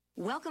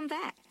Welcome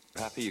back.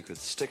 Happy you could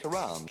stick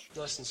around.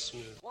 Nice and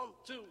smooth. 1,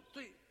 2,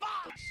 3, 4.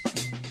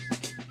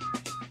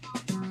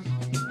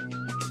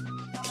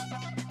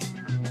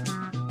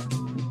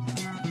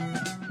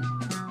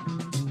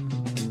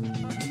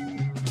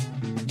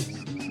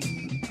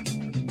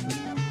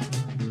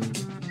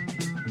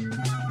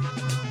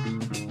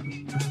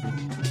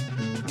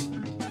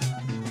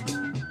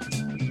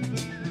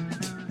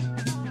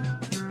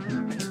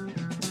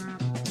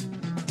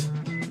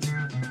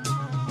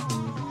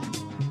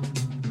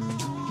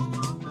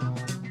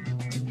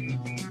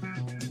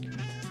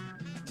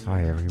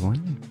 Hi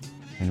everyone,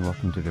 and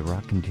welcome to the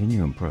Rock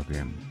Continuum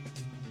program,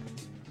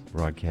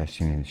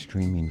 broadcasting and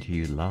streaming to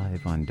you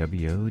live on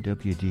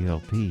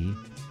WOWDLP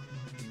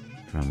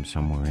from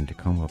somewhere in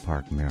Tacoma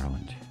Park,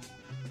 Maryland.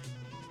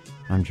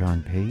 I'm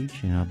John Page,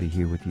 and I'll be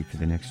here with you for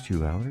the next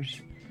 2 hours.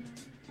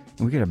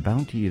 And we got a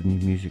bounty of new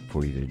music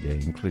for you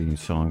today, including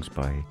songs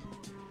by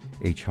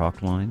H.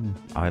 Hawkline,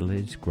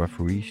 Eyelids, Gruff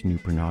Reese, New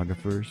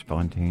Pornographers,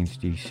 Fontaines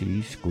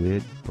DC,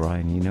 Squid,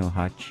 Brian Eno,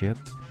 Hot Chip,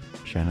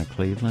 Shanna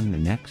Cleveland, The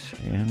Necks,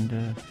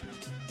 and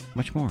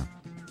much more.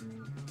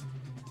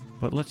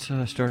 But let's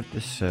start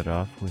this set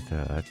off with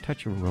a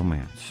touch of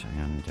romance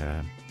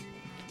and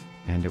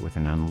end it with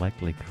an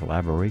unlikely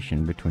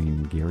collaboration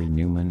between Gary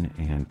Newman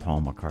and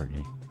Paul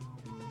McCartney.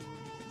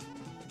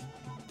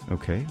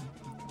 Okay,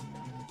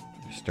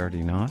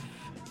 starting off,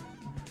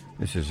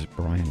 this is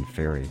Brian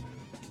Ferry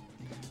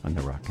on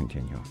the Rock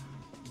Continuum.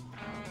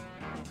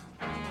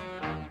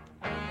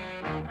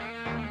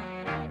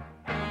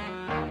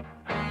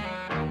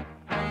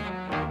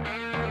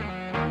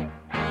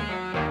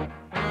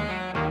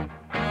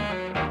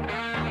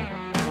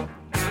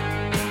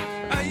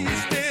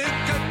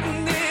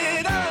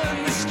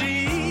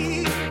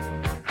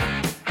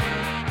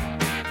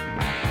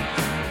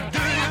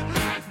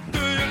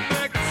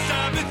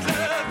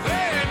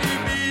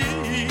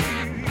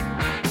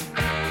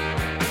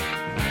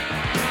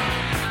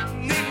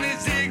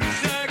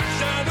 Zigzag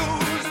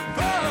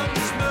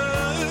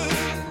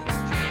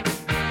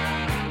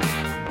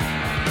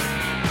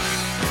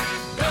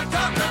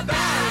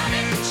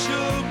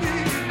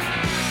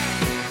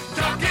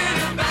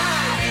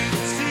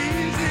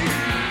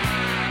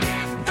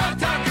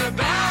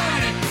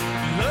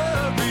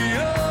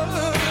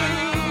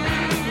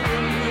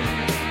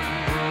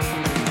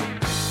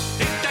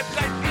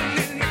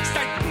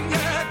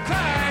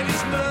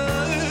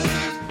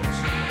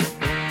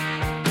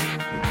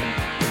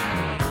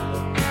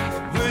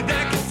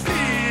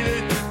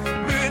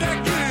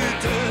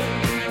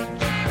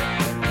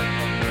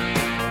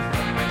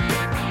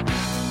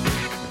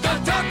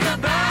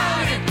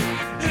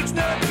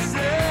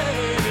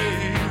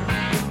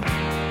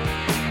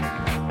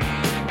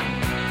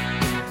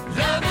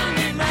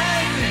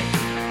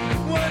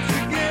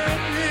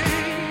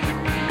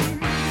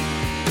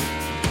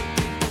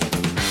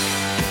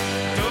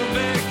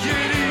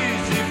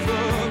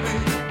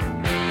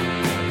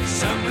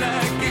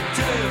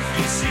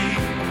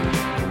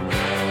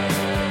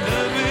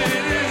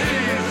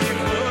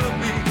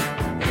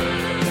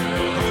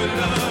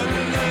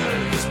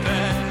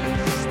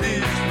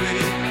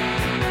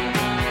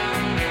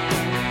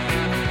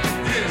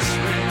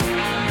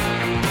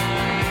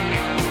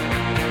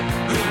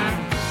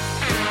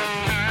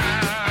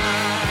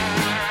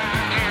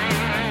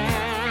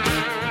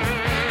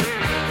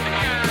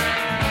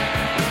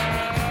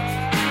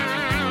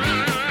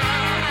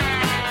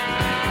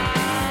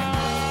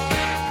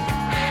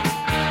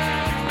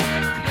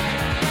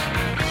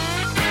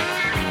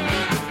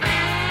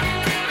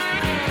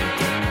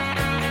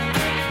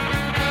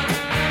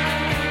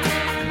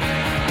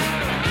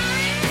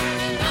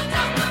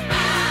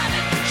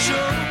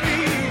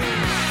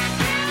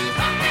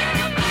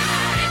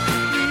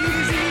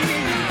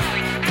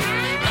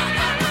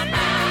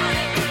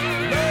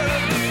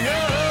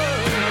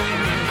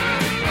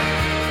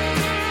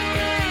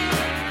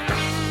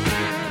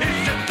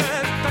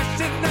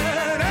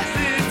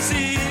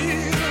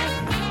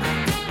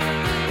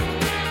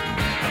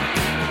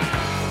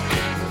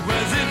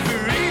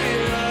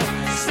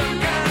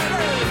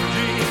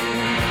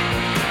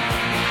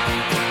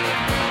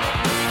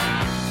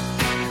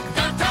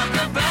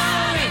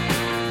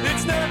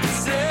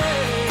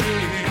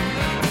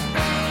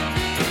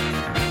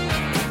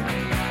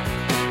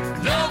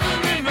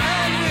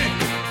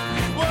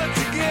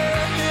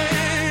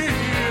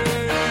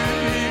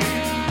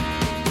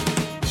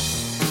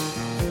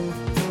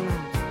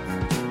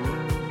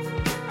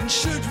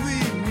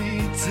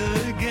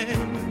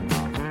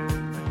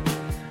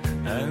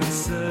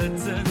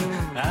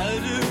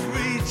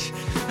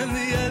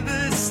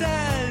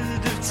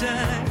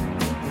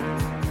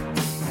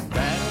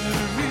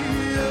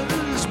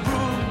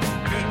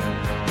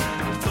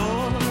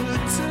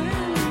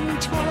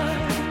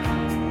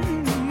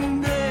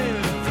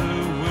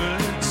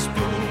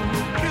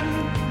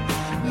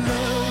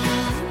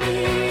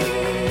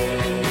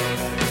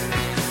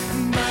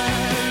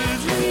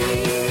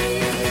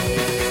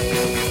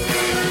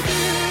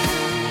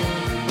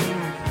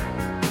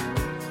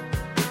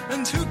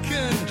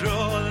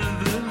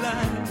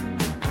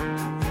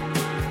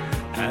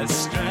a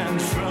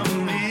strand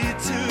from me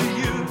to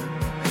you,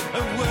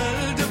 a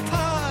world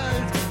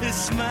apart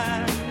is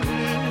mine.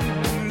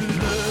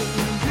 Love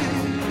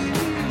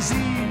is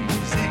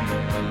easy,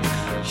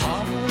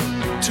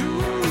 hard to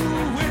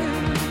win.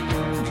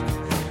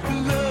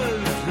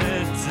 Love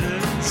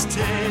letters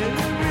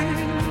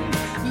tearing.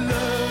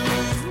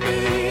 Love me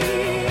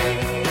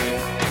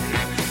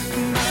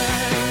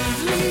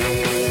madly.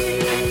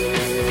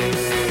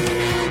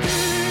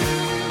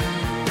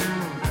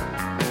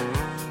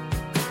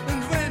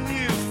 And when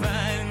you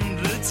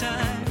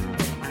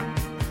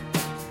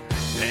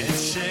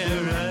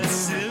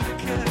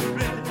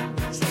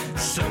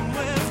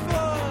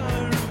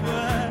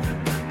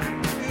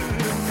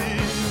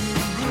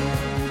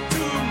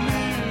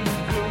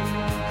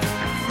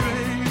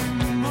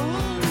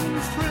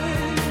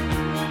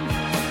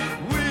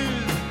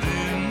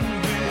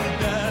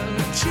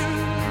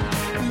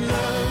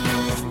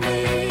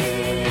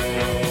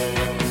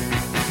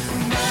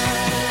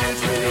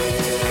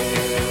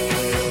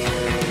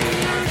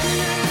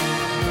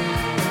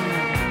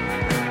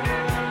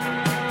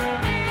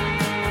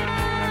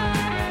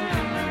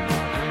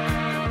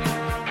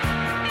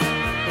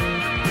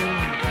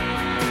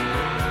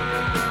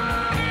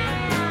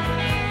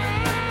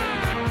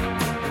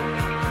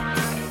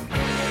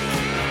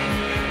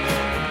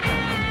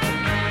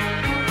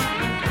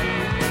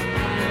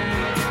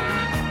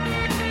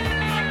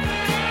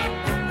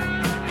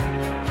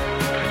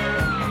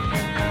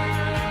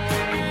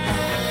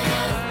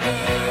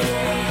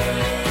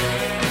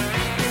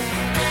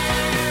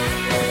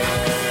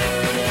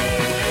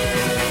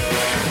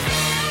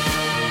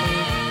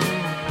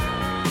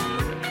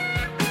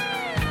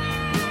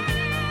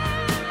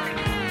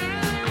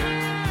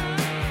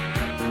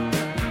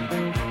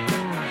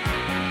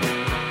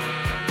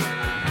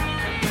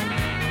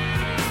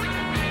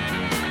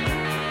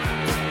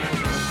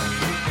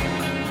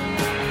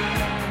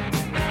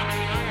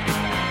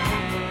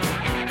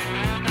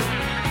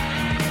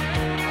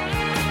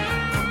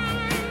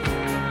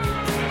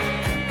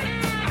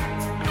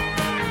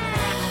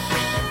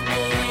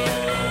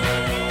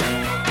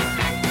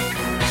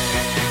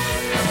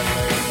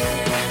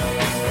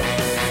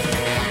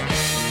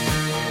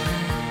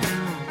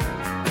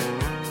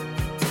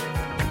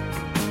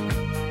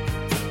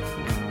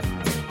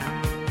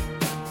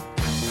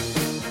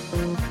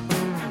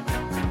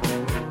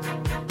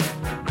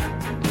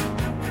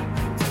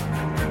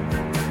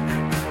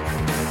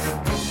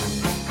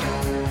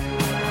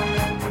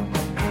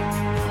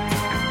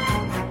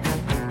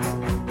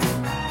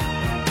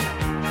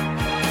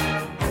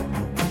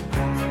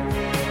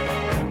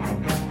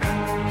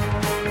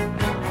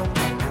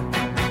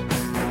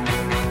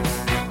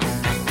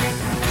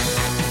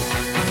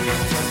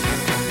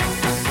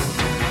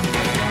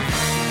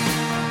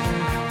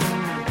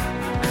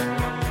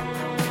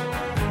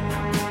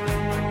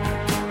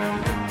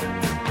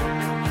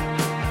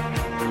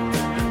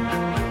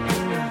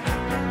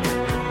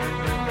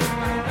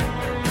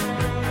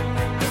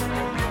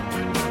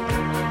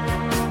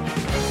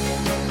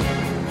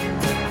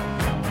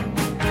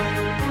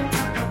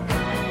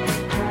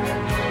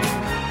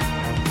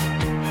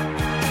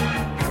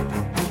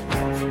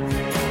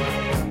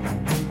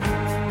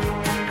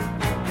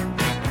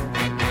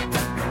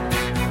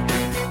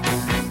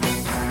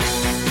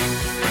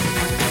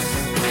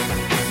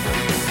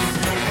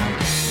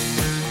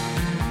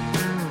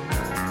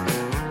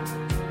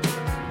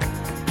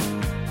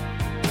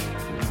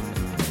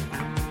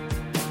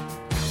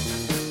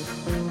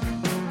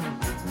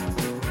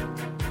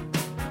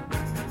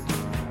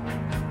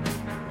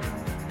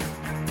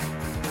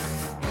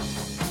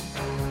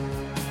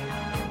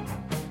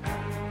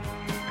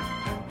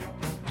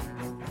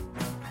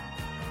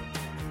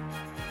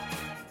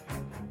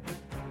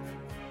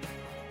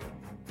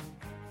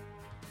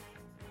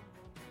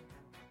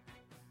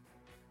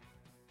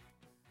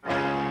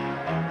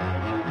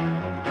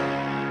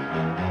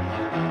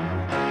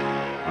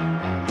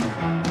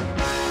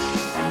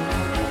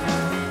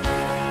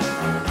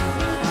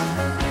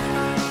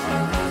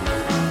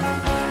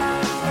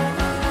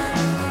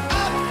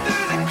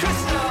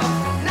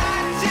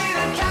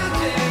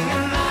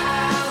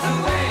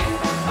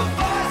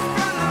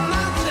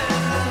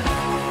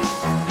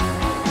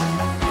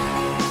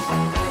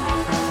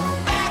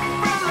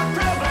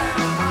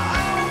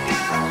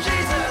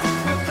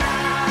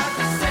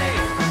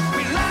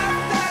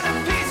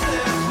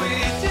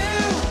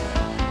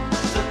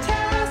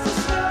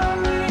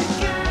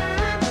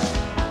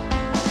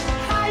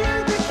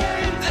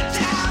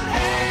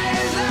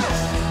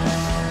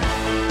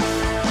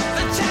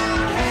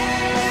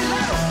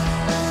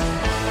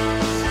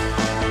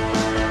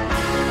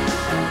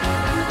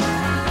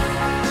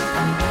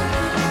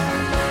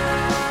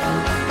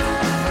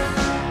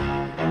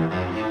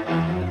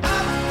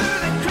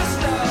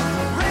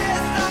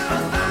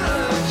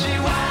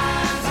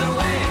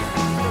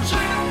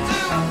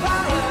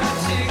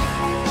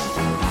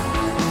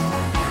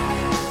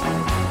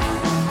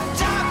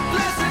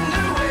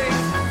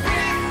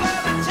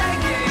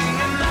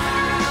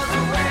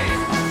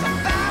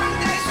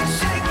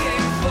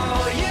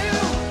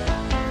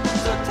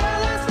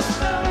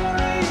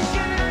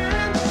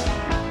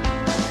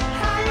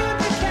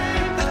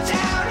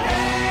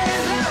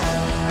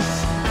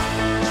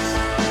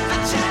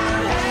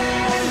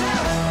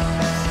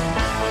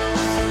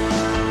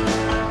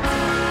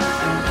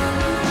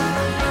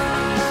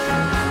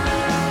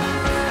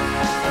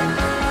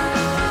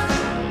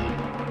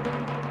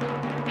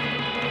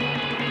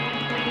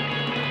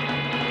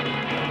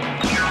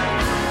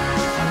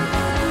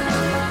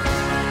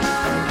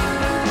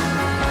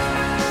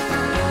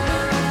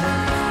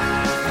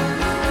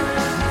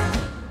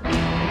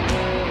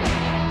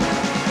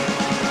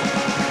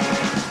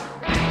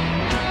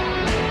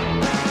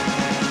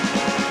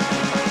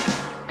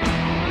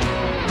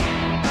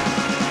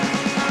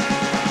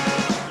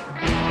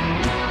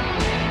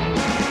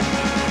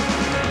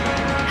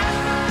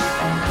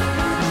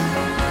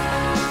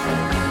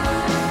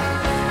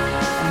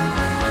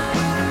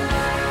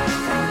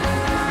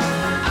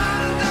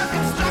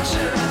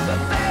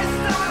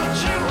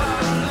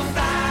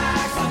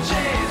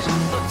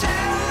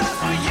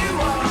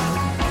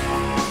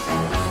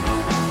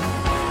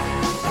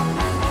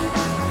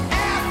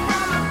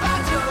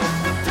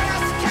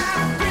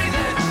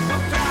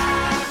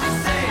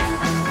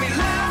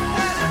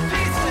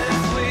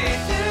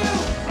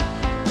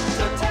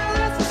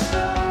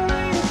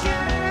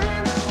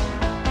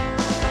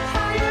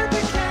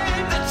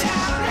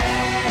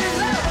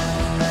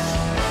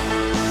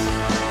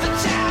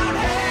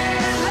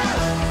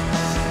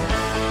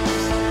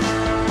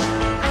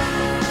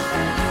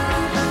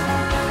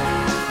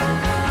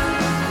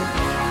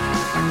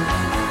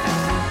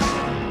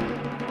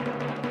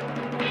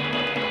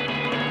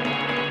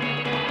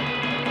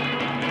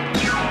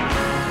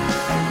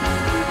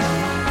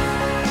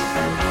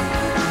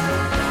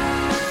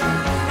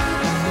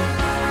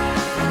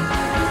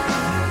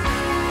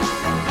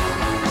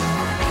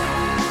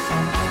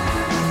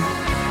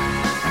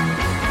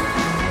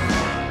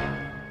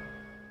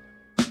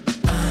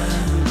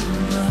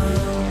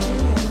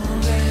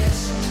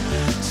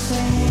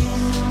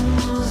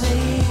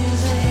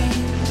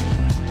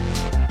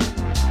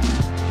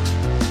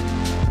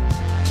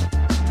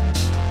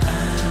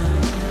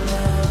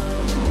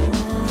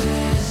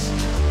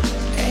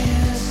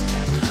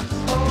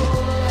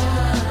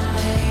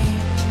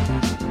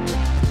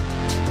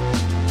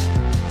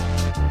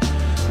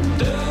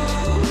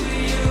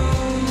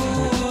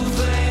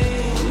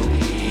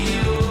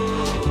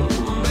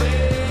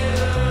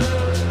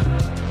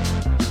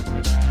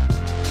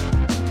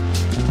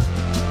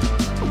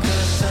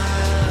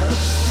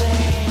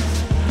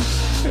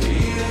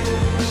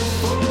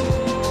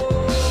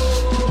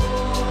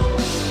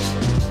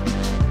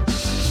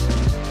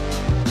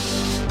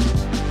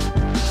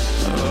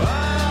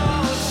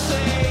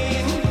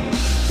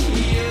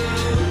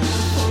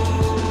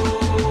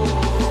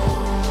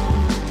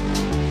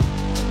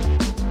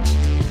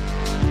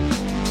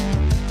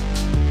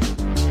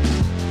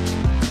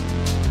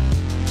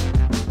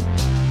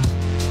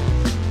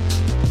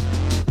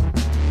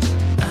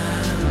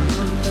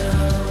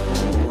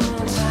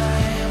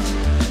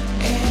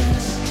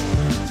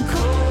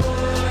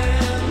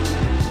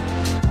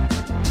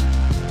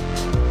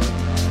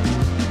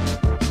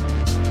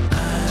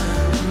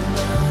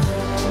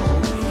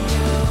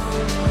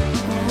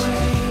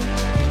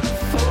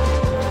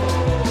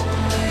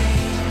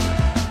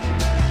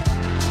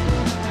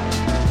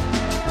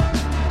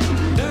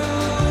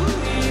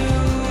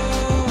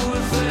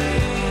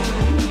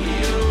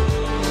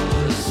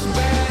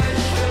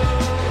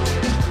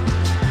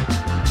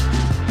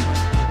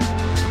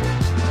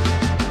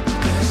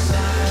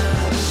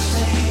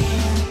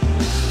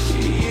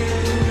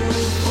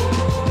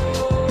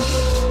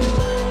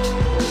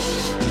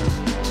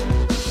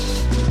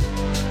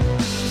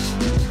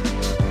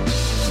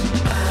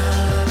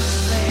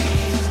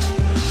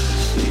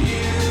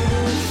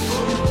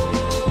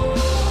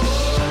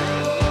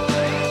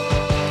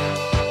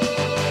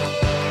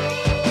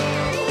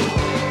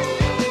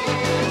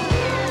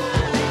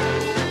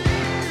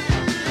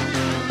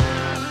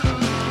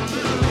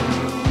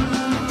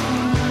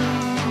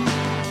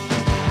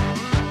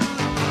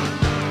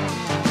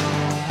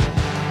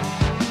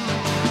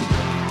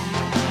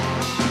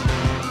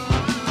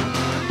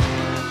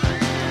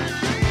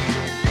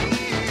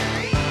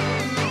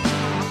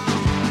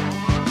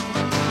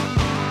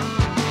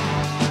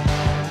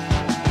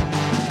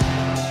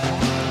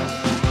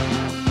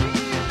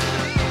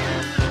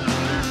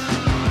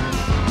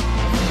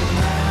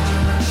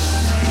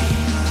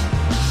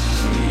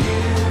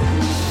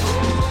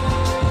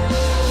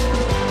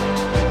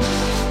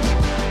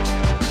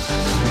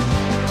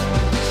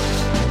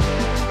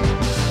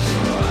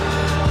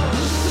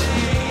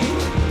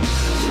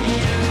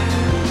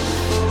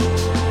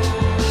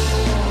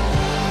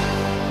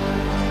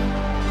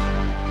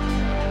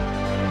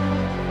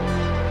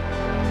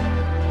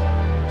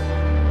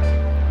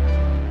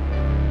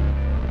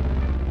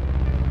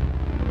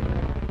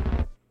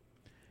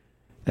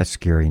That's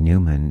Gary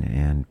Newman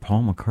and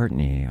Paul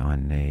McCartney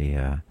on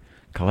a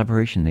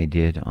collaboration they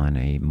did on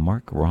a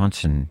Mark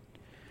Ronson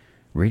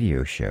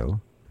radio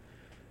show.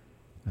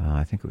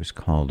 I think it was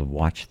called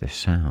Watch the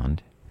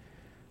Sound,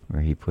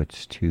 where he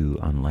puts two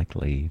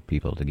unlikely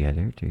people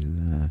together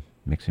to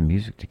make some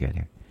music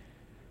together.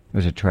 It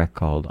was a track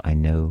called I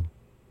Know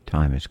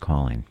Time Is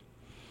Calling.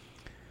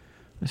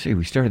 Let's see,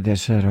 we started that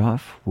set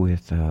off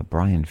with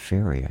Bryan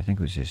Ferry. I think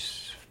it was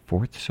his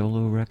fourth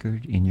solo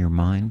record, In Your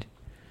Mind,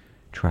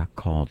 track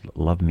called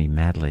Love Me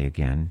Madly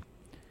Again.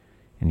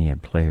 And he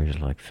had players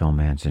like Phil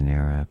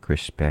Manzanera,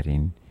 Chris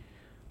Spedding,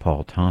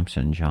 Paul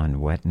Thompson, John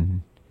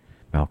Wetton,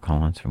 Mel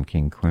Collins from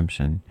King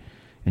Crimson,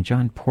 and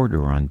John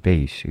Porter on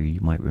bass, who you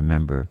might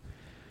remember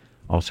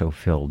also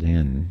filled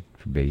in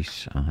for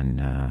bass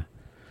on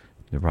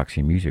the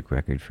Roxy Music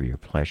record For Your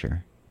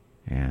Pleasure,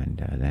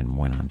 and then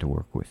went on to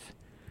work with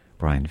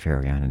Bryan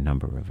Ferry on a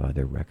number of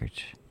other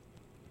records.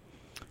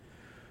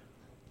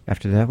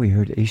 After that, we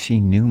heard A.C.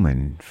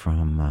 Newman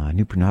from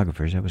New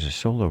Pornographers. That was a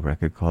solo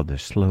record called The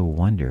Slow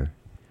Wonder,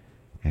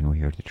 and we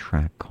heard a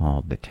track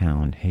called The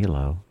Town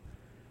Halo,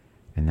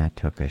 and that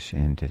took us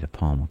into the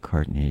Paul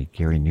McCartney,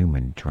 Gary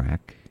Newman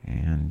track,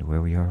 and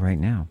where we are right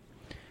now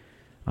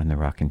on the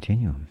Rock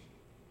Continuum.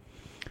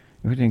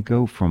 We're going to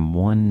go from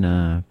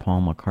one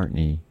Paul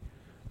McCartney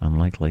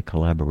unlikely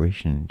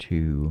collaboration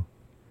to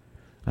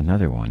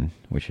another one,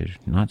 which is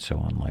not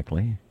so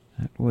unlikely.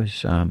 That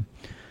was,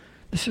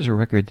 this is a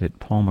record that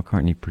Paul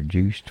McCartney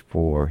produced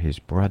for his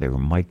brother,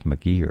 Mike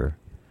McGear.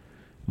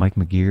 Mike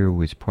McGear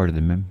was part of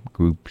the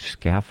group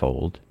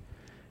Scaffold,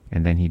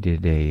 and then he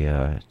did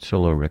a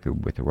solo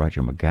record with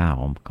Roger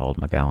McGowan called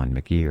McGowan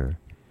McGear.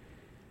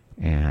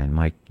 And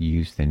Mike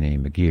used the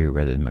name McGear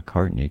rather than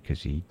McCartney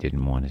because he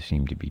didn't want to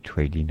seem to be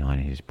trading on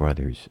his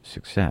brother's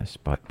success.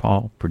 But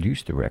Paul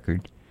produced the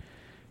record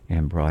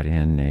and brought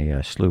in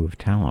a slew of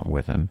talent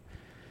with him,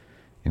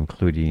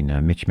 including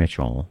Mitch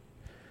Mitchell,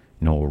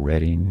 Noel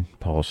Redding,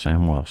 Paul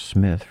Samwell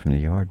Smith from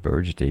the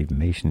Yardbirds, Dave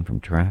Mason from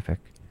Traffic,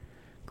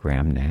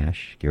 Graham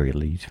Nash, Gary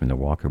Leeds from the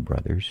Walker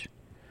Brothers,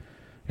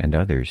 and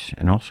others,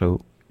 and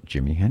also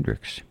Jimi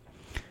Hendrix.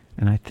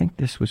 And I think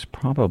this was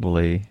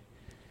probably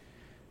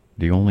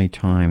the only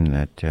time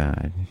that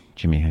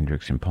Jimi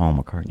Hendrix and Paul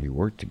McCartney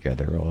worked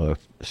together, although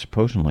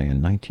supposedly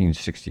in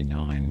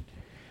 1969,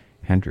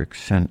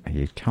 Hendrix sent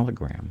a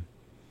telegram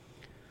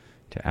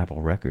to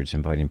Apple Records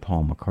inviting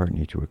Paul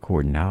McCartney to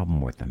record an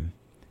album with him.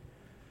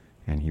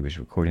 And he was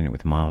recording it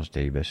with Miles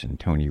Davis and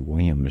Tony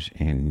Williams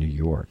in New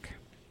York.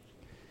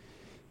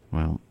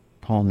 Well,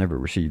 Paul never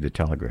received the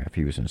telegraph.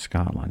 He was in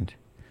Scotland.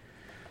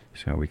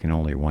 So we can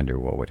only wonder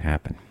what would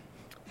happen.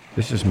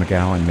 This is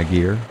McGowan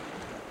McGear,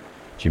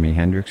 Jimi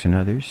Hendrix and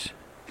others.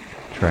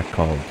 A track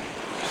called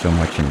So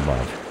Much in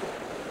Love.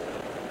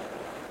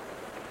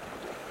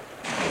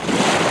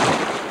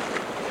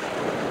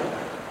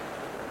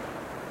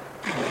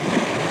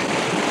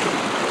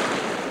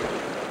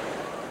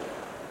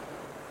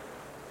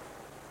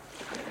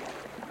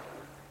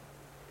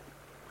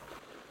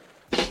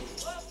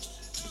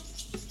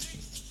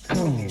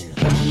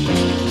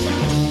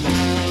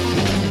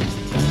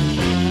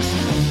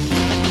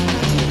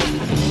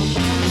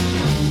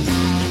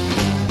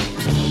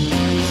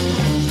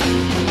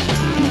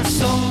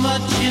 So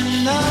much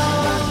in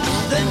love.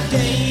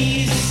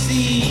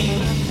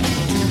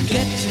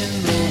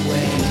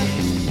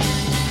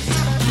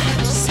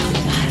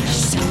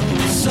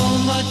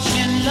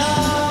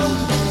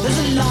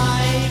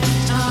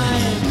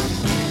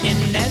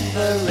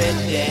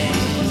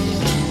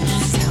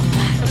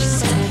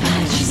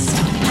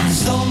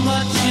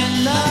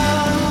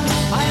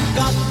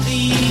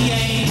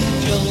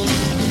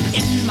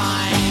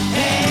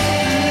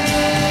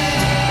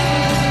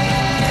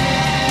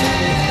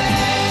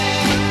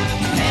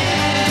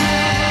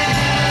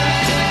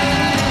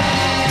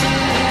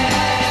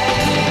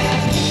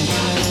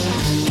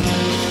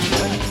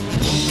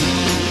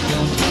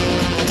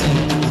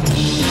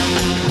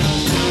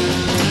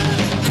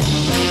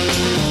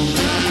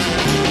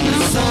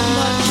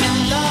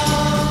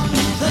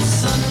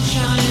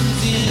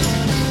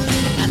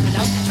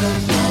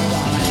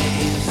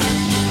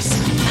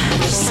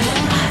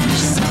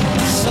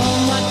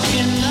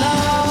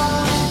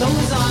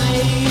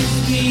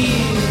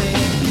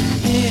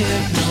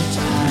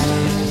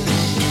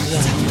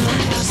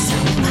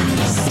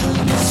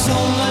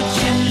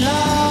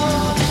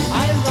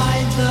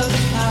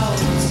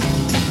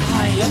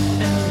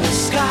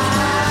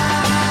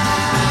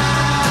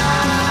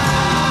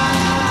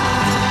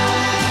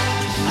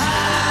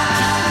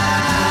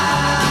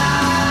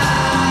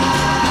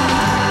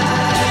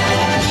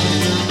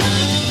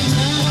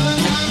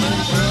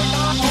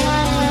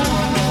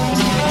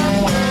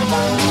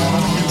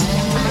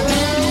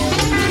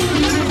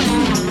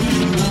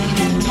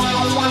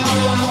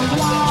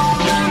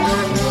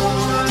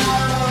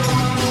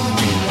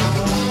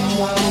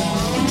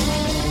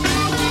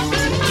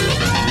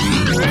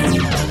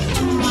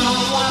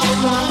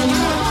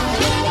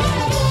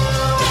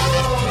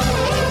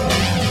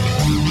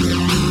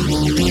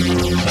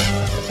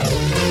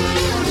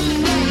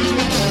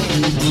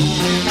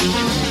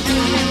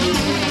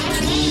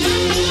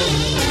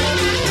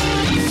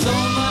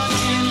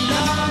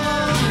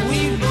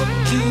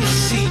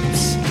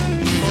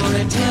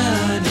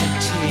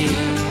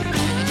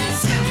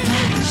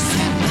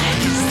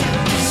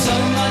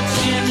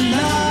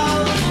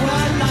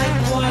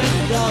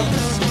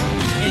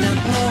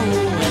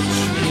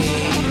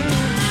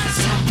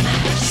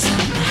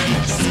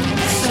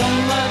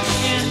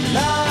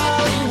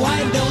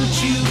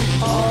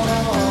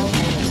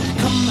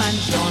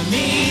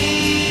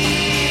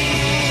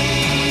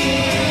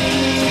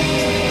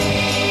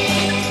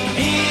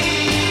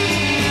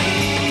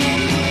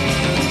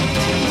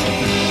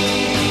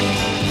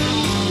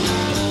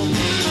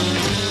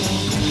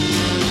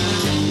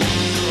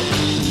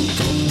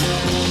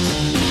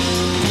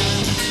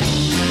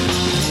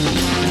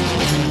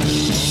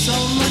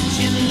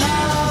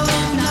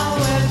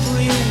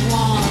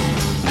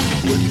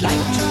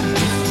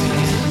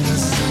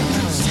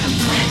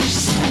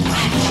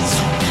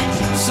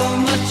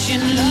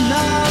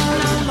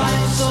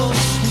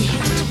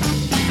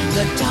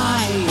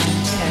 dying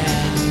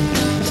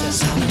tender.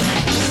 So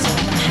nice, so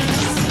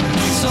nice.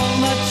 So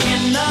much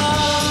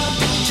enough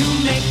to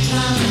make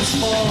plans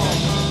for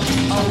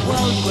a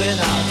world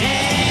without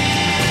end.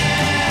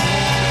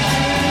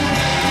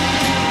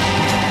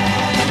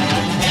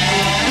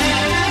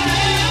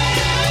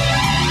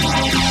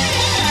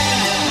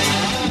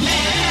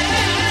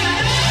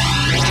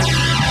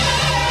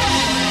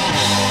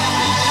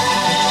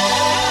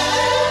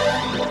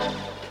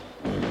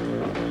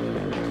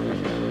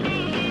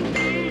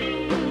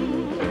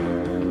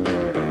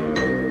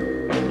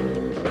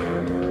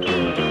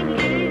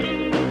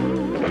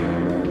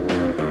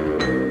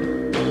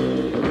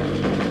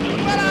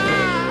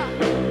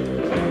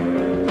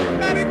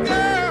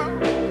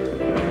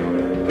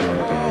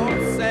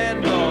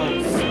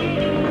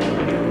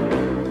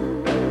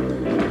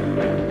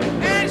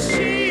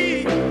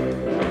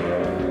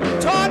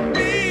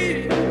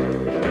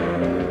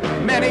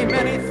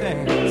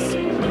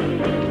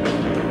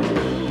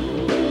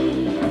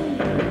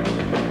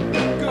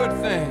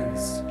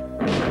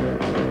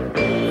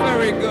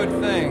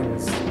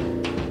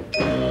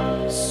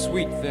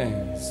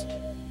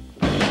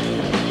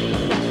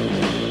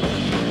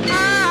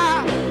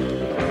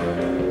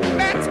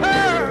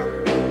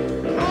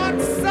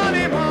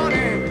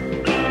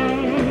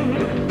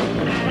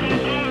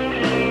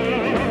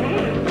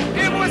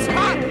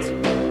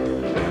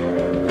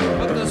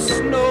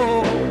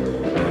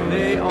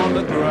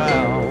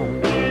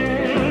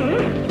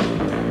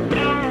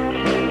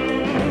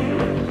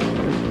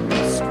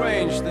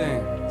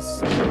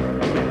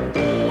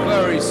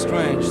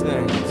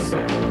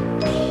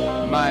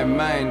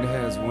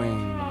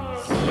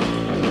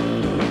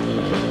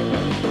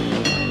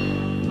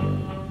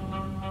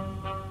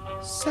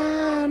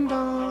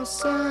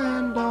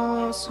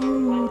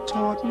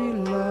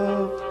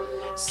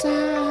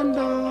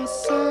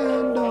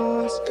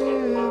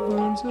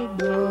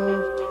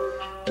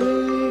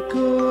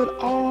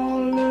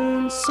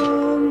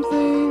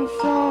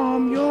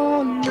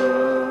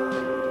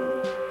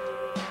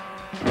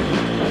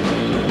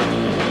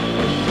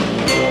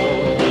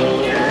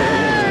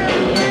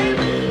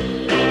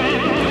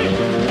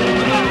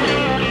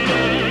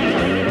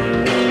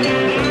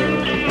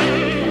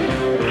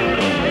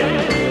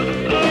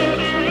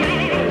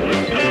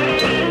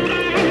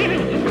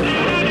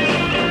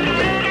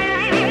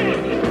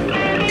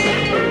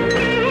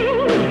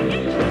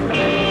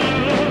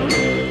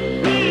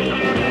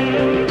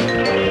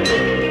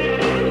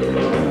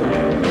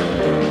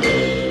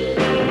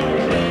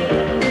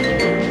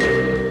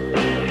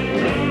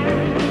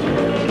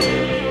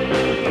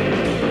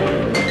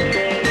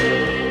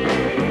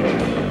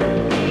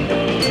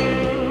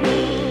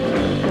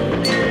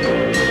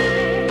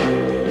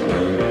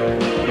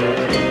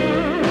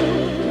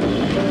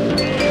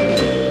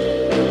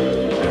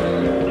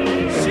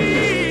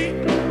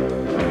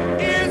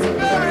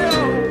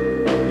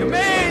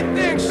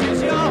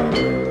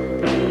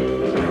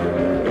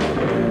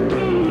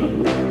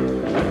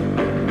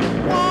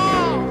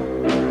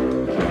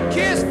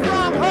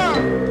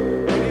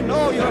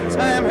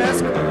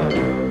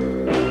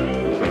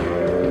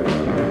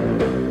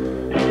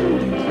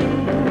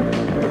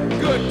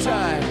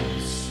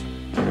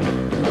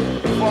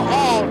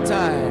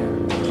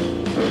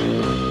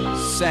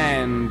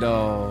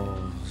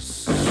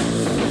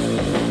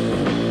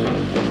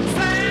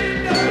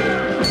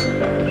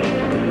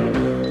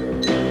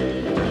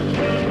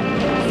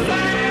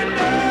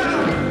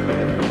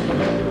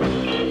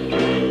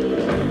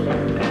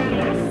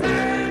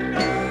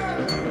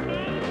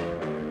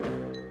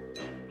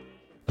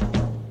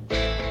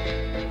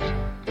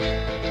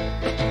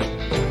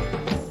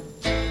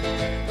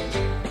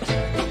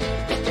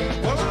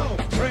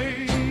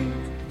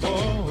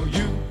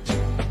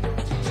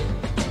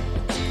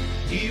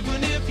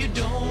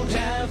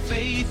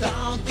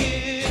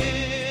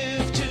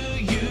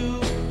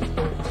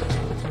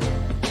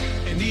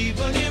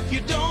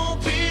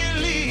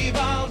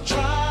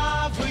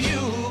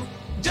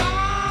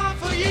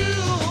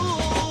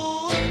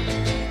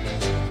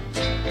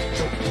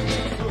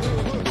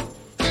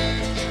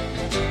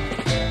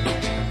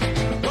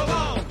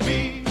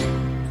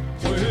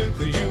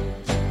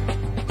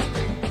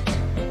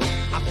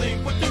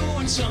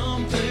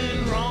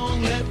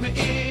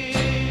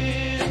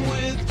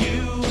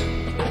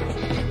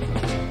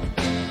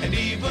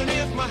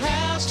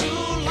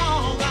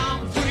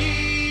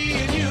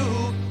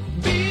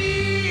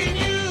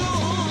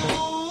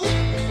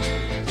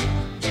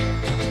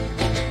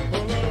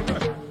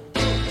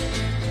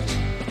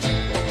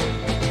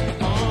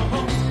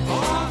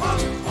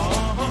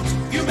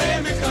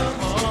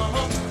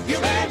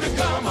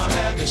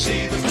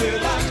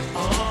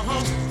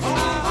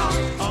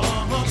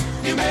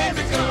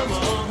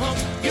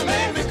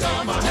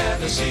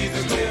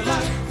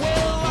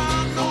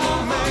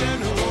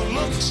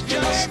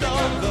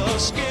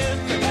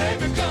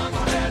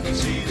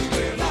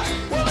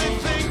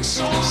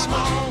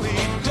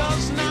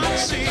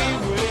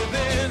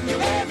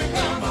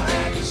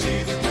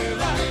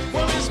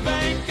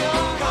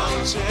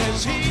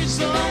 Says he's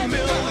a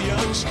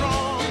million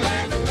strong.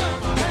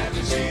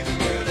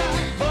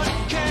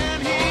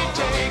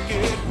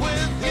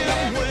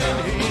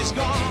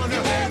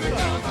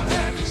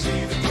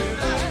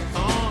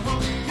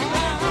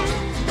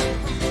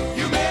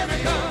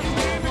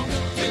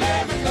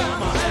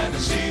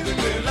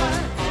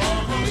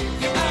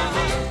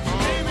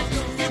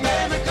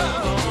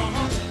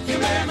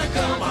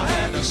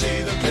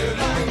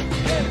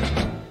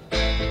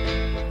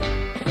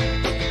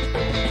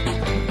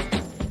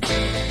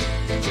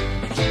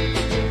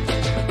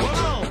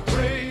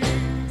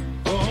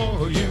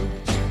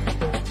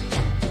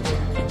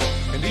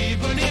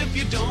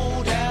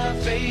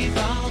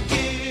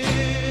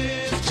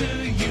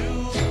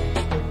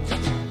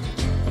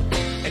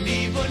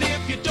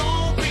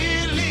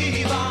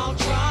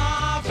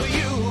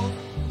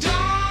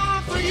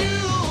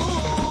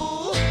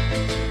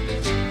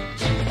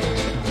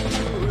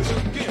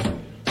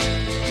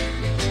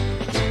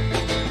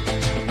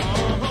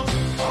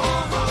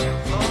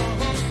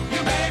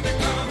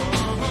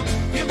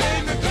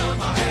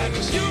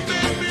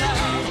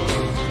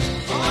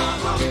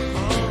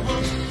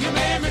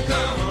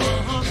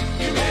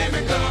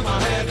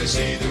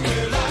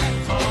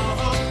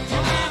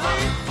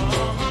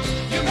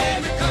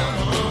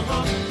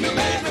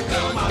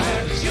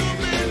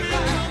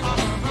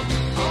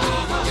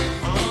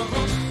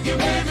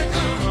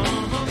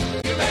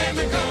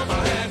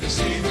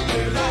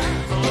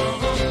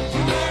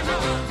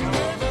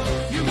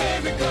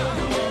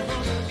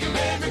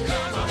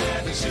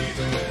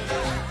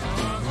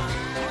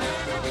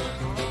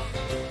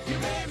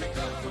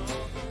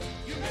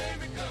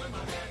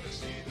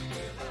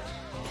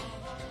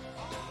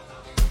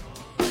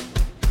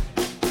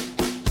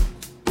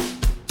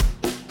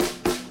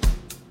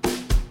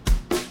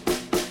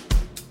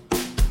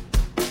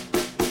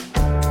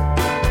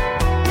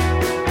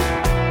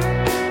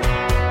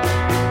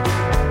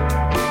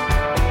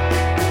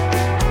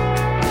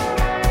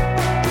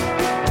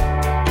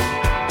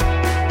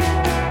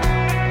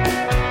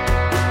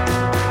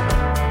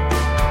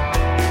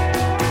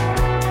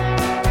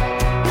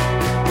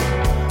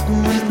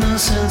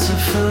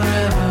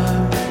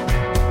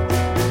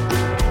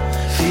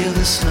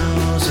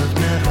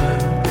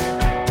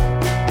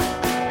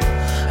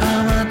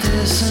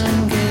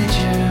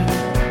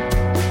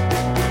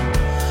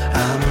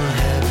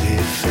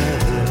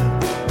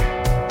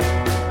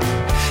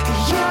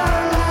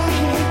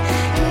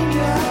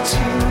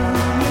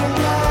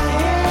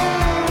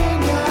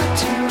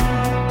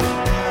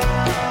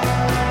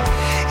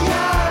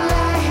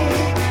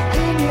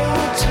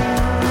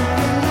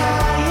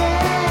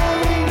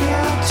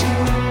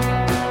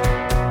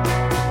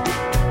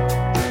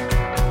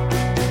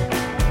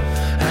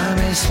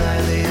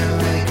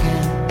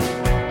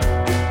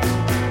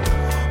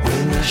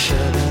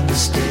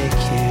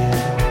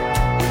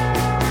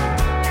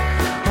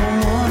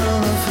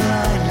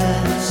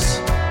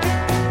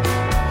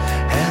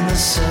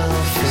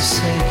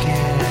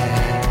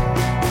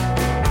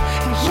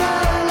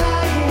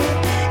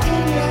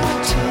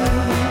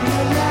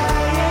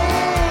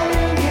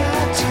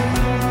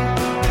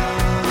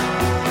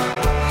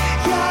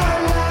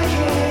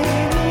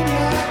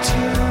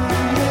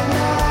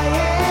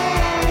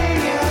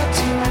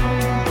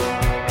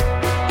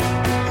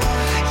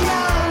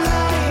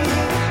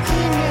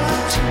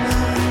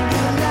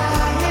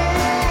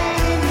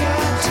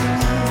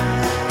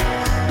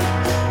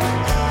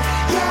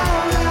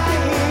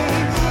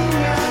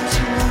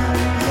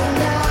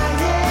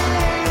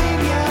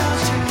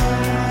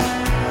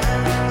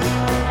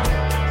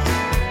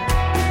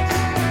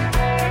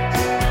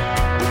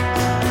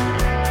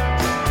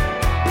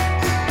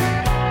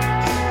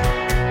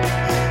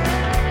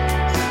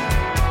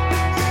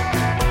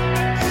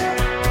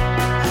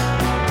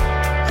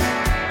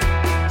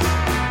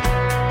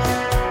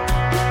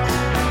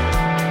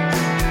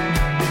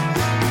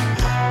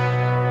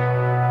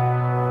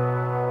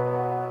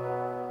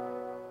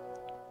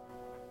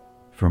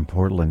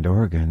 Portland,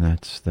 Oregon.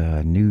 That's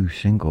the new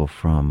single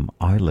from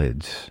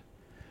Eyelids,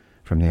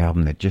 from the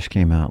album that just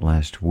came out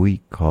last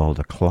week called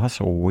A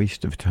Colossal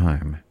Waste of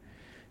Time.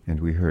 And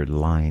we heard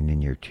Lying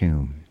in Your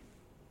Tomb.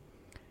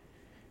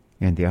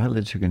 And the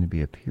Eyelids are going to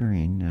be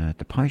appearing at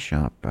the Pie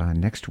Shop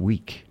next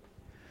week.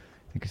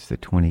 I think it's the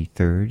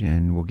 23rd,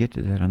 and we'll get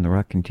to that on the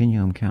Rock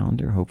Continuum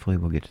calendar. Hopefully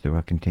we'll get to the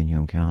Rock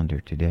Continuum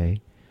calendar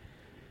today.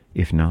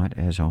 If not,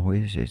 as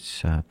always,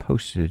 it's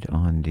posted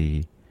on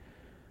the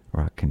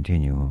Rock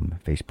Continuum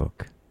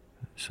Facebook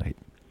site.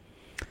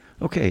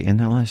 Okay, in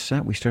the last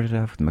set, we started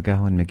off with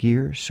McGowan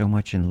McGear, So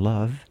Much in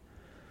Love.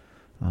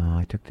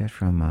 I took that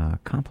from a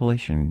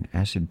compilation,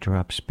 Acid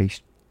Drop,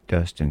 Space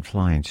Dust, and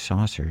Flying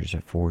Saucers,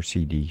 a 4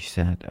 CD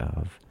set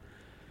of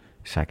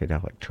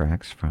psychedelic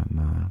tracks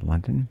from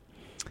London.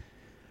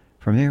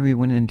 From there, we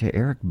went into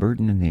Eric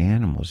Burdon and the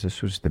Animals.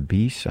 This was the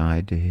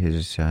B-side to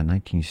his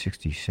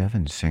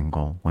 1967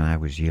 single, When I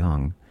Was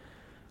Young,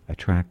 a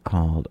track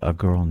called A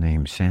Girl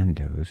Named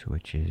Sandoz,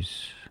 which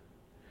is,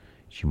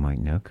 as you might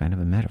know, kind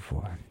of a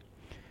metaphor.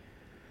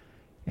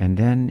 And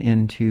then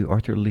into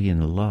Arthur Lee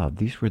and Love.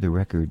 These were the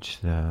records,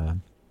 the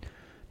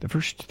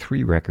first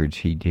 3 records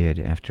he did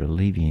after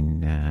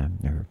leaving,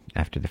 or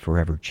after the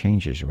Forever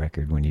Changes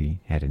record, when he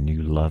had a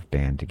new Love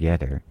band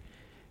together.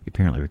 He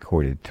apparently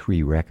recorded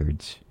 3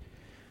 records.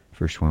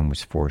 First one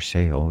was For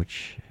Sale,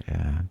 which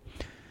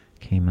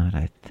came out,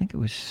 I think it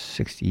was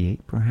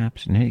 68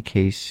 perhaps. In any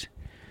case,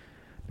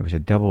 there was a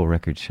double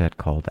record set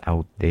called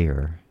Out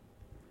There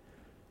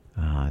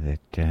that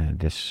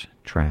this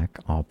track,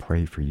 I'll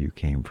Pray For You,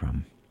 came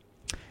from.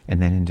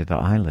 And then into the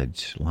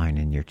Eyelids, Lying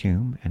in Your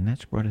Tomb, and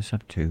that's brought us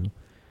up to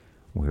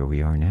where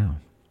we are now.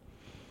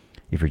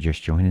 If you're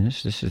just joining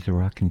us, this is the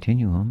Rock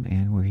Continuum,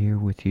 and we're here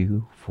with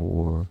you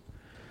for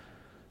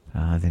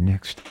the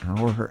next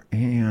hour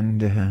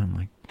and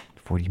like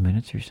 40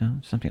 minutes or so,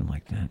 something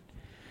like that.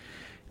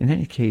 In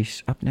any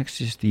case, up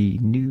next is the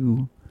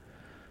new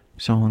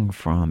song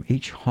from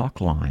H.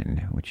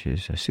 Hawkline, which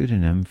is a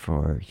pseudonym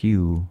for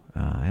Hugh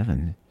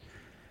Evans.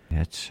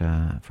 That's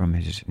from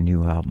his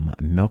new album,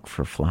 Milk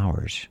for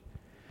Flowers.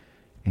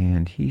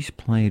 And he's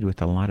played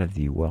with a lot of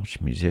the Welsh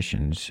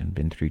musicians and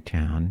been through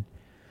town,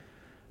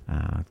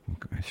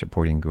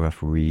 supporting Gruff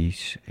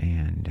Rhys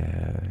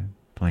and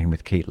playing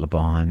with Kate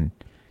LeBon,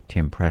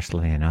 Tim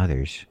Presley, and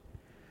others.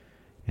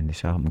 And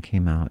this album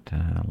came out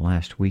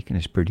last week and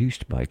is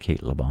produced by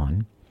Kate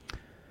LeBon.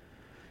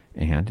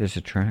 And is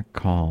a track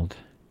called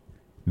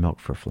Milk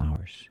for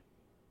Flowers.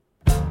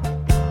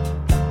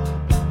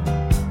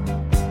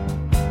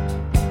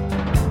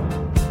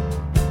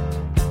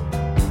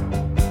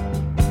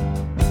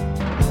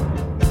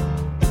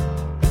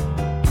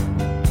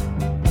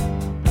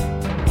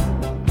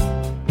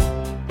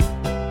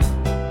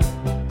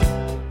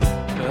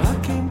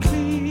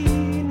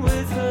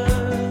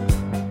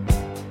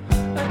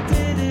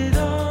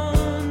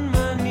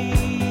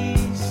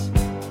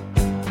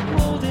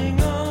 Holding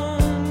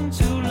on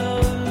to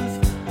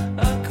love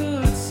I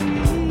could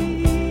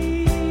see.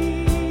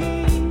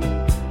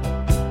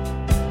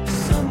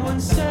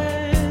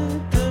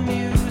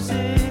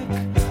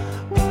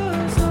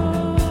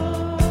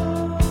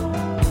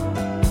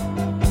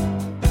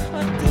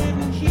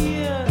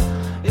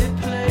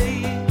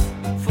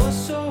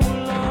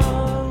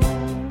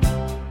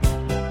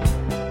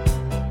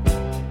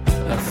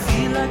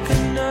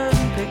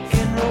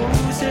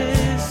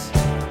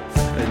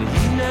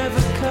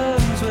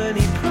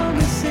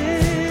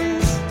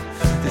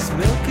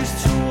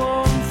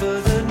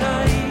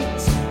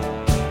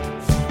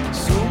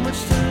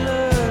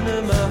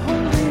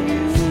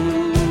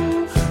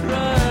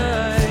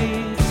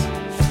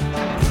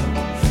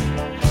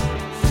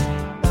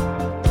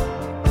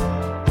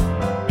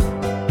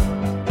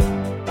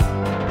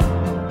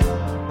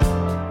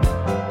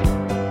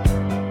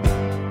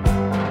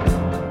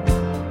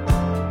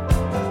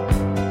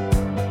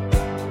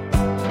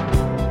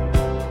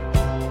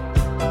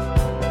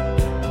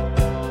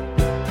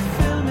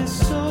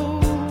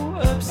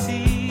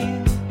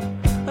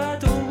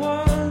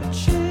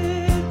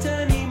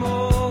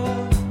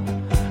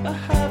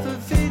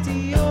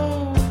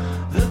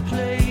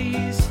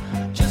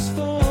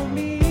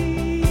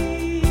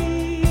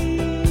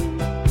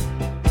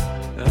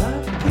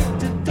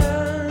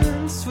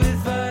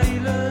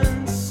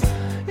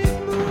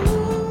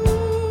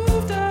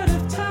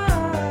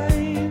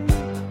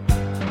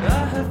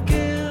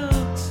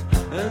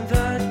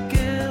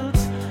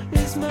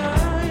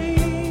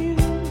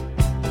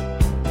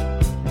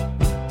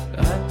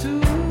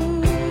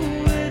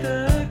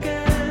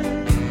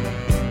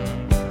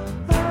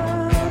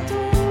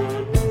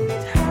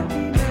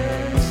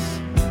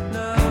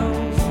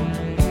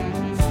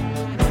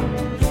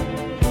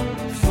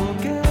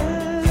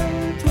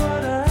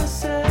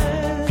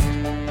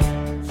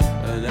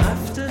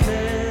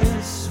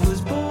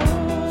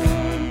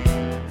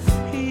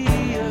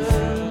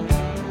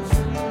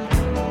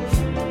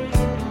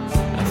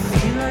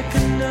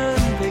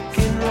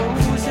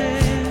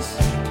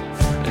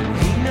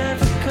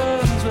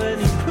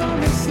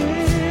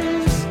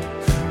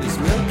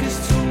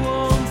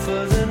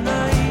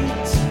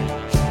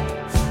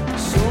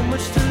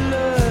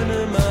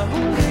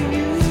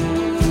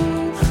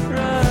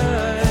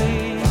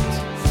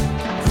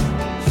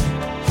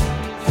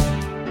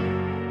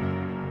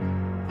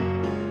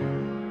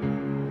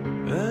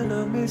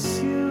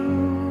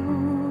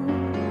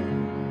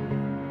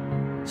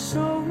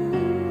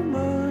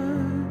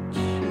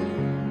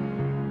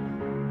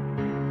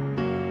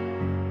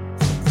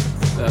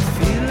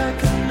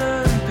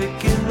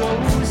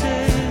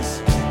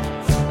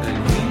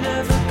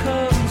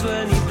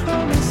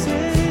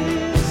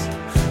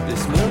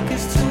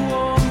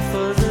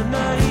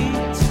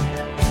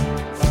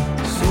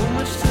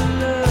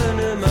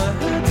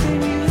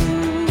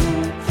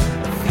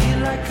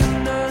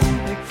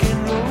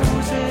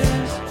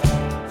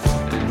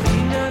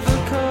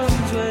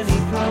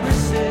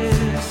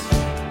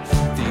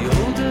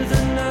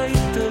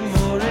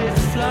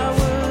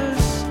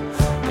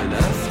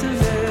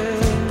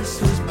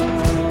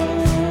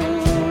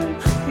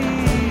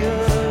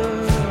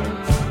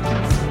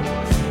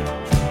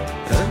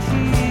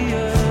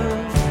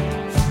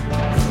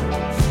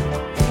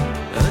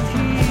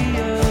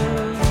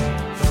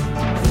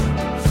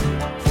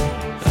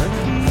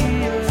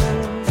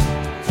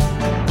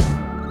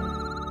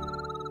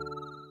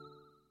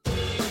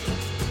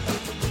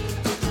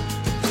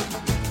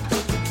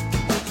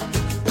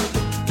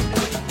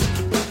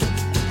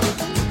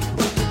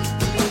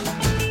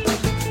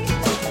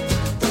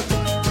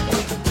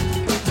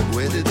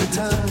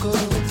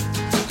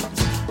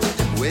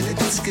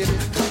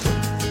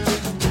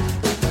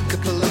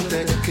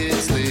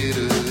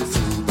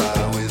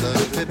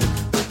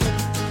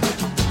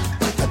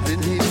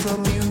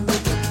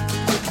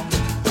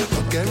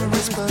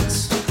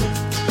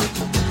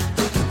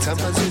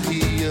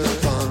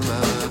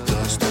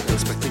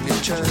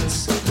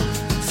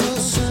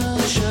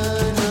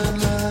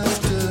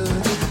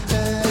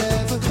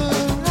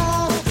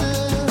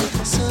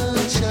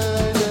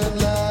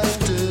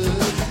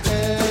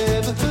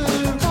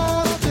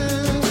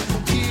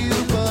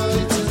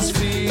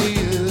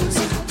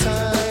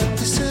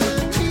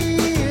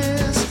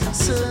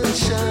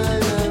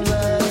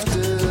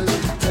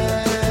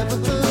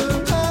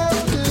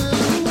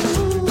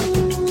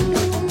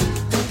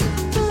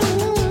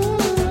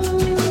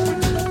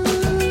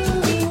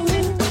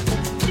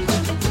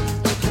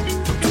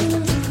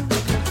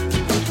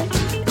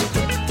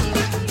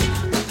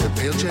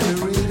 real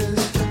generators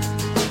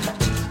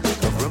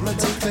of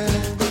romantic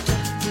pain.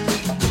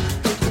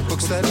 The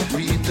books that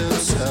read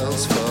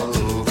themselves fall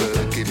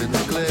over, giving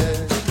the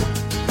glare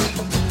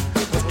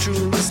of true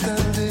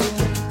understanding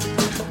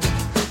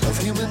of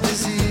human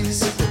disease.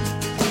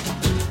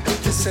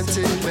 The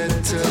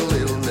sentimental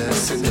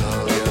illness and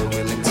all you're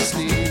willing to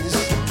sneeze.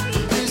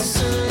 This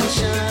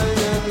sunshine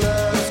and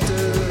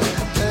laughter,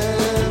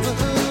 ever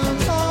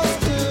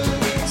after.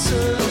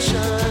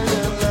 Sunshine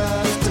and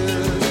laughter,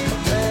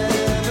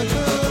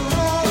 ever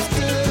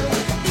after.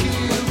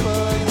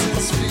 Cuboids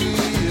and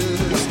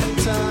spheres,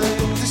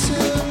 time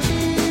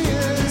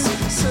disappears.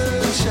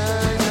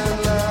 Sunshine and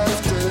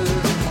laughter,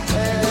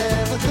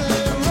 ever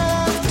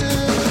after.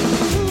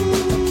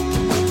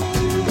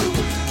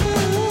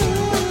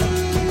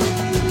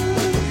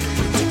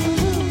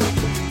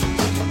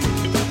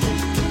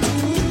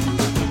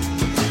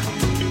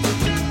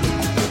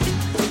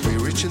 We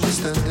reach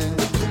understanding,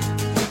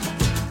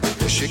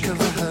 a shake of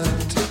the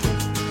hand,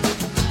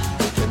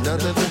 a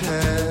nod of the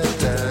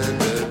head,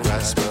 and a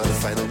grasp of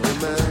final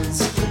commands.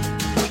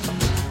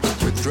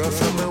 Withdraw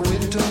from my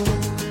window,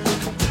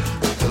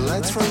 the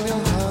lights from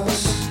your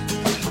house,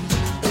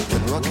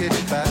 and walk it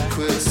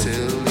backwards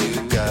till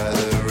you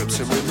gather up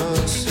some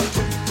remorse.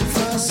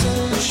 For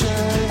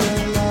sunshine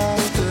and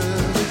laughter,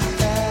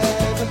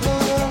 ever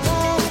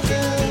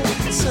after.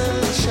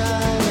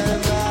 Sunshine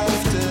and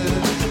laughter,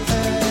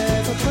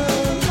 ever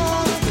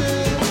after.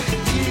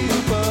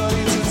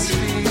 Cuboids and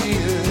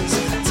spheres,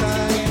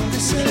 time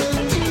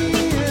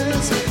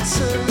disappears.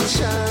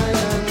 Sunshine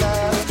and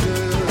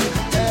laughter,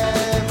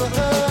 ever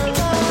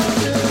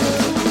after.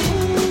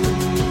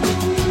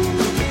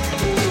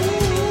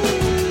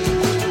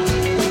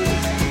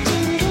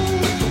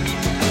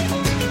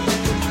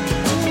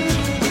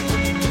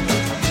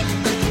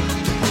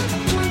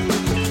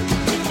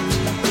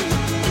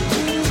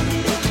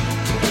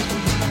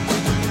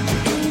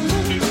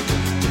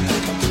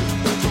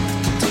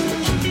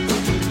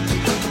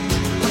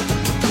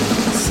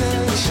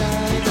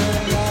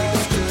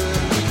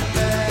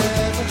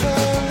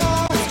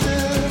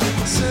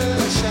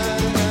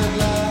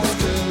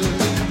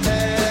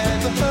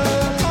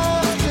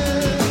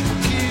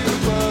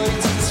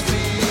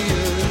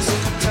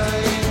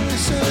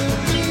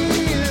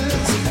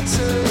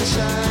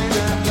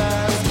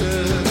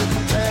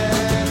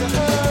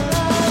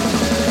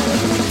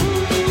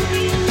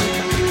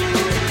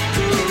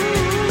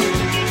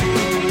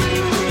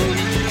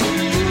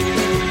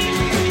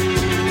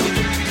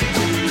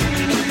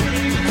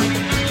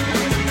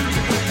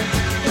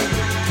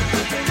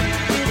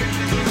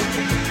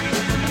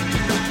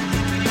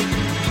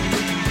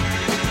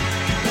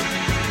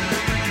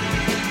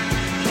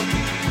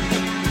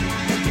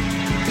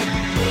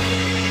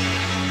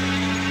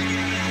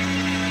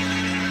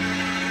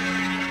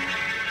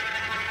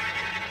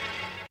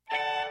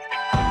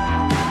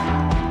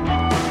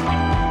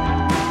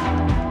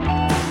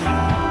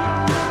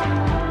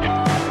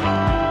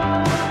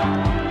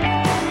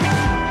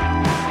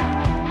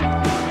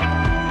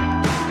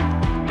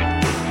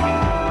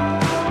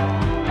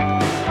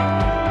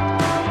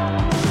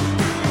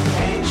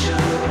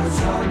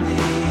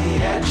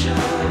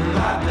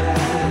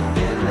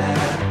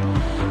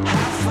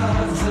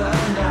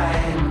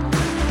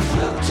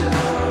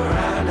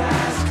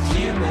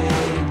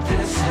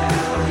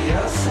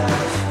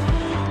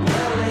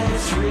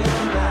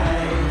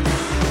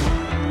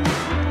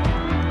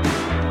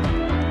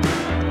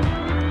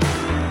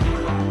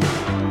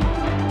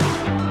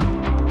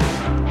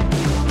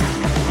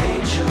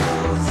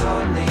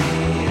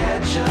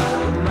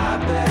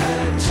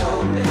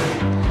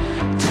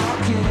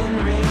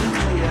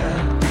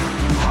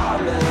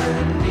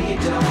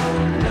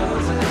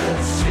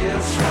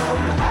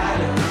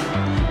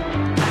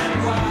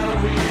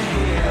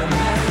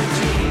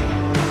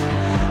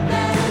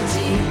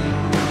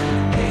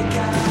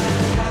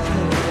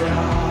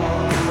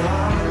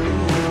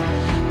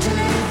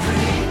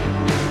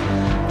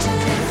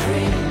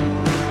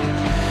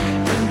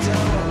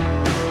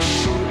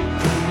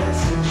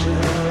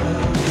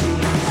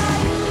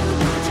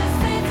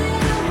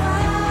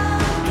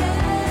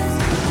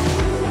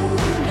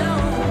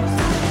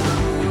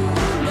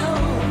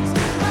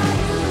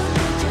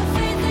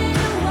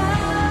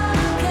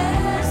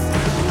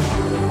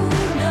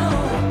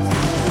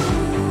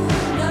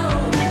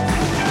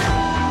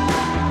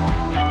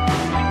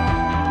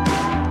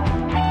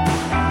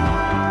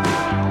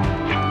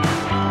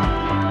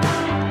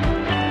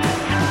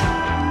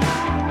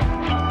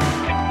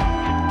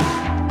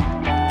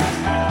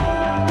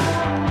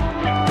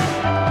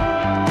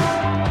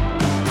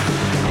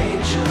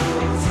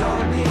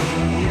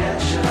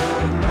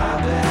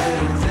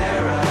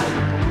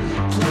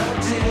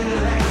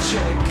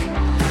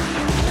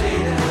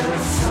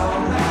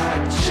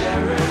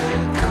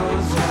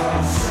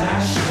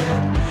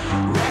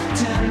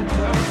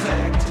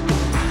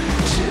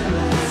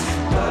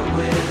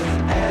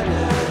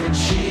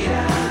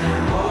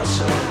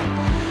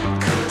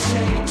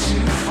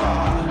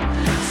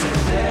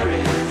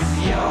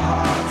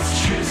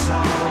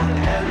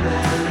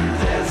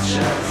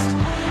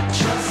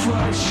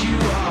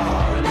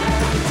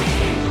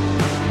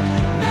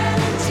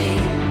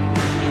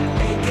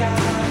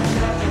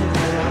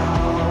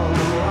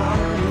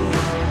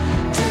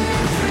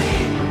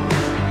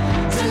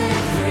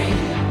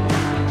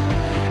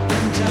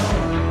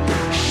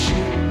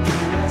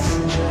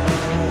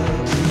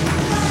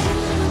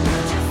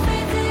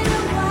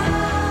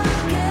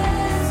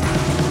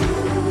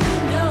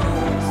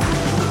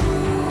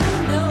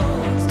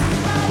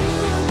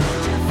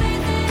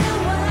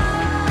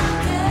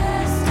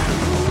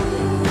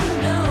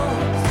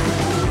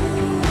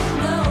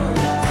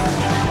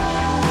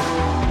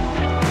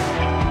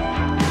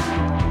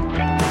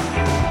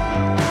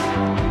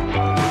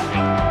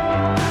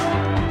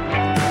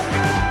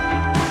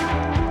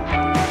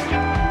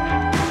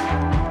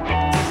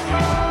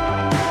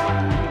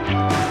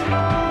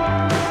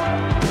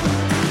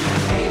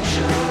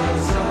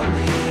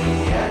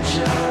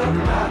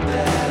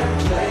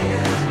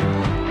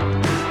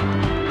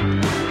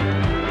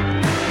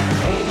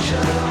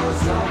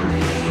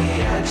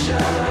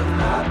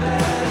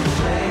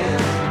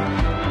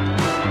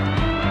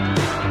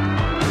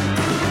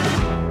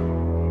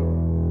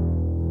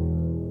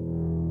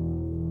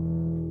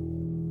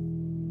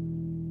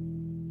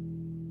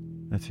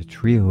 It's a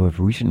trio of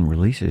recent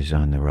releases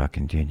on the Rock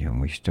Continuum.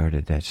 We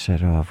started that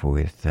set off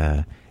with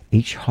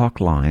H.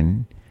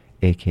 Hawkline,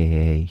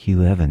 a.k.a.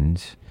 Hugh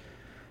Evans,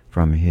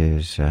 from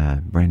his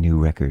brand new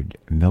record,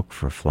 Milk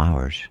for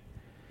Flowers.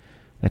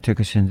 That took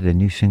us into the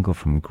new single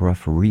from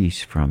Gruff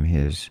Rhys from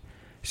his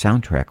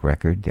soundtrack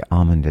record, The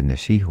Almond and the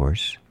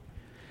Seahorse.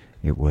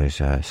 It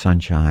was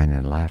Sunshine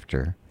and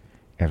Laughter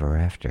Ever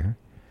After.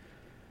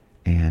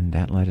 And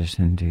that led us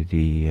into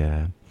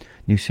the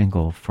new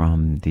single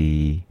from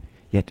the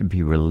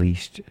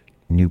yet-to-be-released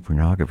new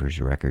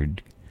Pornographers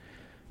record.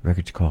 The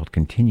record's called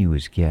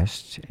Continuous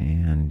Guests,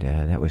 and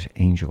that was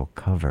Angel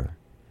Cover.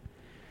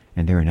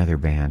 And they're another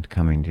band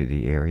coming to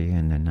the area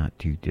in the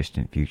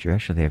not-too-distant future.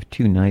 Actually, they have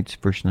 2 nights.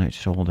 First night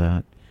sold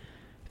out.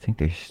 I think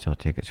there's still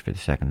tickets for the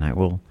second night.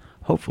 We'll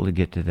hopefully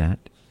get to that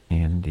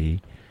in the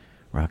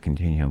Rock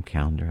Continuum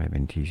calendar I've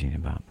been teasing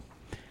about.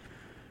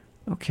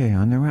 Okay,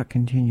 on the Rock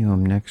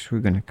Continuum next,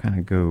 we're going to kind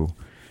of go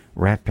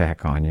Rat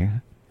Pack on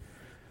you.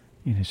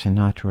 You know,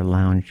 Sinatra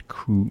Lounge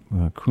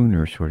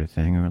crooner sort of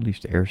thing, or at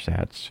least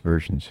Airsats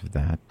versions of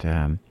that.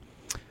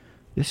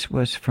 This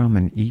was from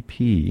an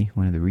EP,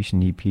 one of the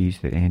recent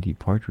EPs that Andy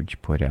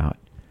Partridge put out,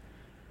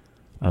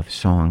 of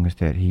songs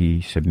that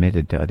he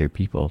submitted to other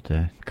people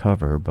to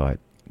cover, but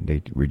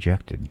they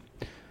rejected.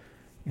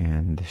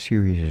 And the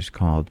series is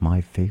called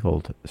My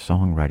Failed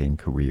Songwriting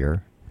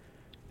Career.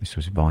 This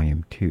was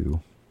volume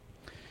 2.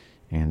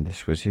 And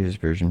this was his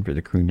version for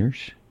the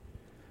Crooners,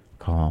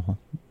 called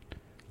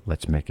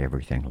Let's Make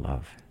Everything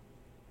Love.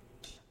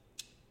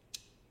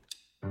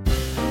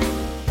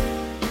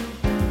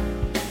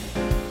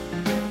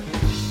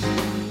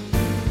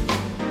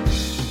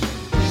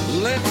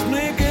 Let's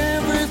make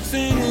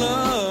everything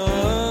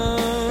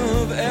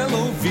love,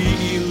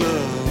 L-O-V-E,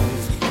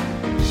 love.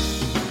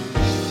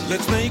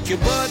 Let's make your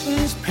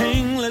buttons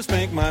ping, let's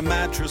make my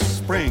mattress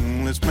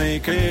spring. Let's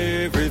make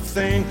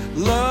everything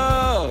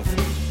love.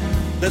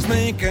 Let's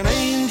make an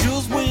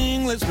angel's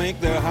wing, let's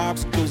make their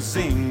harps go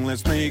sing.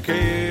 Let's make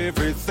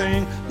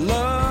everything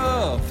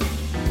love.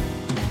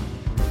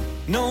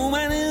 No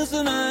man is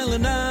an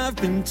island, I've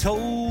been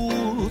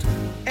told,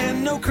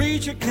 and no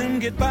creature can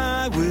get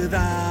by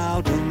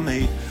without a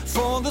mate.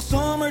 For the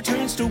summer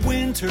turns to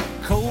winter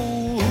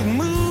cold.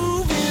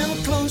 Move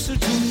in closer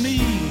to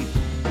me.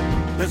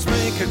 Let's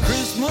make a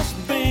Christmas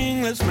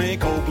bing, let's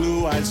make old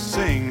Blue Eyes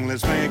sing.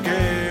 Let's make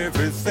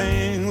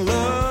everything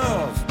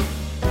love.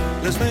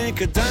 Let's make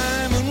a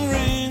diamond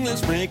ring,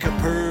 let's make a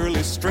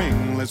pearly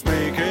string. Let's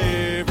make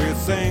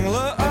everything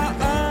love.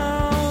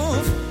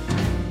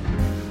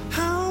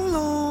 How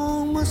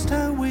long must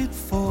I wait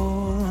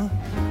for?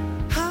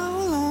 How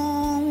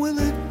long will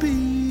it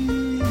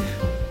be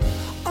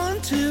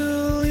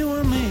until you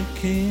are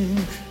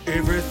making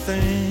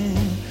everything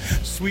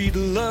sweet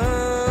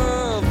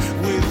love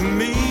with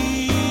me?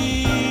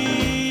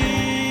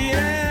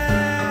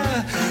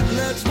 Yeah,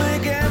 let's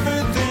make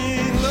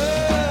everything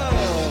love.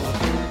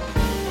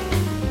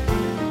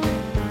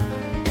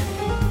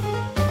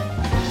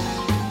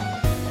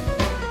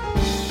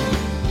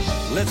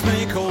 Let's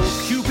make old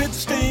Cupid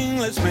sting,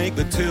 let's make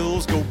the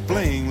tills go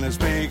bling. Let's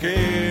make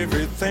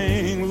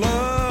everything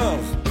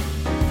love.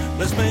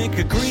 Let's make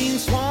a green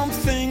swamp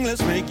thing,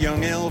 let's make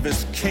young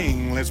Elvis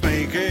king. Let's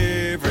make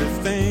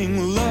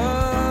everything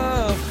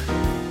love.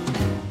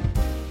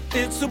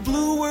 It's a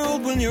blue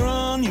world when you're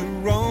on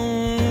your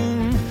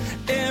own.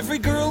 Every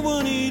girl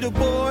will need a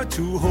boy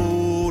to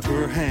hold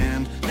her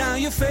hand. Now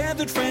your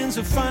feathered friends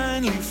have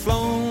finally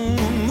flown.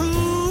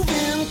 Move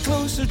in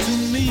closer to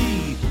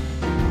me.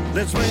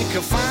 Let's make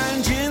a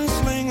fine gin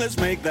sling, let's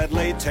make that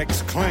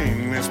latex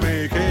cling. Let's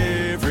make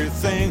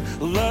everything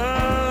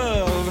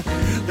love.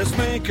 Let's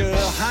make a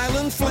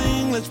Highland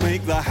fling, let's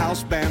make the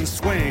house band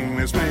swing.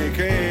 Let's make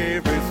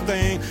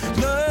everything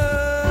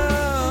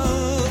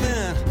love.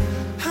 And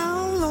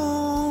how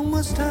long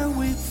must I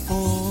wait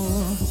for?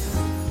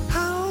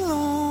 How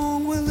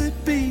long will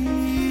it be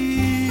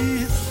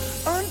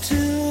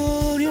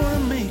until you're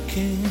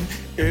making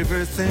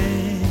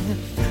everything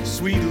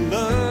sweet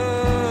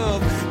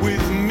love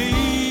with me?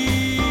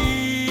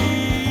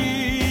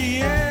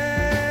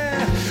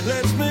 Yeah,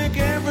 let's make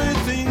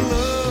everything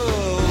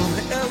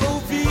love,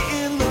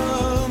 L-O-V-E,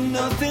 love.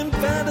 Nothing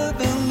better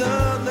than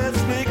love.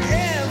 Let's make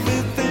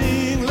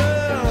everything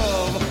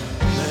love.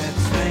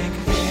 Let's make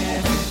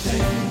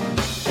everything,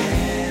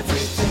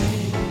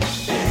 everything,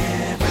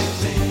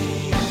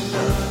 everything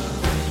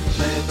love.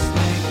 Let's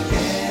make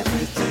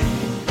everything,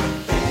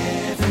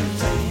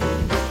 everything,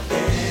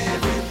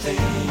 everything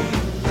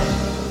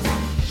love.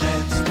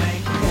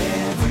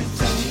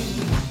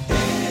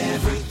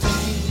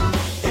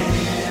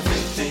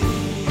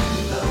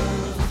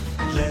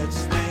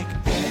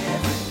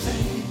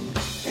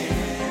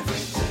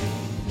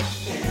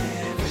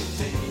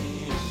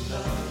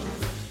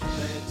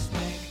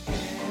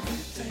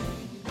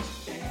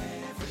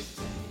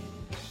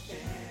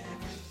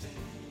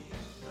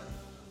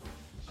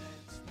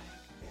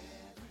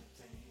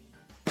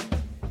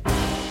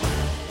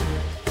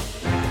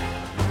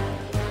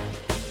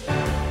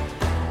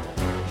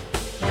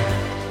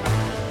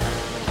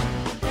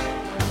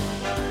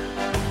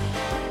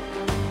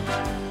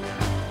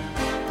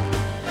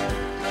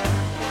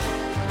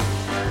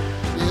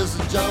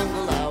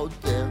 jungle out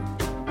there.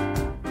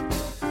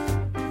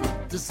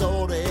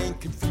 Disorder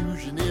and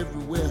confusion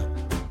everywhere.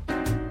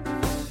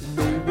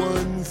 No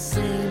one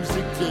seems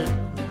to care.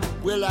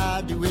 Well,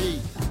 I do hate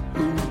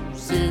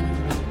who's in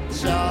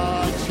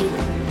charge here.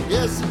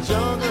 It's a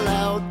jungle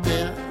out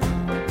there.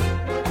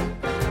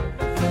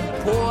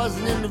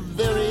 Poison in the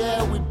very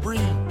air we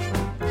breathe.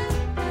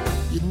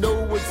 You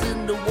know what's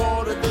in the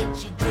water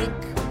that you drink.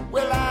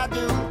 Well, I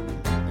do,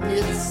 and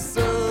it's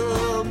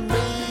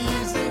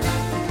amazing.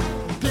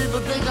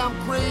 People think I'm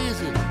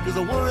crazy, cause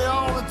I worry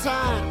all the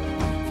time.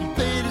 If you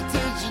paid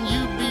attention,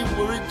 you'd be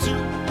worried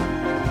too.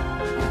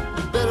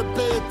 You better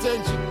pay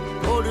attention,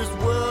 or this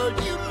world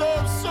you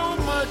love so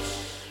much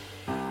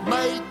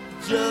might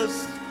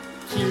just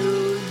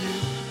kill you.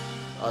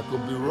 I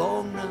could be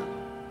wrong now,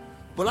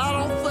 but I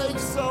don't think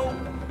so,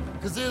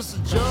 cause there's a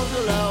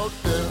jungle out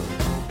there.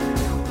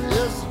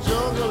 There's a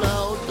jungle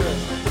out there.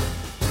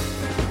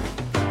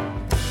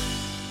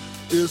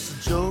 It's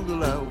a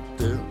jungle out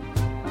there.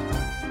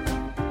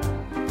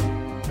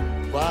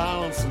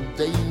 Violence and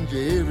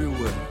danger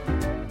everywhere.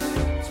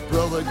 It's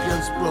brother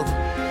against brother,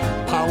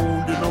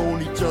 pounding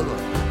on each other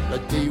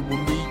like they were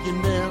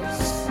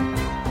millionaires.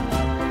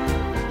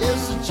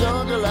 It's a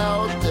jungle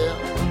out there.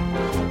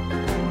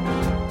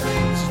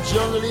 It's a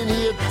jungle in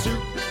here too.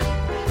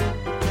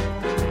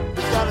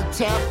 You gotta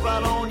tap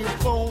right on your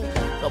phone,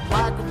 a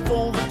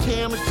microphone, a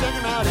camera,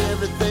 checking out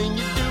everything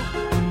you do.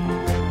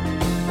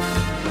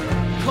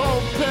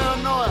 Called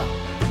paranoia,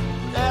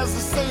 as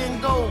the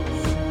saying goes.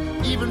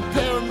 Even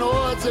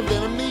paranoids have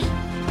enemies.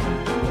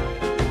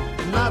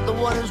 I'm not the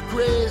one who's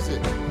crazy,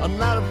 I'm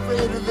not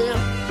afraid of them.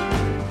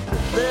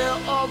 They're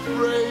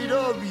afraid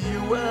of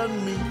you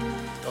and me.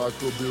 I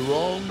could be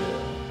wrong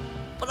there,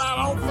 but I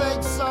don't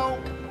think so,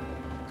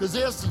 cause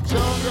there's a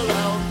jungle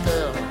out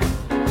there.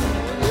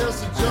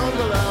 There's a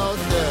jungle out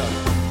there.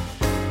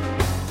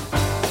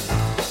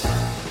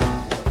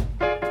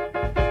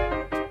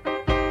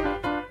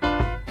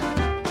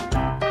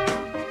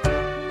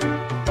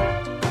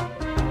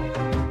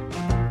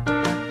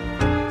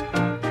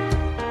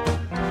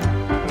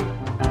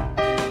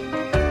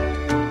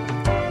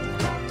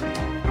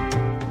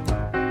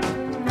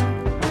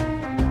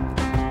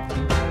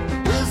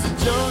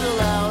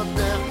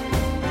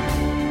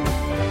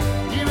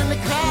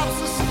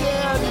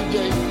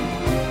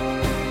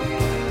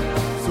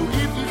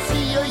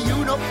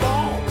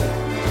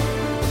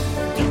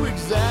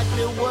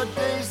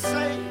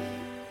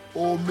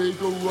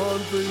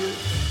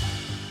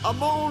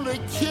 I'm only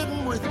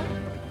kidding with you.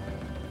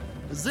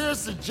 Is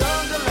this a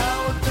jungle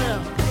out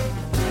there?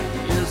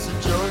 It's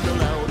a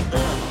jungle out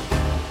there.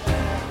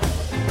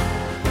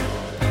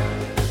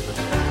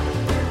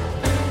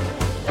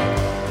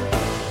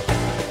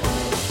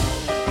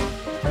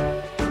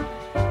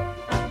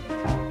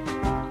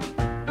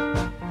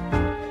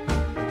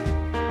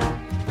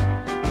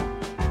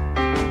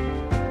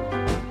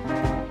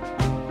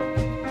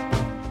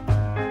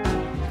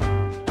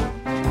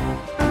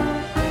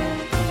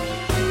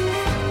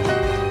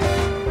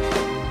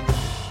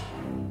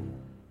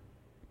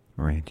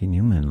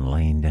 Newman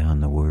laying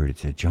down the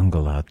words "a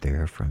jungle out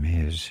there" from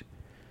his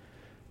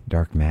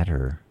Dark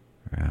Matter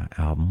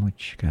album,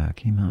 which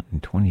came out in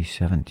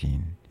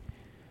 2017.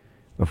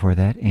 Before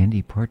that,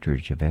 Andy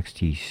Partridge of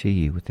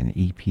XTC with an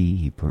EP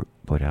he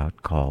put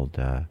out called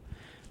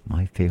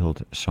My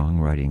Failed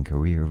Songwriting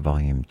Career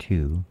Volume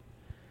 2,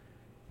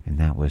 and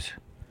that was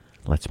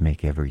Let's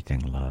Make Everything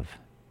Love.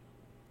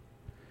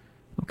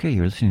 Okay,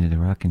 you're listening to the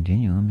Rock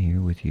Continuum,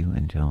 here with you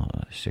until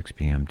 6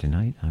 p.m.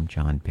 tonight. I'm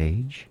John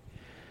Page.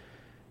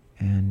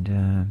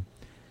 And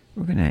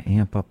we're going to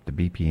amp up the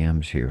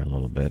BPMs here a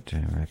little bit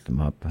and rack them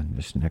up on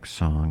this next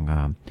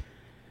song.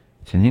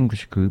 It's an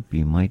English group.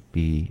 You might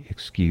be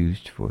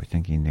excused for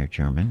thinking they're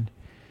German.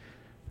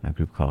 A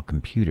group called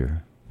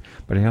Computer.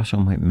 But I also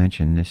might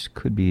mention this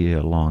could be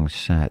a long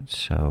set,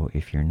 so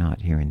if you're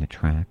not hearing the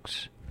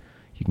tracks,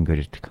 you can go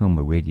to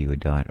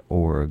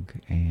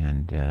tacomaradio.org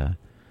and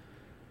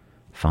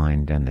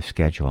find on the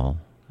schedule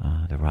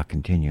the Rock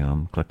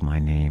Continuum, click my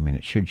name, and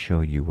it should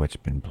show you what's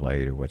been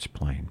played or what's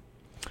playing.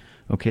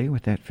 Okay,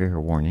 with that fair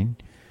warning,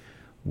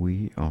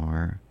 we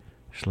are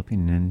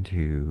slipping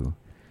into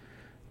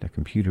the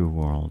computer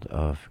world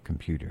of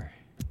Computer.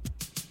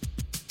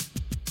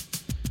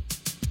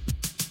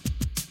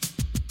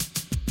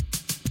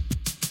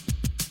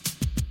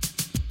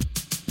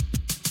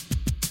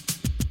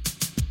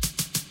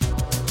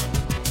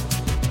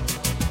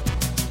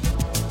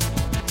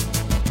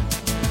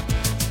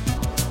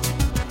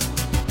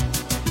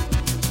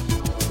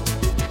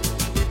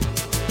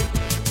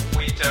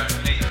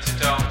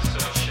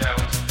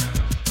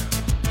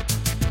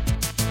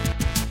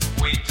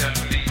 We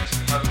don't need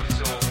to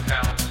pose or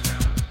count.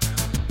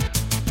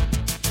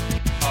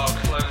 Our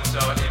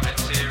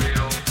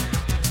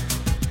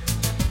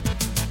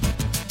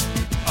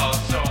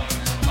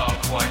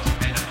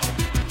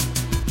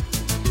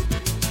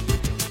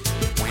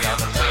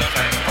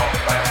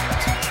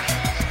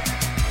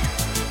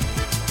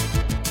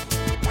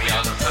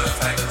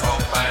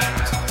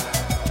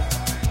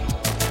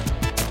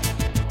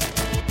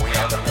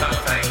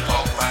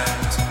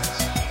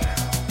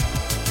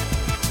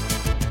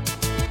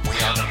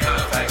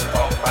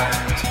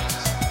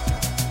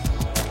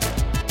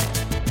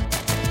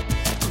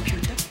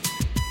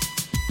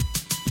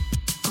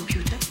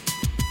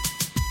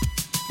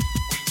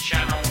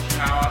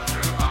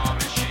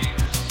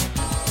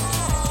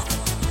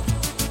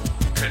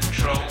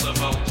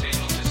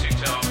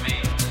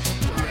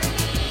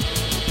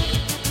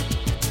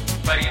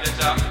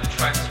faders up,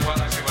 tracks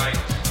 128.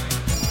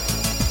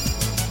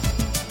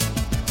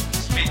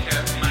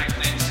 Speaker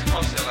magnets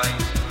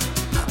oscillate.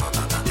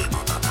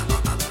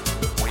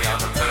 We are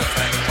the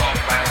perfect pop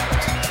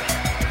band.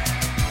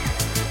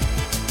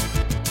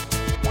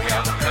 We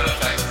are the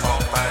perfect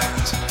pop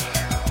band.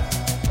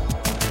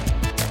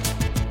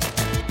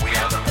 We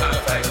are the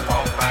perfect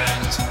pop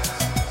band.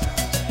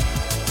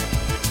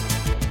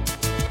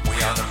 We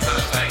are the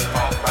perfect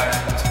pop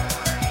band.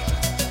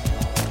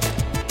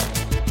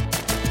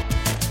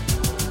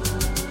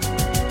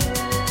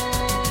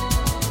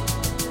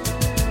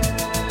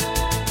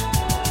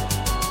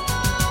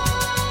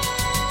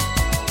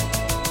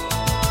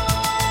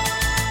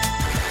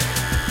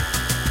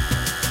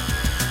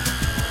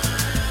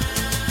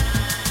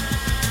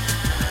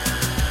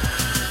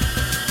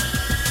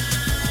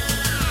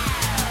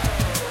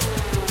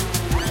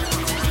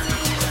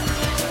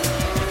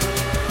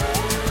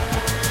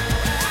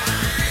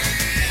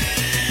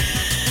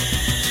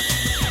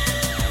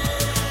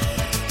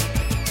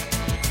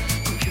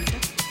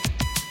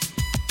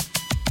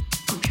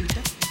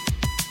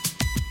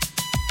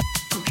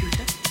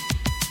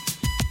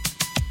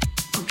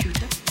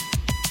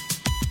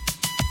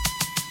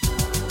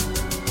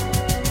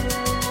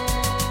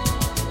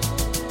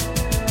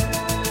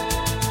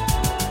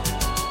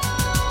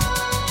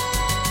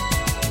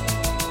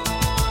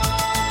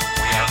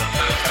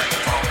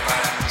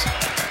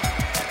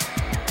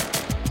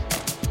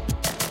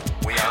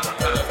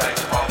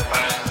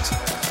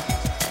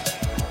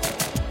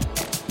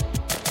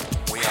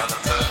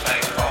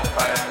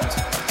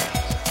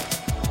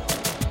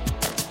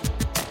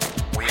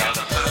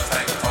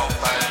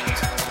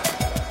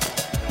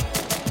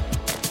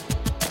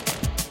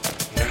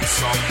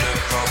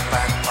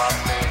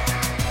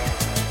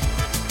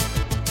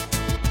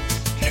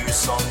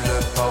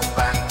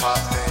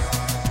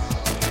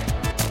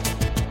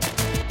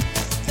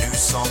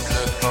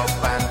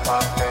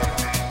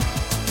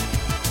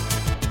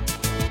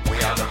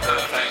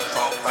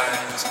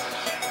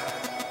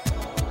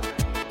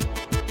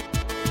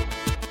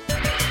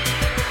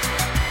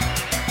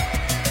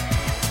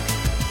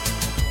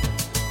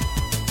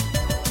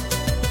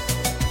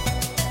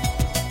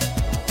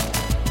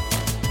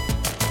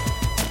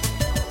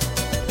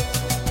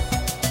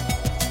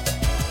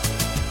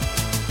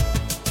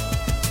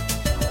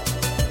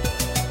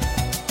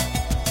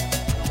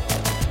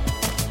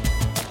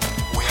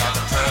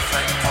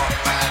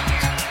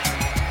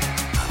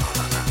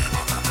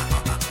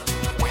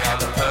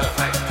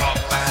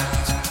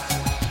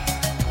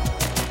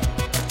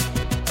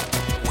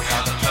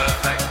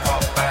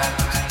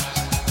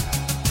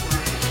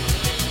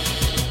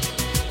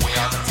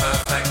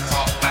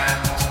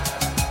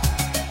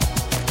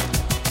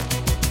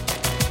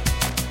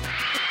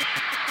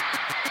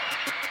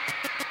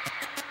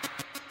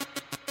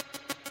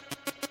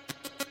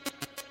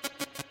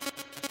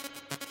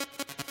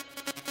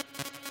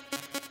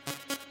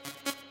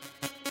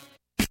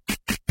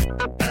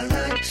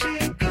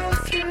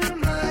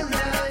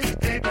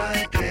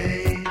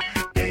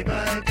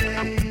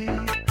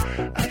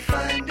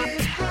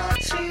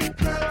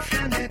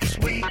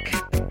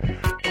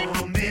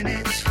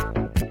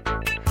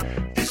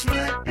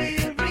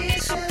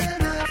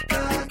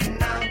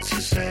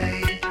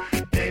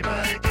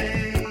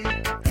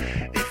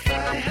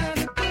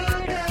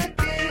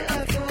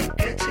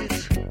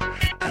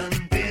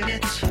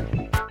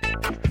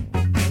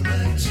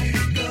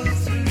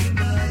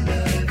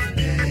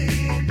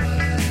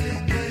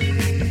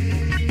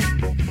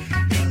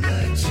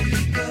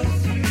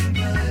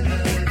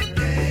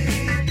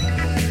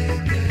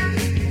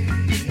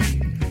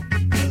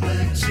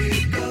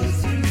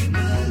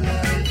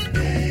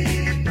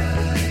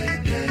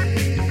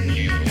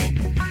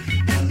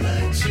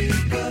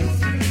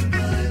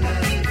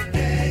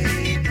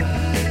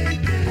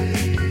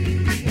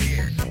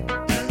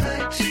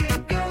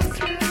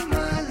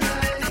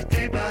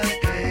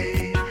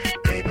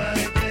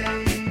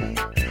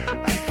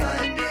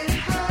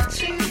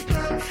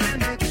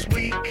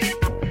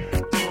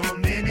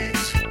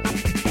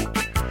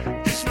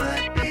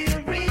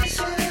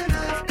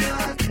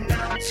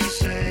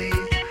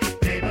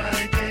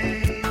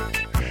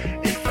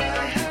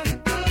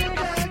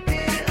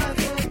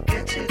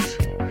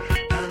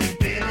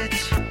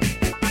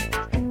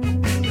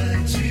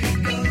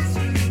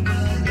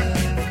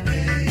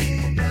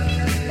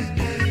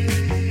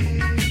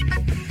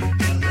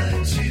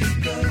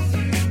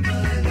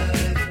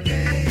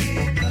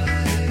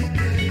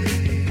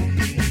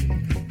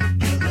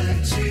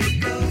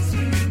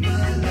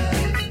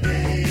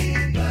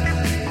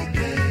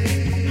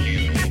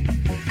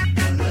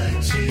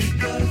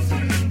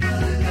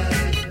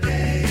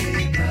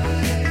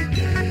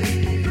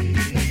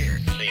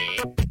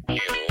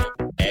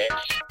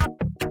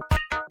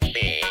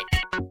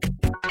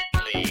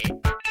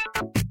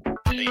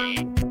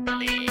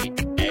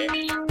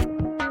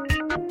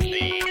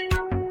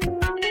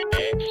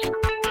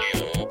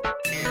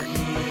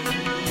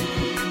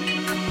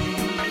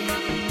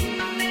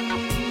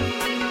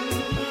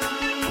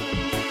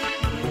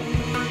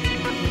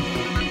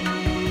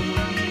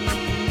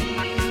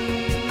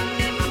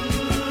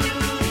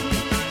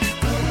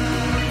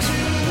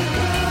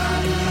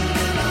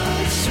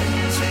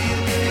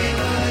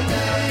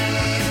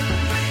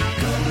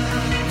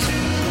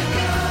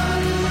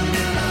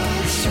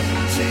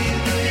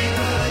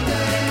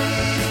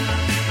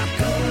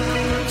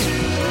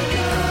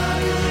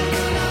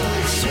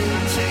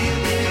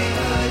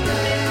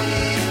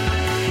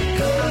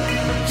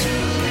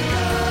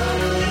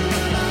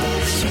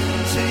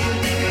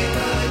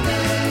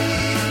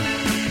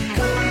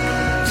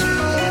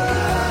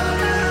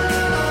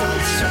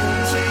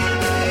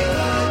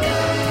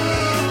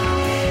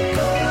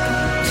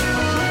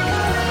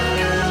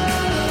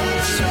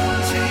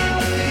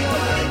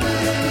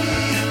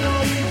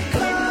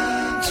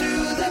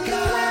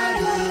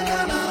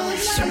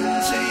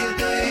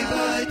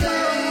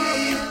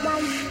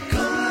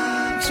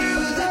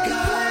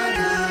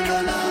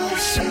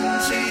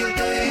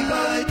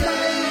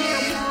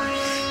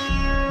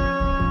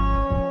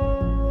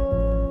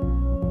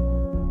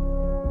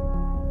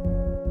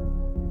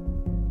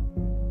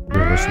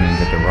 listening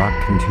to the Rock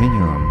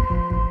Continuum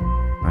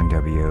on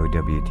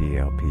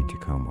WOWDLP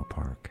Tacoma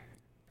Park.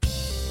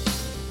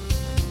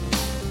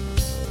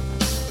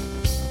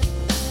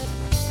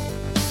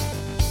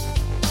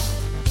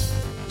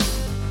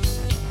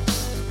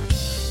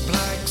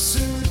 Black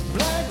suit,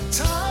 black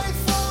tie,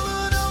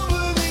 falling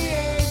over the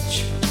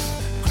edge.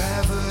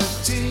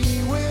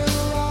 Gravity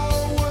will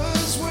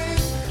always win.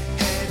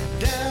 Head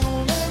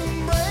down,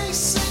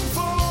 embracing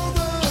for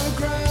the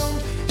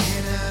ground.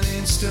 In an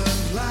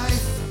instant,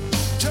 life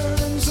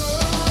turns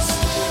around.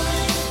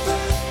 Slip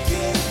back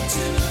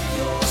into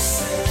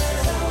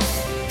yourself.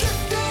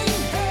 Drifting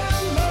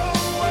hello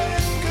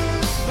and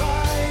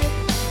goodbye.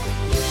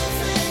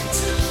 Living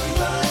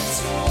tonight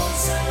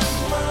towards and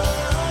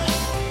mine.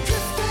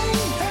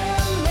 Drifting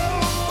hello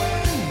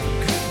and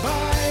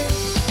goodbye.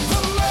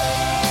 The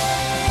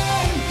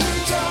man who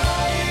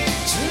died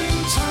 2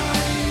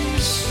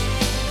 times.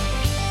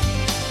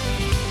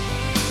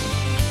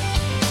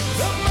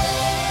 The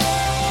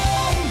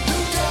man who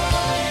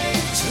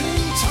died 2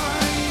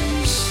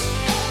 times.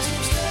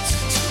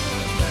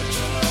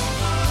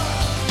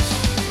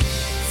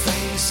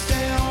 Face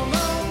down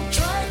on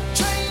track,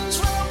 trains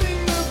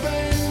rounding the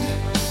bend,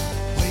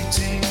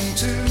 waiting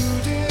to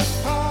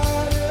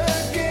depart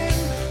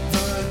again.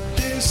 The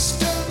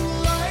distant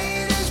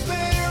light is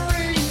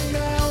bearing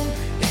down.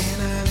 In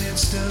an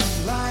instant,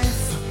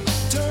 life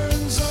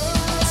turns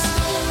around.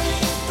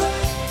 Slip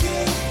back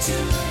into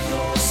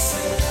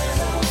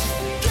yourself.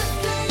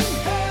 Drifting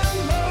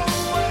hello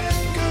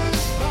and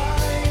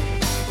goodbye.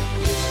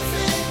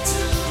 Living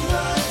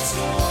tonight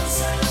towards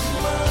and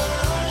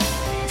mine.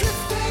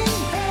 Drifting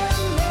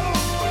hello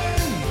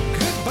and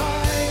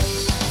goodbye.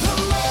 The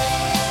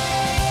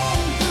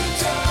man who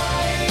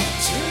died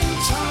 2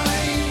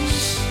 times.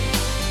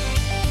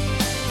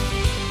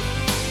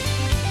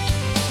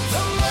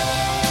 The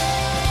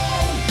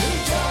man who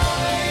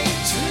died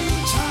 2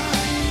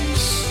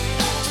 times.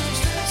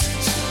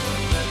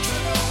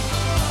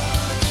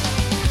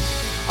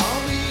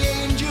 All the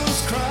angels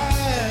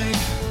cried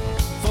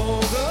for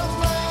the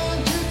man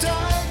who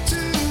died 2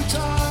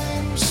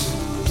 times.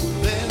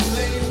 Then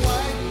they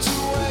wiped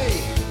away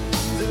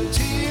the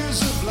tears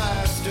of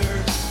laughter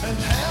and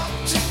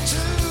helped it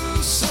to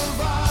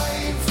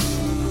survive.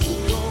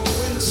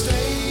 Going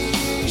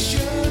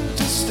station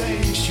to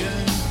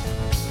station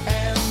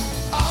and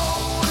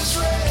always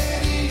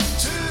ready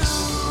to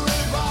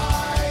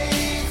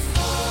revive.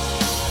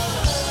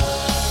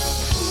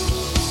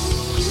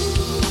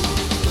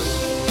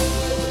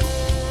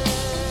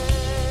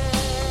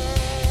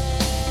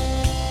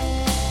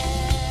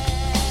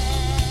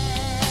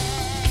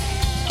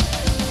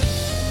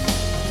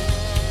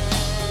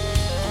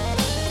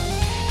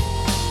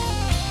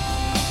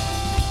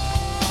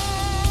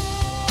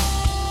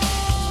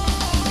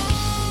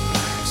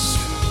 Black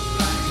suit,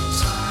 black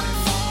tie,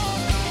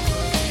 falling over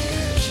the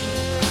edge.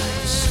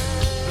 Black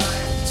suit,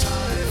 black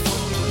tie,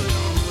 falling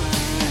over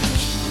the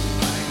edge.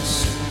 Black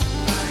suit,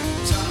 black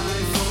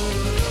tie,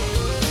 falling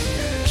over the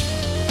edge.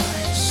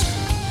 Black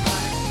suit,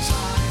 black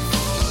tie,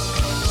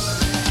 falling over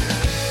the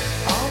edge.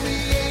 All the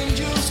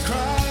angels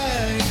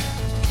cried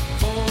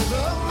for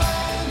the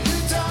man who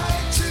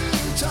died 2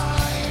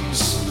 times.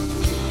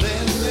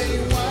 Then they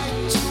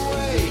wiped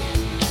away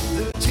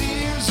the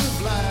tears of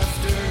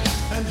laughter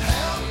and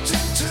helped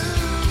him to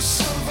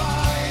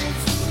survive.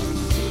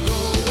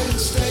 Going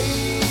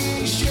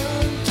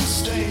station to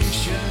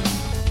station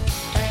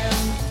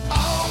and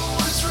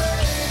always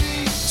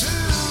ready to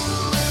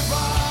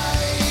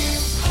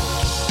revive.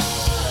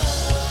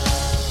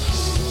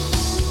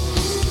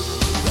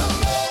 The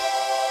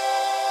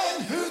man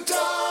who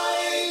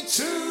died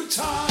 2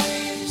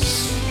 times.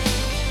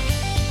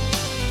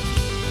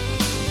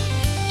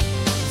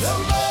 The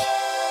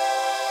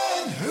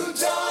man who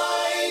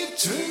died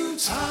 2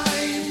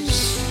 times.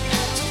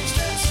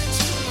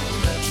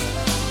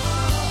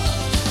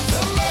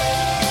 The man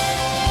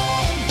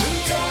who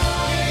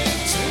died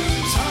 2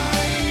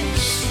 times.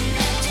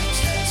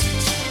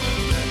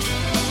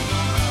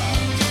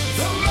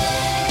 The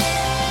man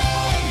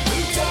who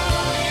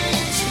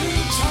died 2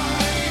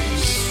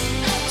 times.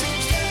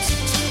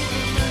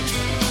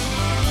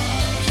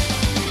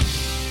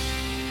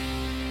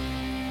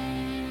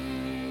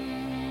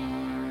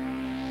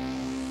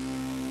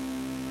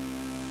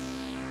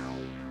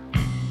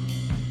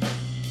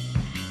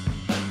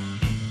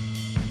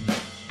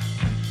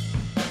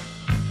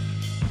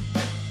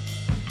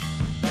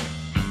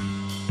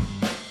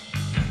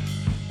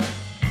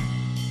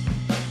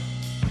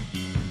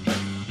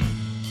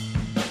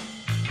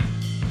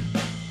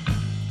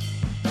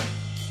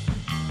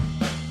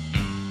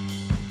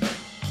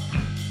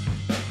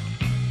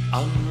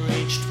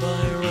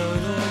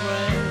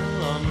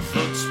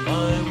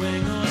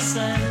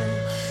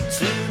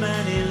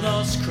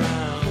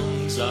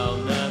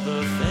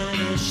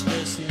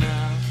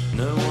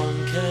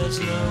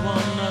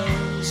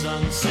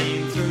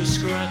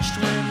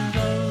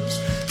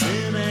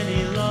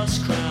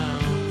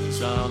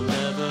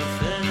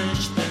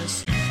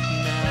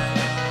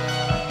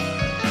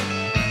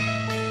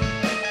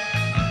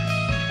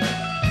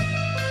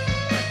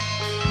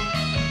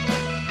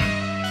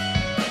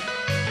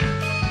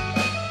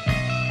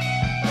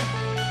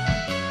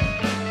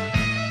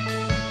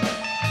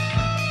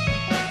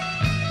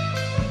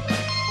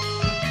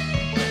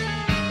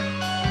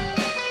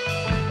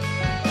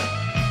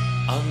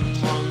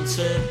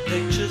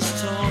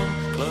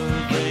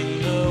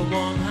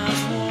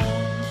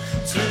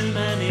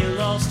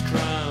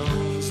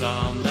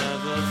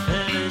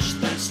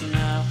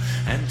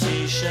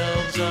 empty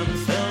shelves,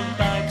 unfilled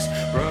bags,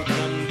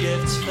 broken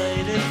gifts,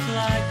 faded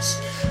flags,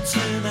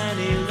 too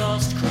many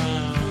lost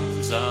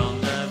crowns. I'll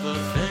never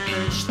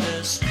finish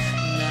this now.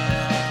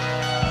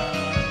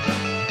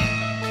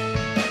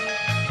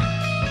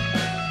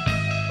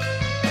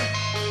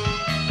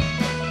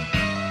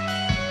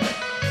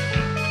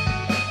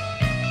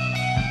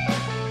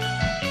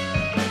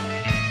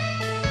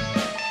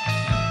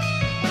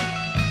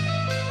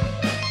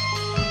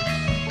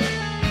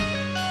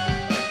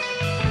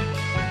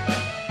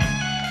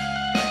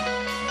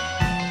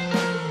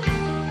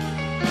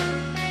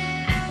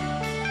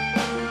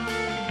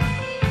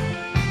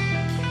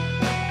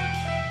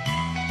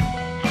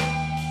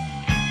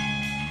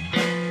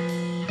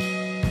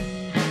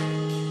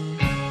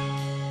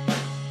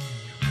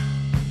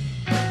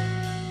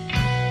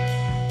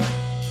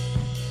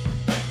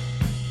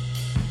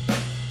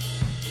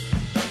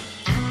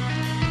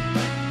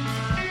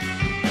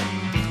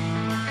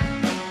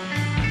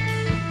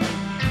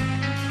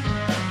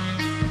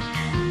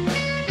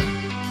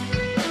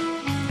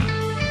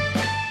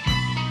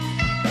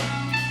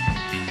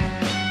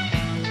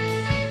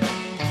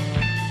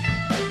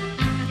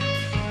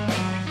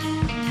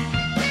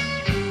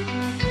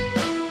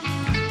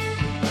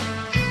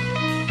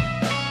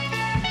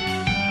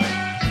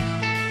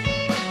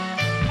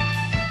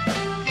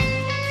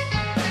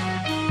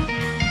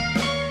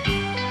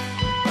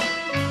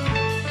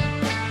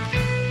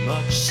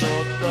 Much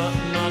sought but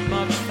not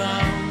much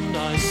found.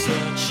 I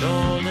search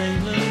all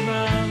England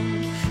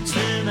round.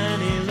 Too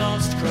many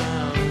lost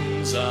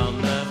crowns. I'll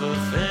never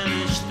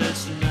finish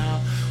this now.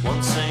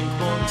 One sink,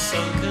 one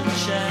sunken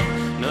chair.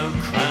 No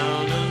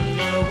crown and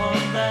no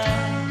one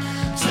there.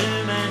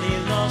 Too many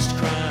lost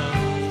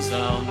crowns.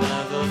 I'll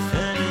never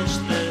finish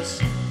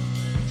this.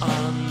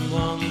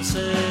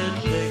 Unwanted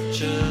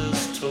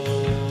pictures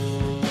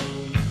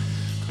torn.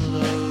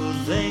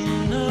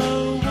 Clothing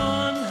no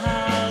one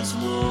has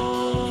worn.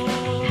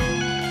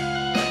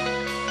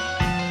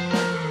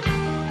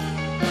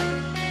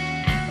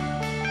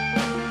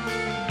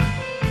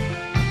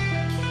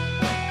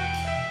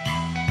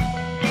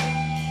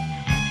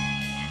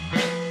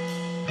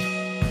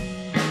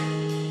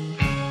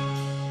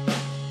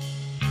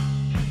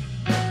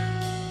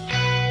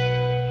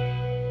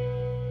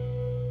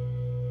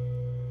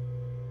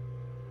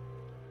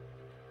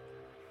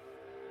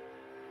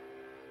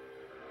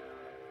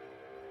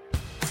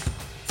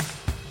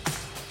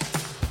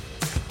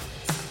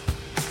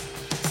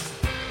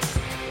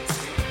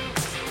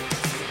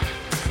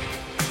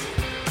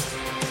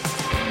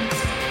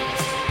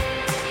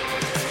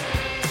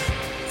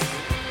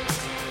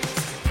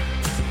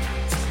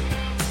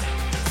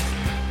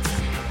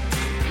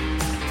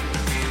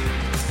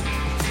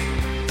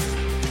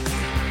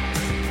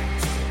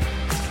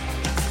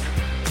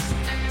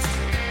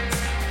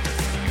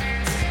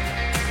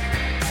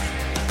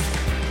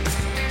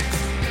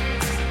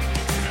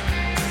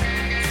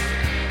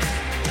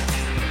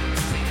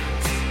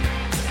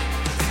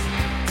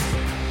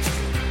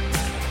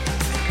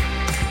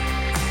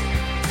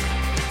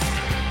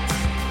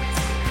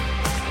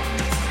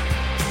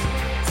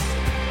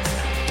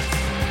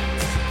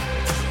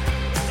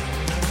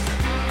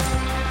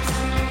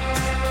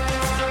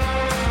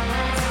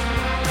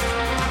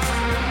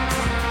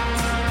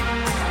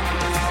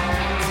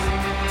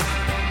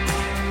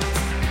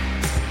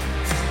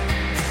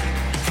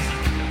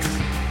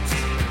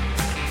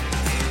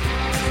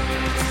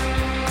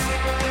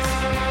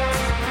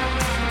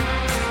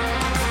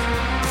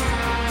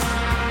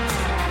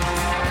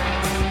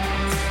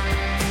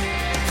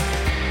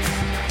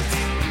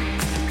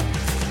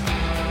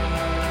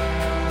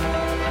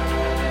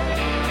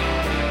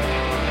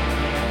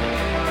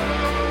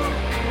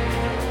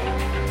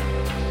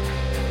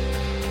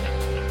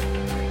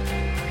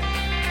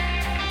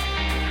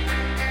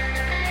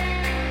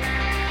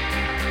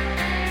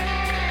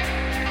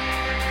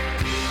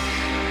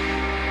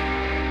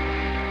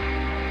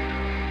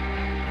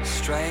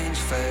 Strange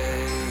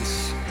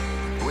face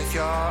with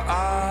your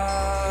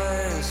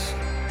eyes,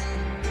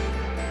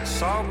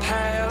 so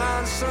pale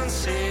and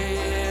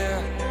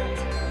sincere.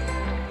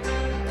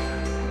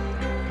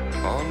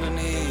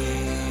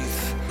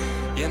 Underneath,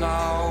 you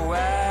know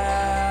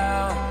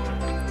well,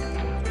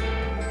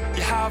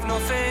 you have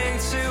nothing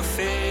to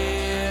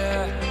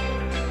fear.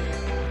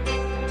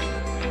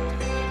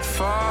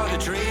 For the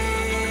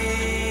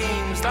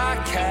dreams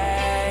that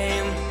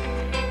came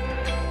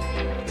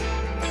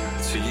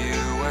to you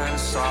when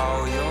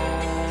so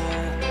young,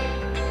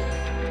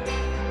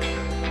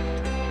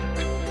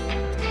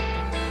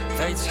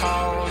 they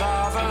told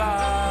of a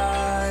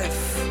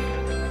life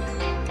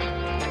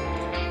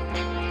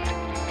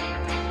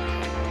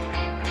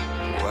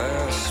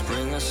where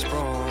spring has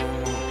sprung.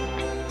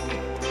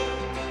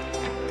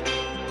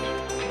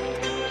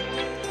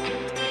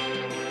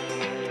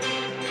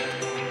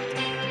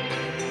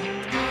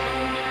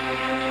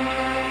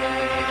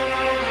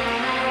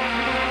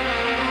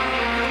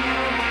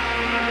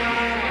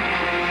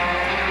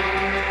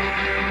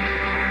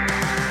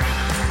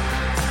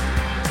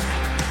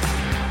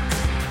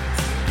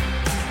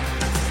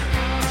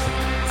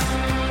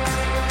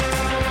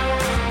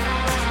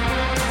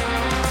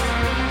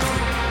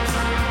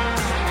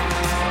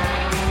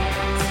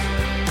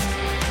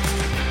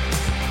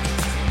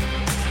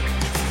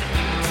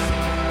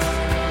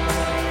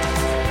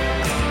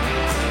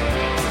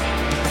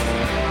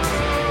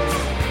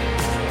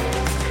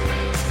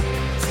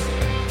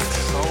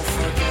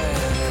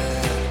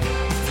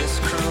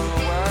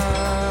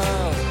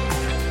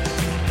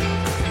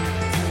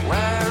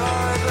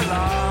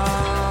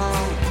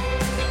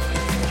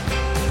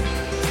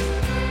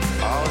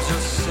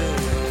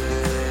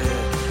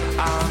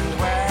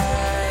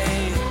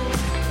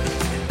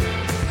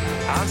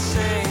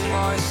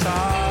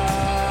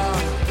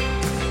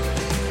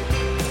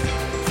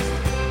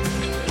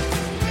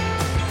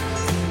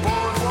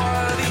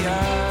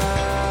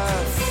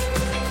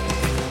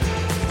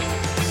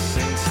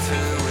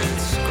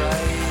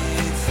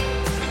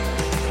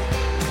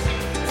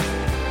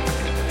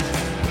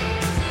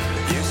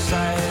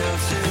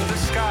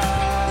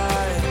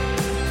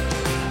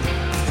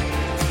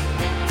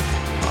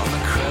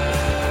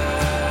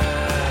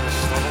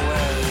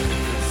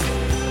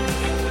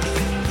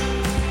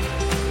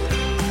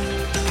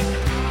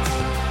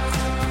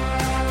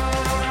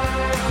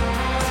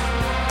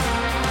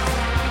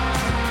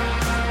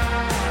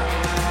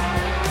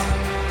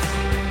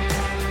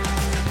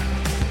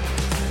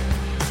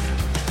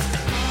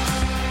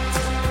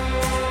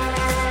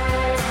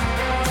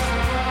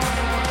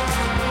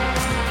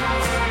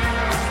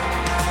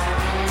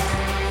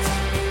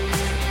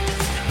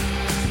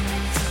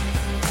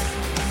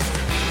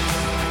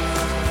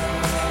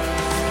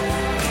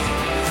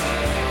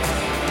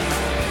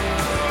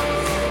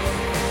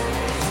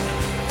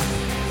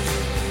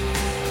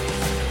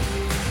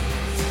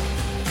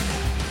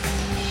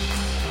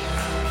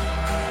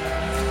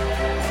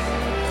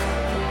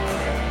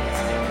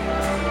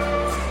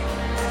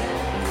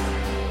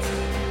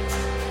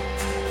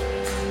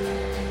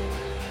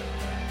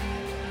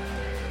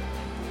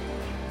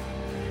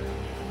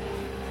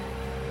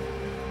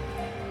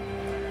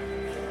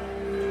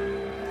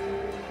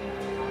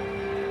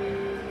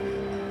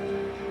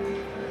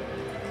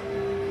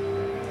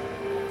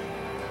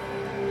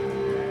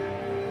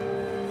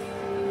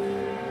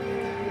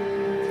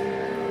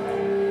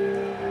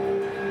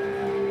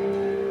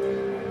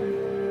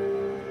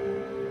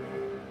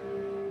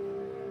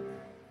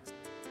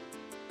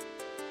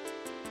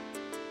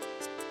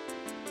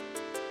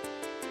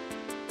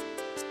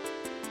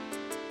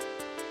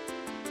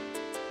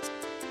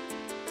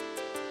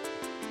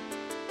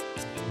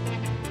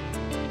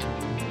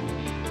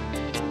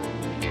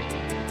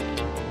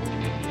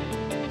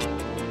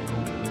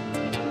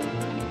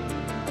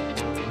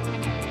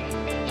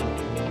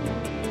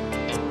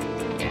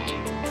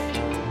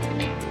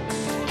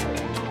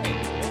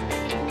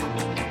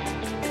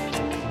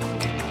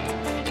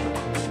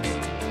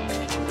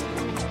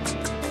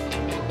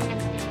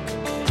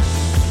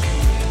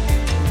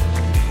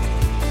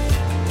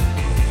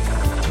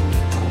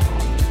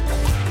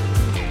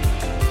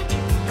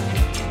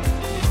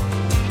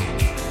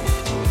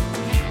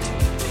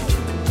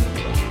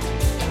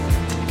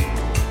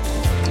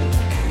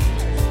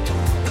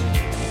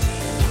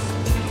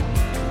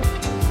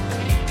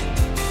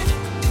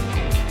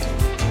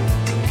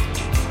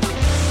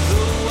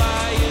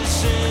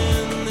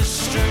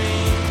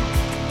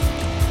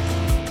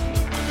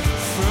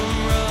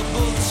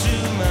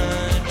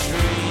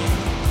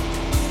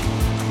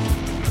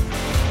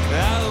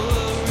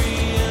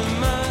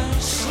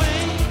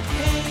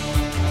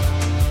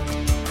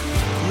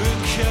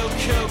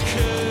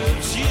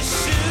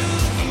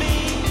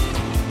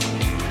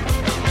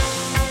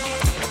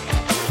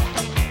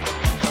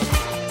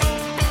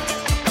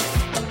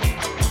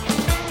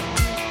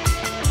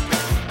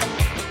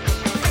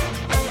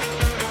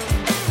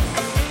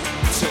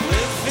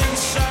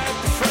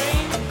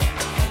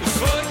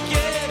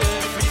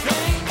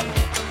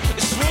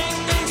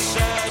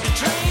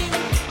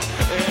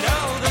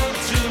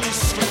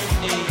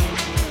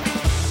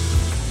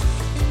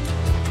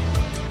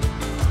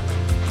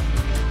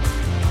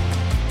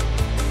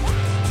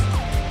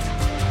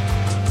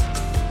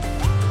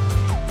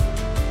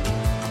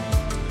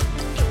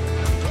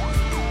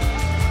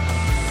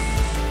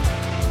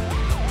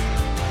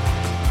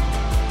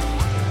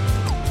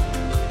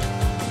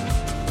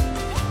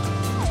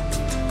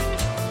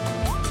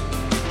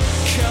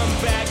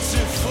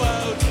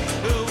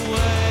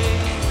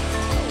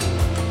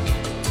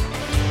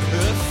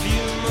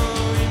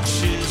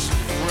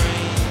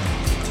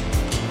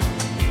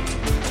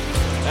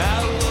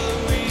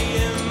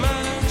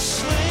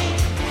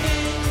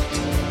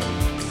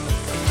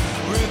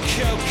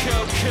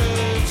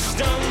 Cause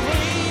don't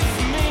leave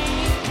me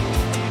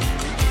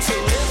to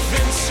live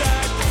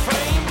inside the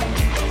frame.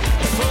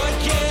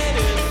 Forget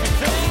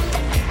everything,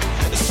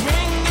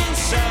 swing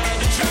inside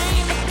a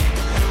dream,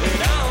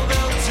 and all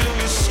they'll do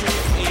is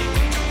scream.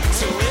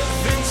 To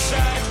live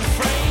inside the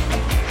frame.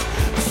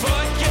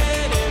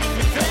 Forget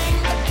everything,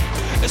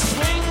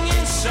 swing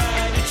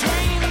inside a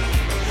dream,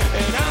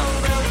 and all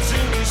they'll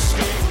do is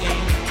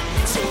scream.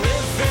 To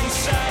live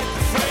inside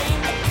the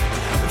frame.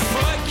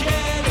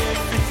 Forget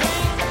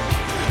everything,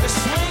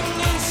 swing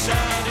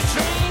inside a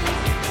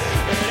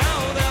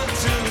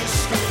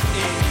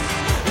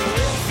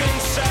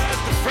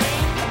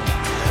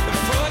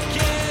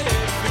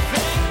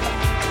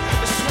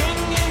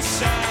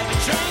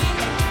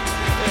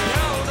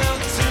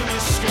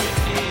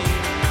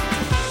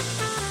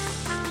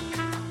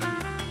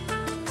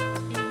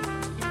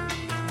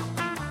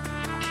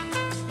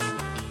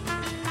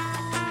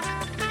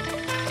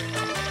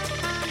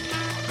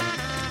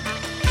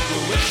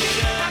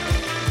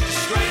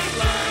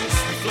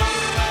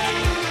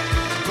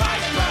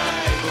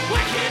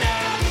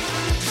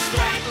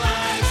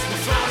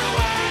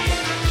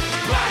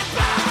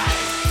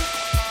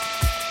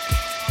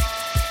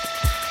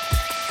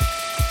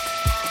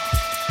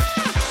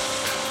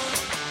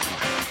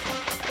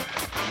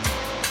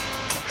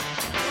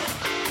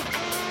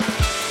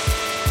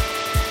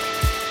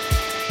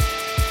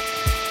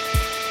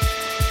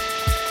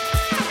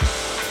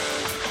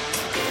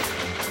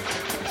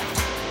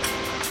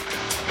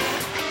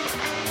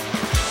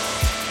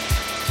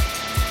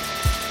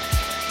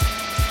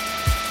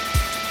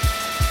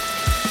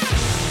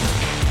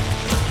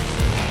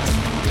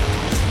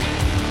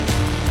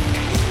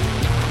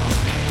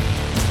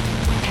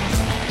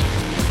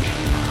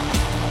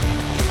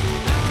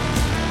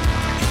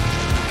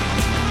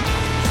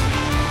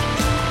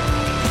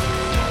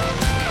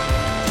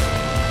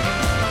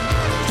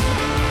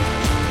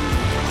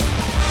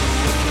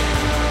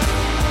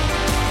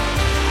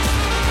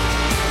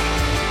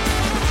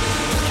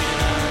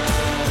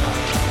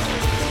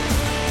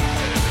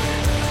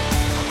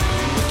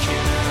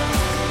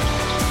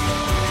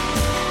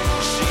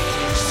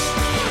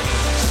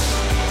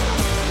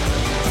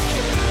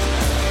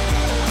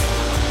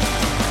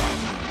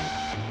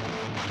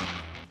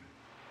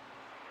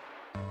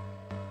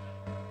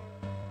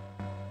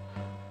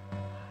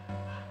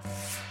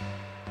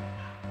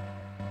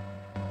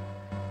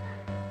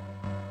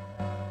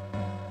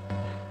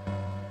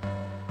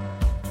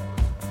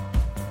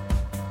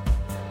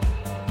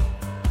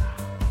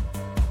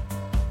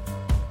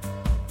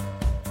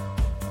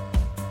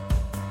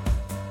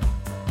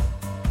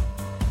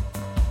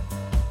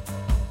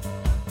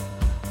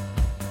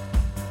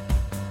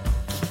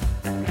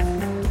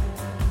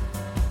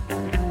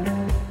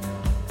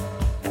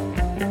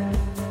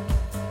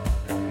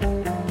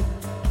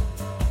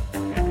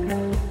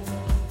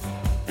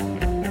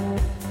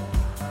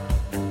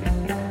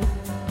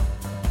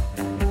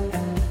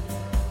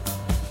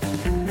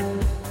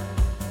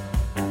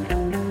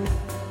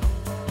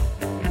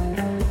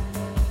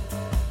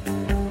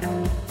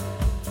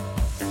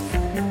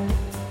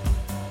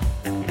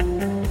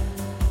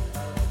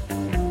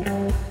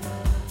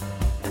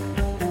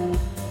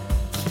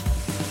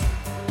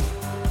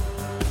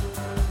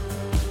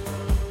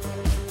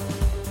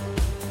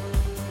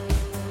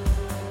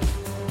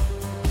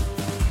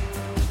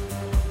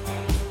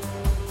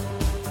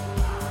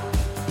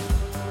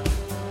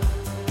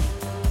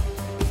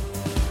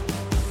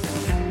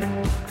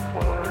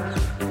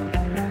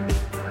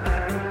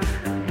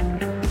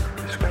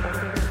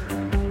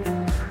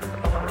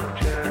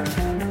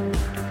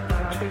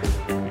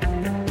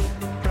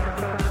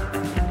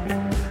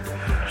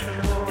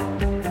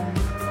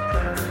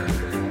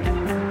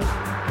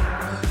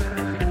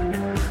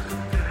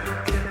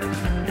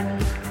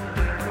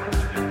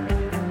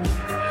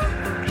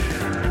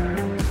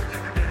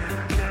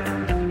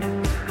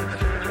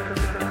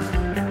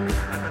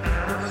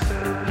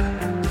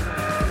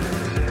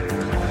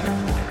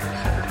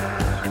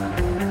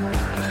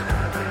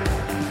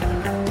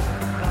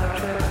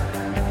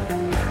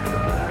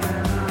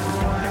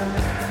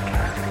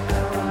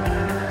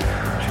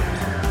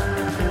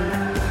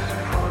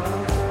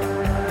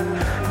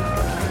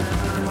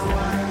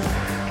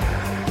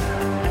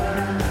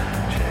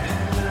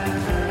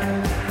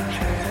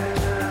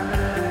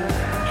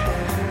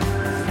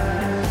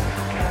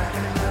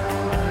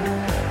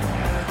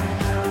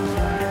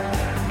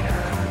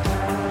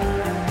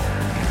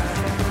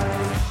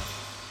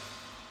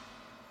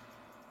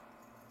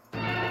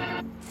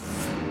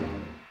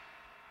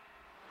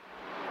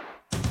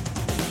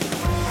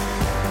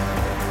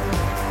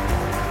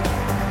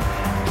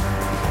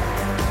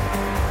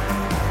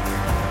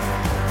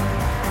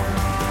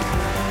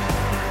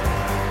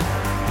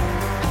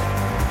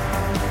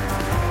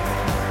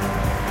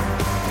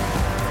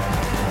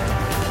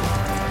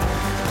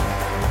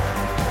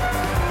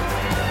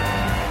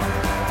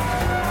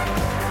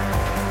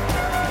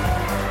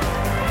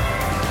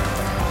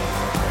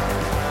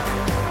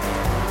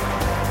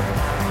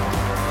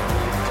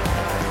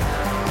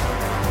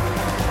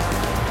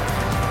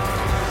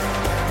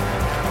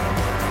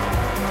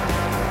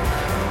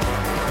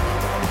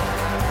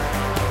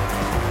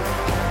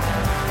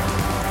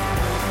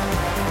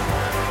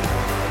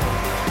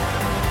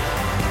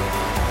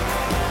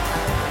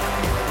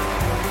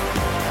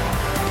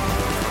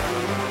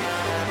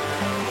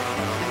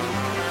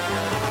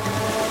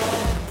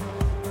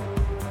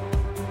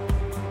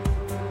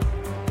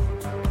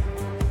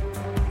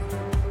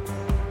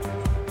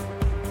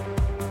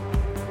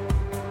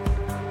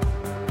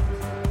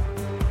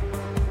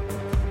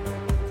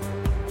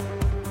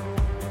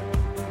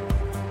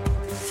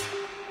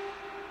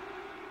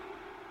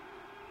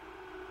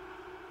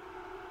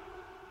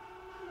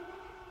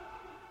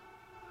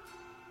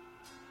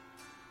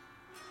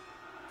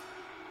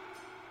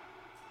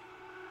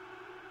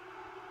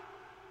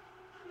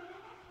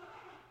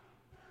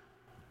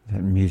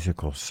That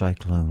musical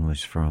cyclone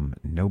was from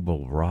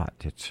Noble Rot.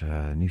 It's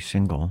a new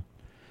single.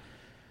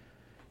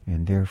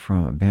 And they're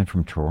from a band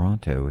from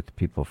Toronto with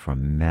people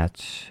from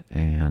Metz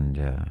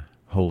and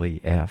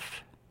Holy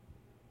F.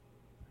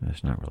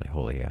 That's not really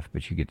Holy F,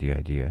 but you get the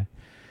idea.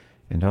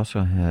 And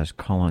also has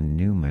Colin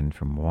Newman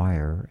from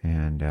Wire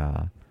and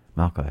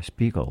Malka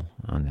Spiegel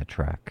on the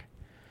track.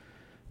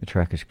 The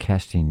track is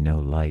Casting No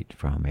Light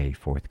from a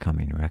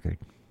forthcoming record.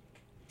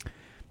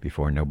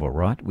 Before Noble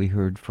Rot, we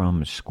heard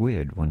from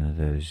Squid, one of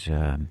those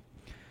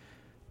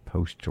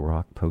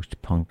post-rock,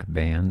 post-punk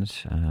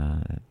bands.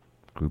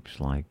 Groups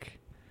like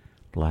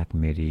Black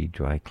Midi,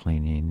 Dry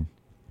Cleaning,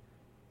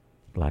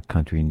 Black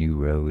Country, New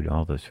Road,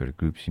 all those sort of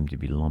groups seem to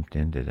be lumped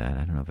into that.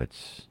 I don't know if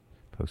it's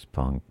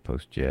post-punk,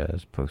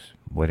 post-jazz,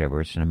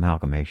 post-whatever. It's an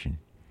amalgamation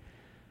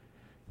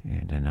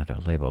and another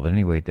label. But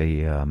anyway,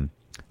 the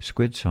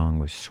Squid song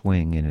was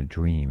Swing in a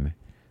Dream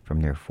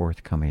from their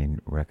forthcoming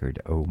record,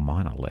 Oh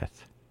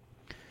Monolith.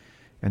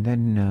 And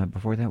then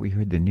before that, we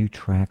heard the new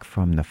track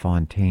from the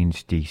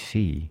Fontaines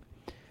DC.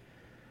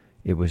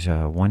 It was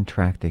one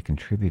track they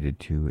contributed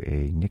to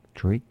a Nick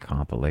Drake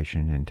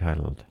compilation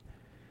entitled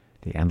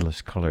The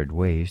Endless Colored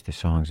Ways, the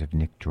songs of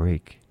Nick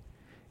Drake.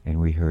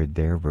 And we heard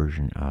their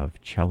version of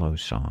Cello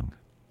Song.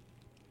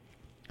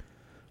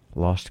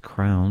 Lost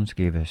Crowns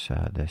gave us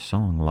the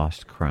song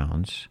Lost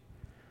Crowns.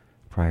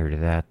 Prior to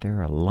that,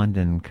 they're a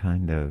London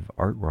kind of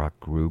art rock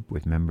group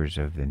with members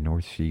of the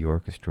North Sea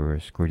Orchestra,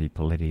 Squirty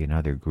Politti, and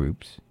other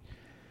groups.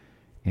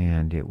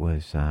 And it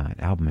was an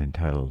album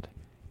entitled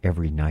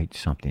Every Night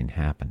Something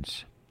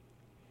Happens.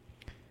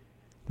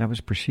 That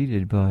was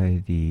preceded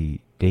by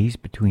the Days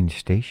Between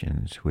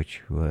Stations,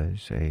 which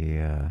was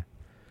a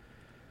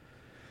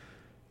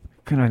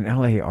kind of an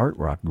LA art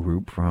rock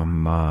group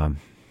from, I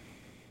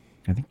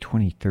think,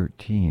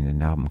 2013,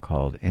 an album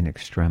called In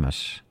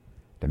Extremis,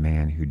 The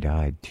Man Who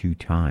Died Two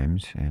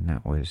Times, and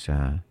that was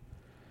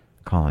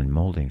Colin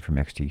Moulding from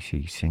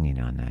XTC singing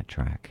on that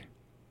track.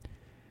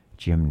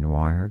 Jim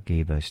Noir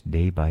gave us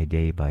Day by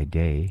Day by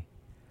Day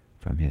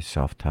from his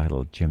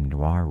self-titled Jim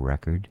Noir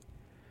record,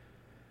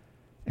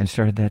 and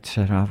started that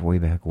set off way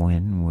back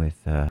when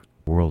with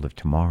World of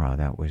Tomorrow.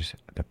 That was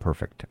the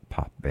Perfect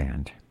Pop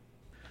Band.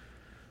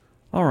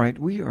 All right,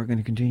 we are going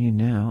to continue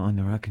now on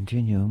the Rock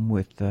Continuum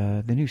with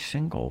the new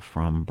single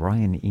from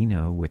Brian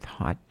Eno with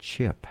Hot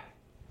Chip.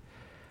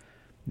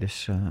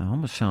 This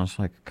almost sounds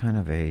like kind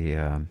of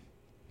a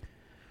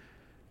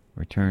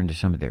return to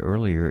some of the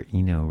earlier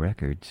Eno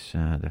records,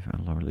 or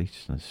at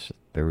least the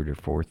third or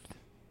fourth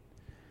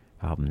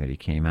album that he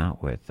came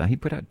out with. He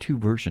put out two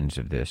versions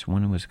of this.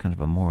 One was kind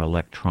of a more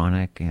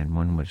electronic, and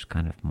one was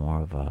kind of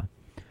more of a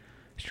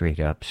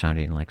straight up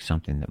sounding like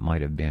something that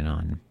might have been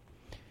on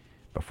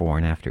Before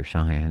and After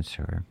Science,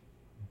 or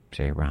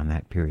say around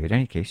that period. In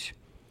any case,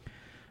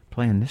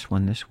 playing this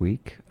one this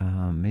week.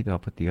 Maybe I'll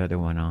put the other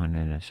one on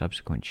in a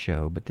subsequent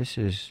show, but this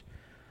is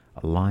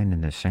A Line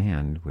in the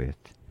Sand with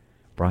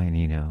Brian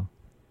Eno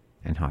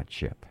and Hot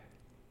Chip.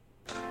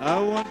 I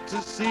want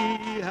to see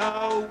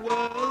how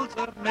worlds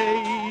are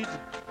made.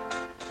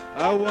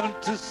 I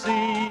want to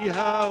see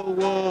how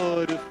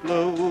water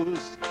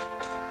flows.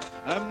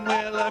 I'm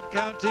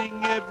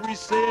counting every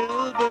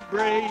silver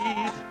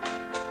braid.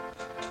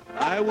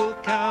 I will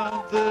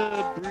count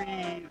the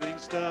breathing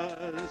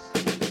stars.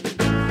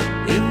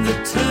 In the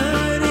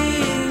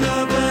turning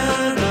of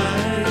an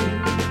eye,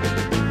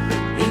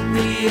 in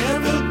the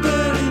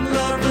ever-burning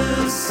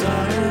lover's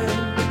sigh,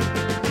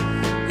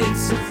 in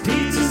St.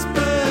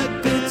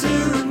 Petersburg,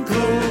 bitter and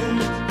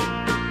cold,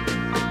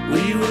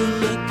 we were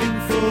looking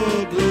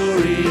for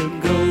glory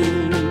and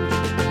gold.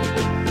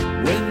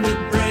 When the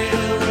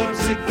braille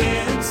rubs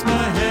against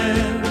my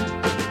hand,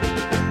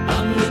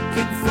 I'm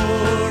looking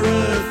for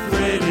a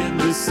thread in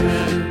the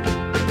sand.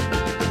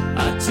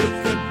 I took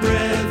a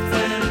breath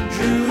and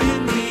drew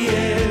in the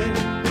air.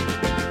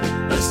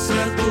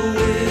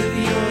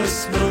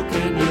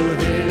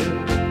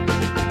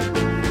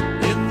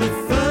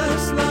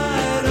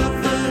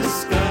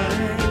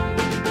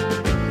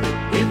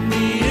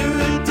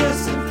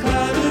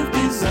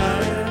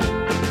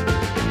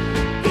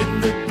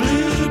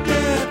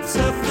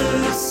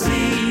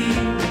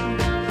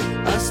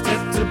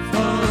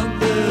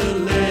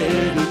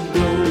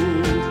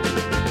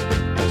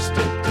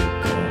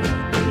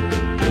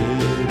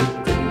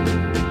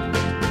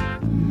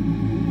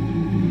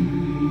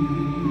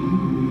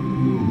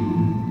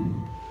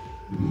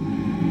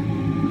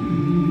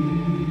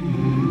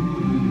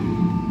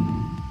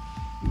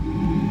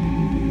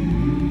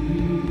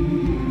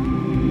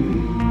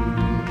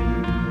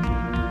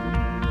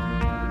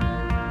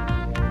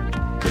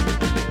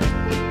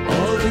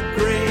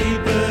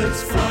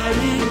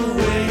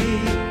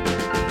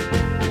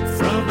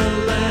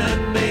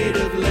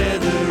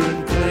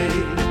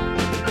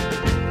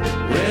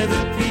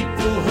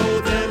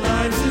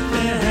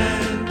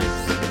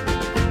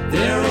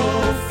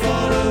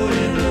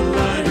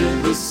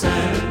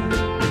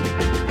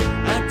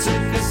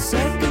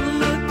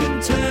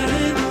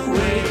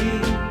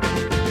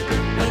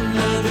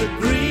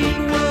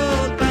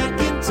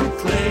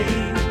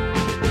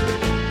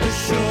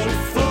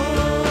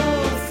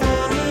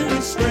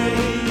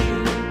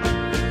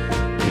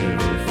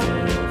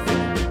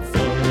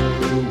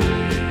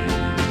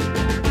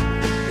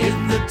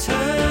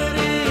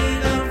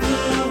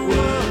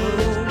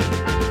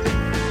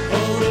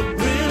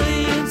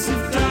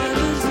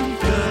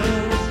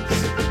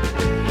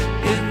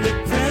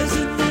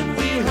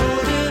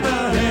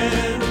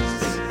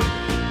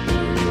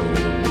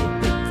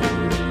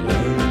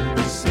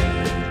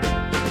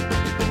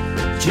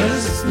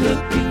 Just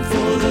looking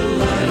for the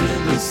light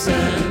in the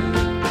sand.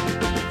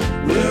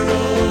 We're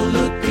all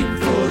looking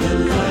for the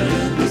light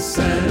in the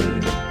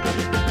sand.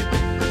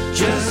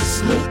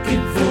 Just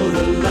looking for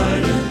the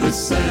light in the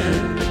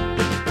sand.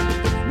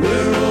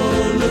 We're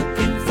all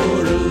looking for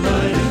the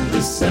light in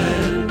the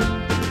sand.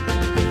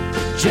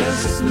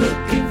 Just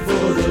looking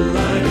for the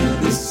light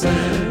in the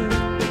sand.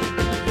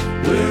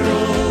 We're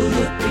all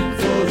looking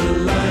for the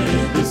light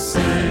in the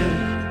sand.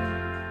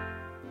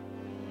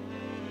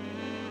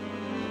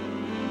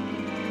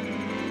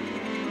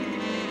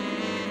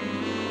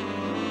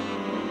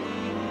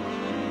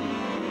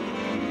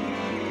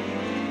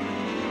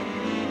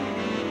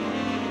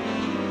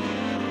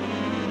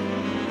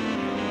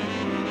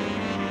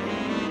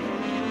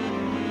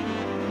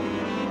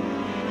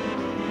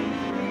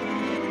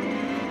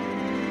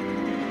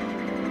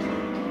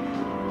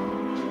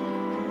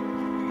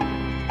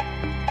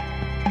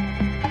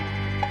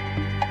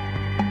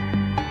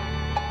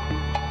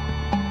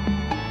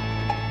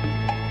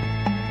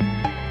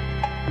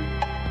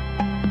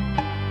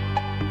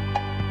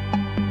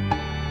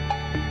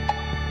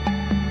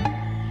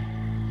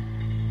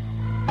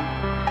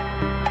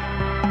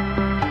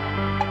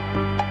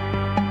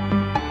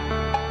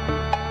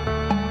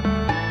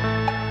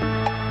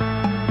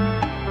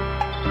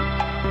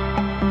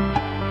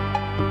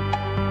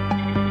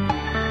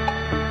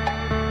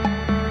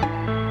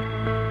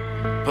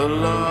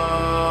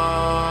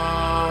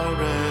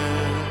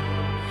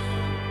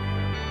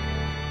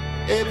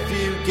 If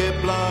you get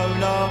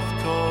blown off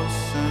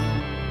course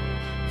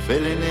and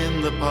filling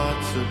in the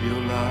parts of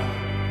your life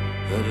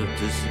that have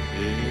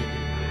disappeared,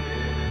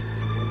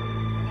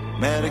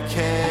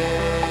 medicating,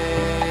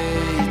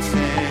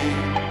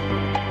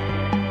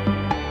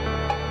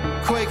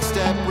 quick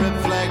step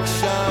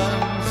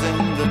reflections in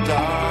the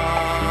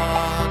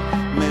dark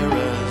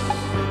mirrors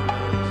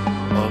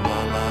of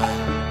our life.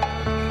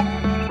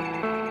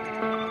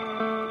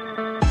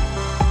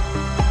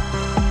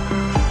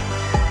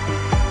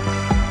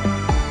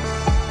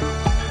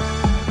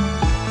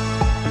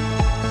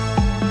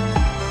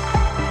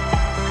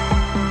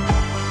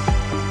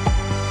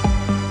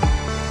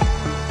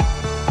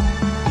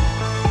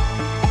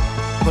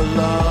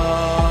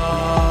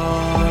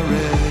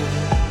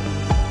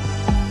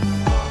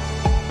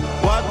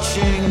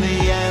 Watching the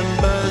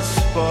embers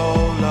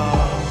fall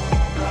off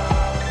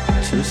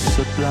to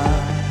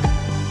Sublime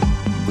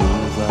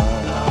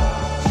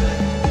Boulevard,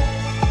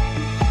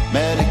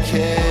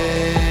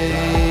 medicating,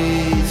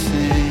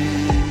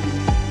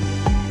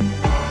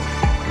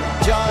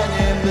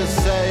 joining the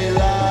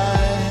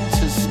saline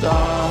to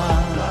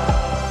start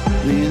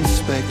the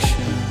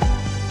inspection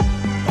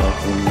of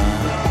the line.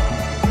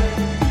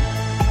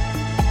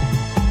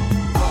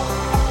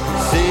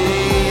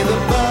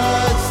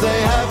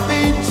 They have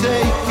been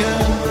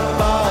taken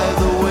by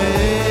the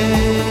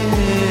wind.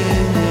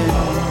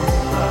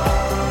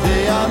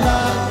 They are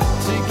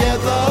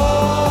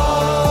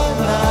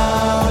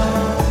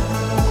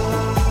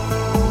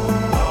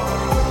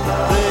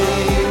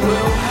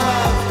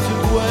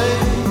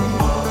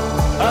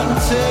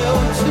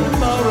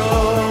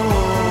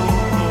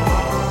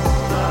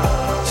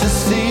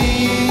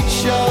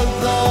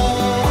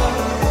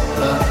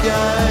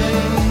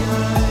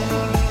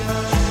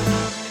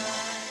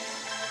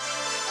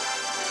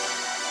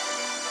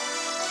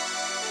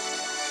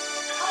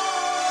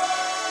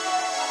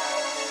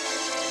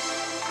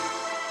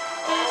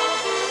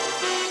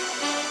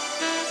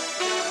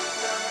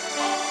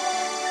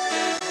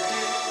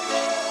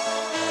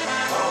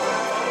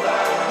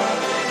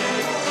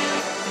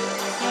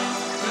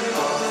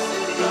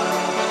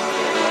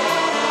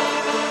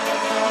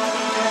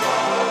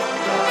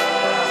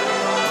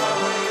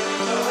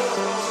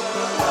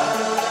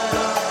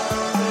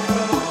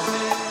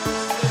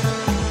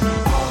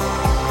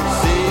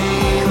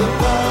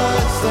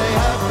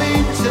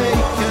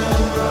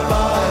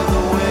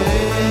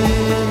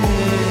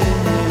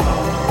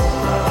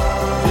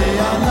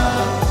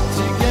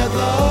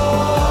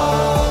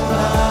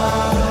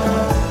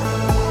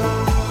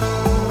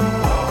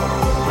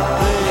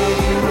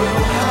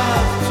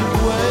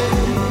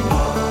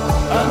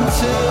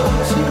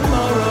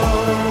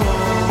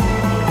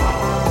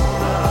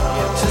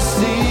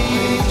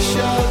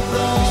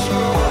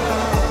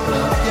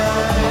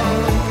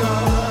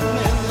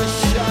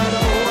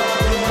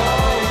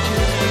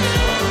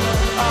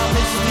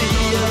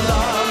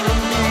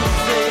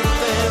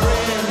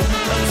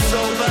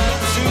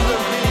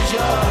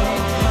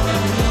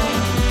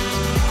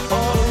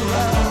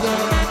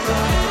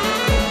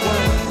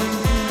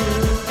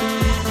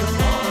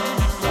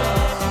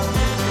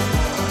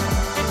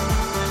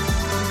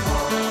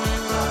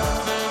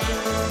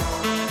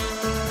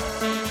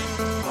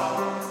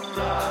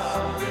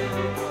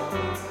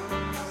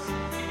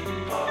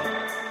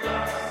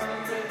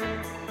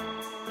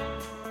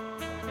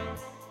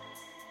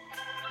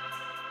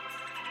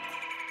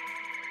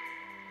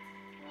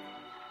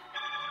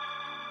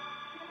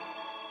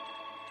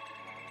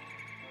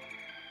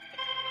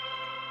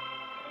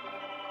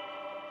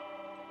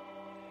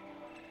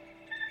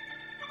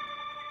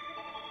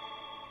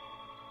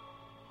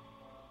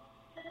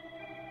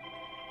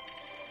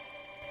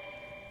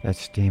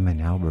That's Damon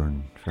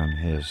Albarn from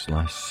his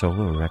last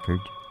solo record,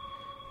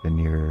 The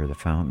Nearer the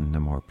Fountain, the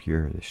More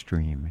Pure the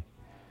Stream,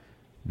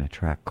 and a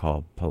track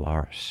called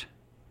Polaris.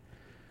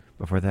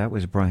 Before that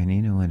was Brian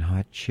Eno and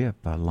Hot Chip,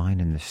 A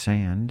Line in the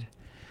Sand,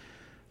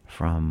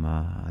 from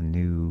a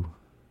new,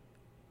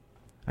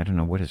 I don't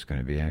know what it's going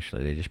to be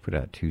actually, they just put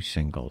out 2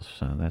 singles,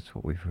 so that's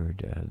what we've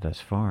heard thus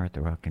far at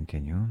the Rock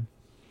Continuum.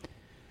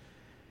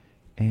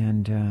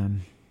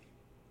 And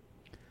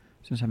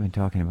since I've been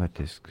talking about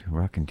this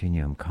Rock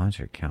Continuum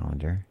concert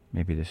calendar,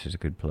 maybe this is a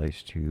good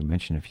place to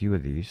mention a few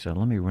of these. So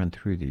let me run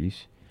through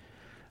these.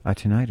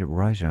 Tonight at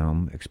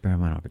Rhizome,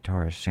 experimental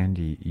guitarist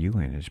Sandy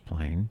Ewan is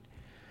playing.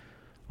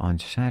 On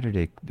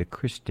Saturday, the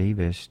Chris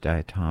Davis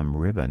Diatom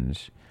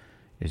Ribbons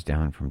is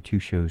down from 2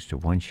 shows to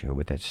 1 show,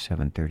 but that's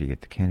 7:30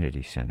 at the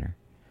Kennedy Center.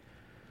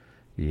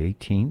 The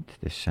 18th,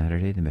 this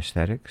Saturday, the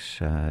Mesthetics,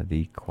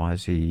 the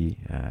Quasi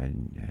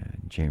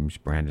James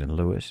Brandon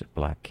Lewis at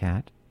Black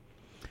Cat.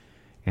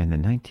 And the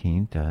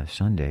 19th,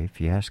 Sunday,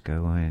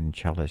 Fiasco and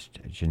cellist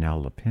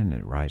Janelle Lepin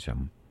at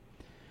Rhizome.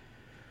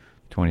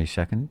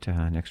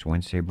 22nd, next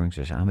Wednesday, brings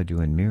us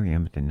Amadou and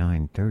Miriam at the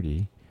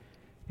 9:30,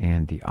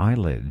 and the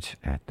Eyelids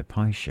at the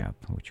Pie Shop,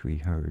 which we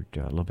heard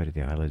a little bit of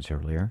the Eyelids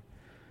earlier.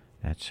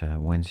 That's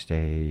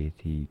Wednesday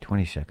the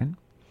 22nd.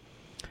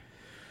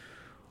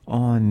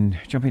 On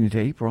jumping into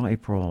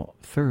April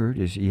 3rd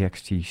is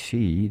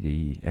EXTC,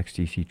 the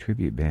XTC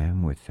tribute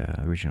band with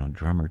original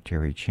drummer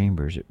Terry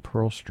Chambers at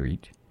Pearl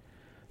Street.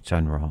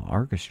 Sun Ra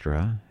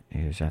Orchestra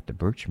is at the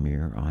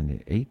Birchmere on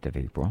the 8th of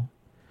April.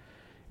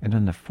 And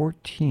on the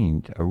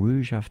 14th,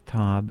 Arouge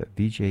Aftab,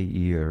 Vijay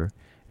Ear,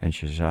 and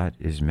Shahzad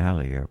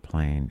Ismaili are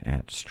playing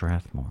at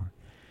Strathmore.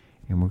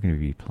 And we're going to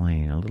be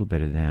playing a little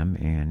bit of them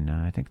in,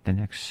 I think, the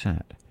next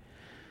set.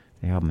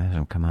 The album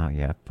hasn't come out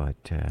yet,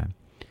 but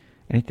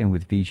anything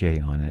with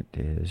Vijay on it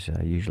is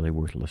usually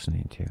worth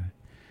listening to.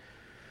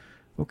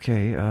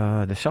 Okay,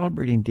 the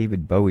Celebrating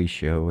David Bowie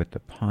show at the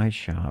Pie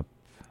Shop,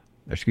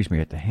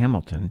 at the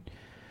Hamilton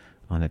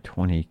on the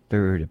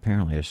 23rd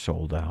apparently is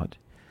sold out.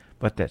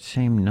 But that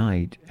same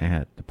night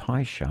at the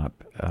Pie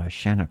Shop,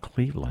 Shanna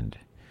Cleveland,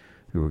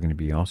 who we're going to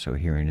be also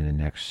hearing in the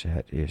next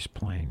set, is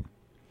playing.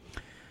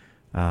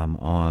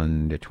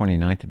 On the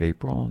 29th of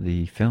April,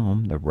 the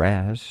film, The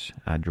Raz,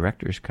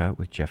 director's cut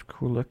with Jeff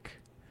Kulik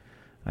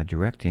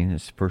directing.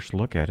 It's the first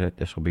look at it.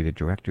 This will be the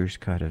director's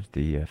cut of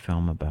the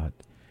film about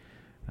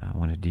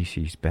one of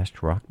DC's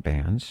best rock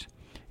bands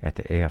at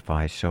the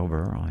AFI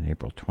Silver on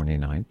April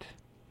 29th.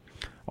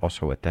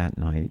 Also at that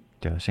night,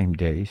 same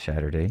day,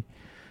 Saturday,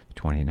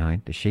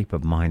 29th, The Shape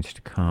of Minds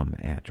to Come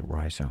at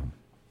Rhizome.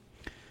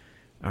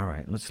 All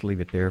right, let's leave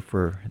it there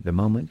for the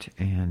moment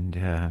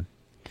and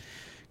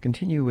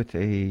continue with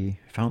a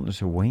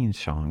Fountains of Wayne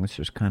song. This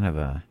was kind of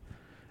a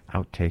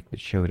outtake that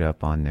showed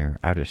up on their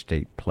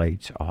out-of-state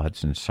plates,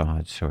 odds and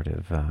sods sort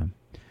of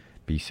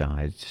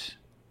B-sides,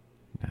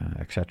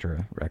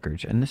 etc.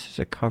 records. And this is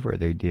a cover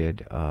they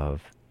did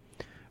of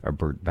a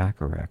Burt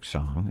Bacharach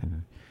song.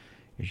 And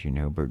as you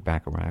know, Burt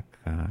Bacharach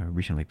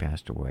recently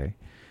passed away.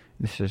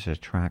 This is a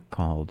track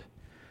called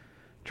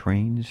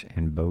Trains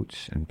and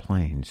Boats and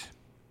Planes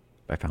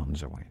by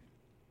Fountains of Wayne.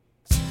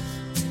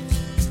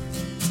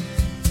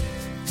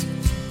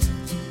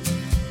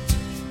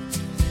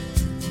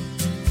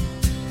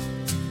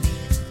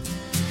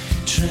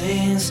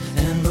 Trains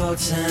and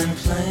boats and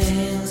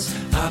planes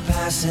are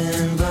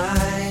passing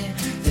by.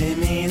 They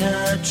mean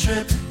a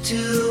trip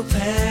to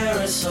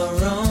Paris or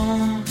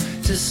Rome,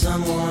 to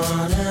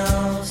someone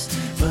else,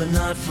 but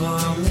not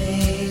for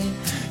me.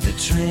 The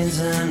trains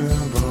and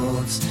the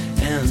boats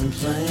and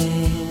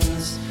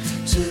planes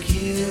took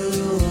you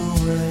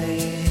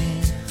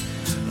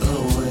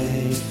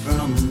away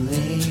from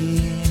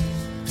me.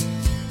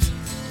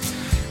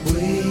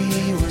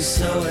 We were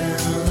so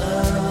in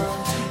love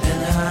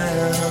and high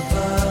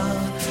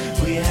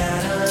above. We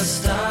had a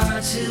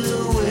star to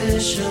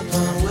wish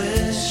upon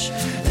wish,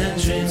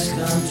 and dreams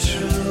come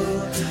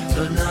true,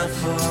 but not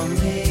for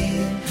me.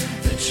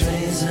 The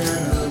trains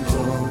and the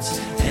boats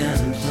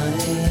and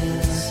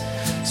planes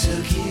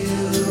took you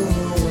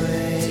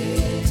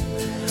away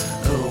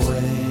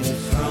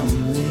from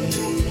me.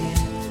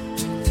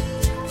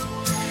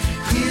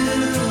 You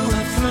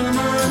are from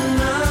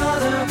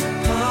another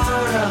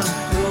part of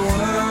the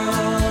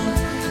world.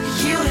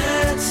 You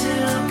had to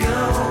go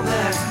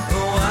back a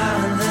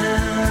while and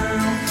then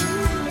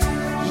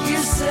you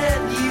said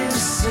you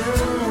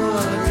soon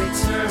would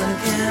return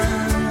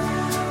again.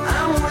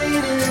 I'm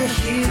waiting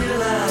here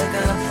like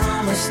I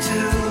promised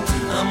to.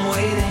 I'm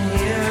waiting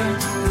here,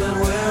 but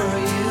where are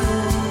you?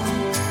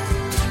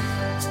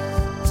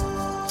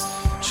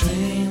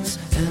 Trains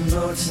and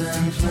boats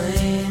and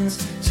planes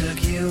took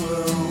you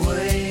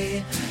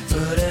away,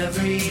 but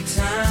every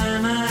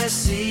time I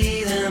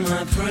see them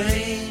I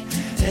pray.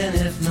 And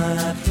if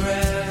my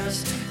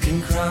prayers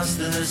can cross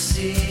the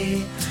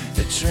sea,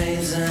 the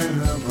trains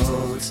and the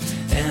boats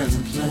and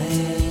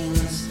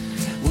planes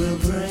will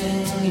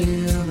bring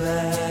you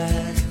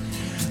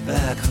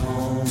back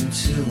home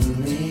to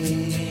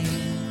me.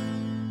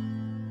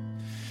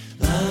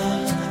 La,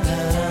 la,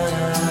 la,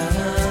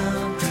 la,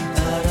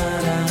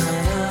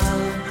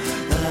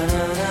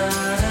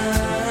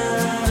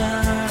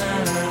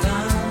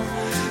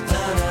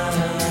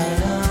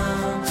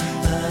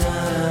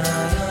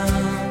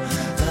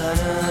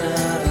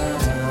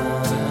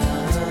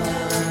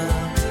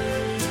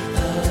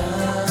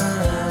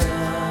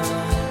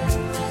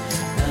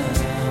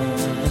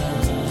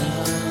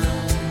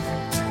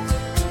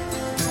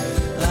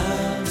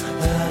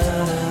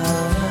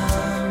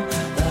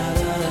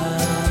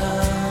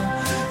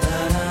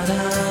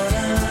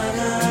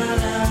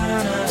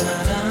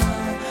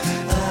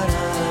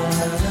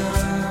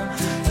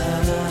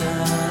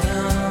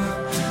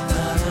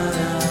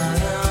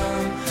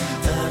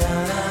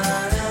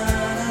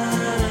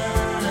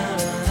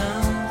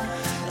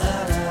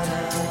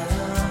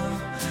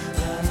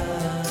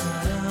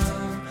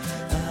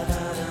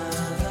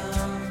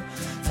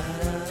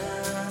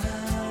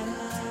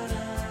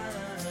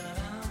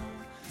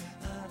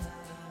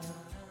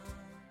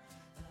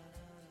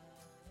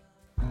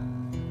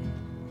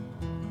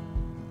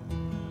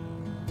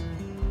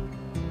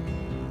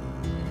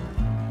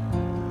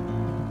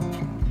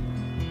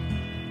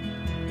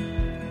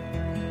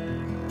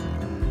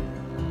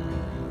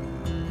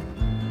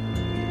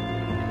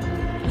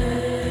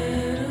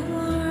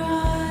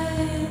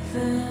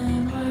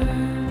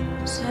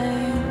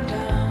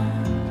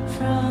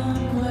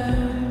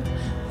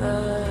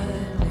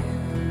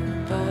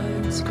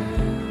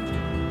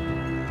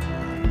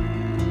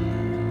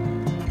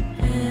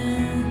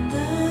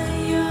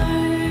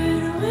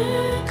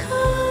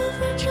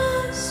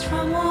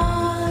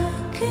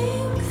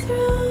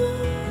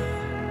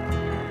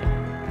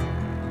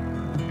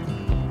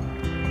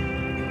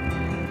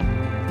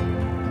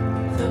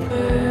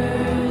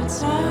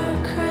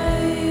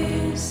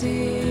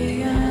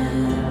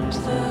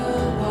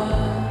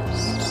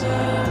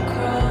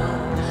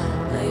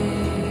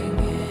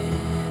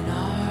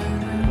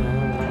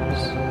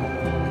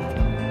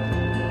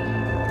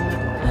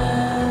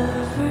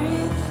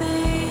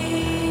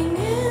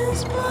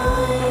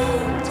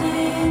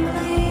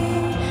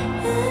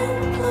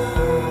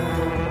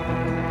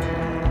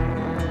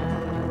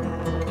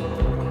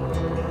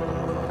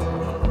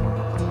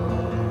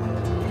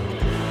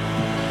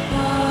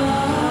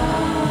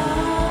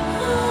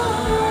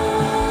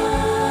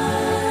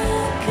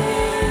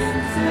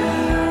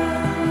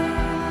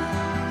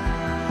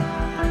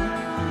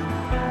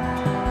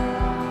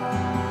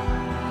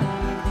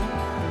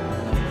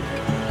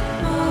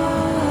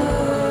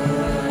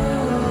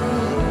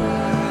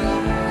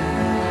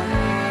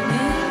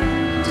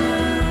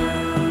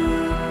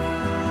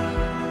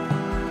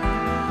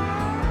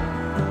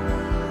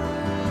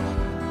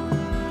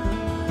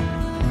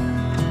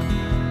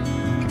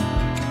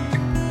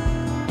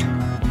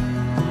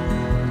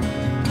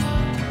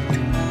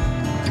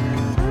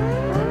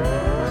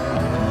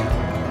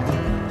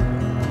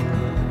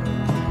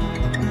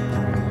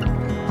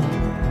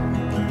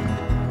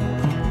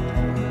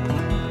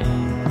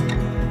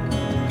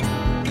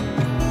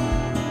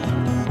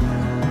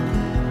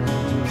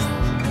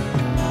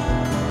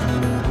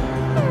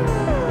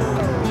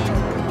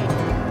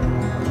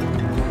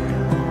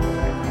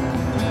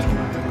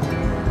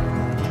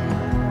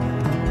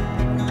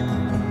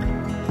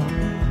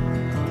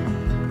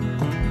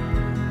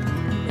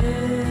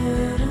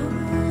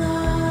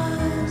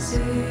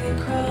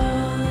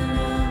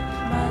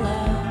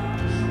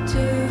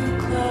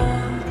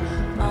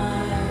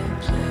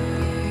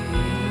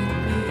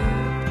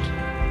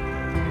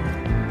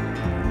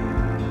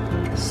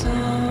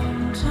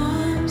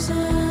 Sometimes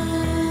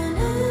in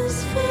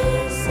his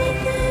face I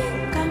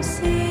think I'm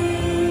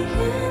seeing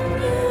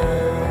you.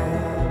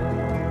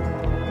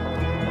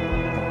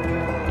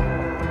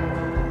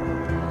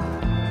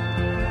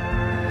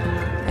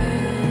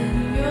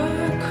 In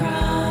your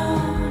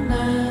crown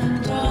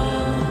and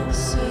all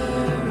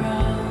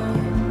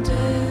surrounded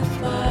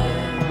by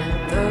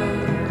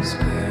those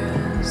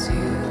girls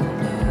you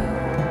knew.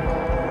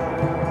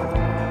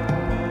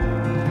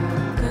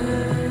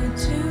 Good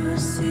to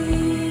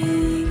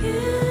see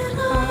it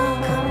all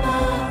come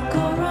back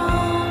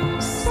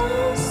around so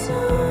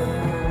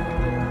soon.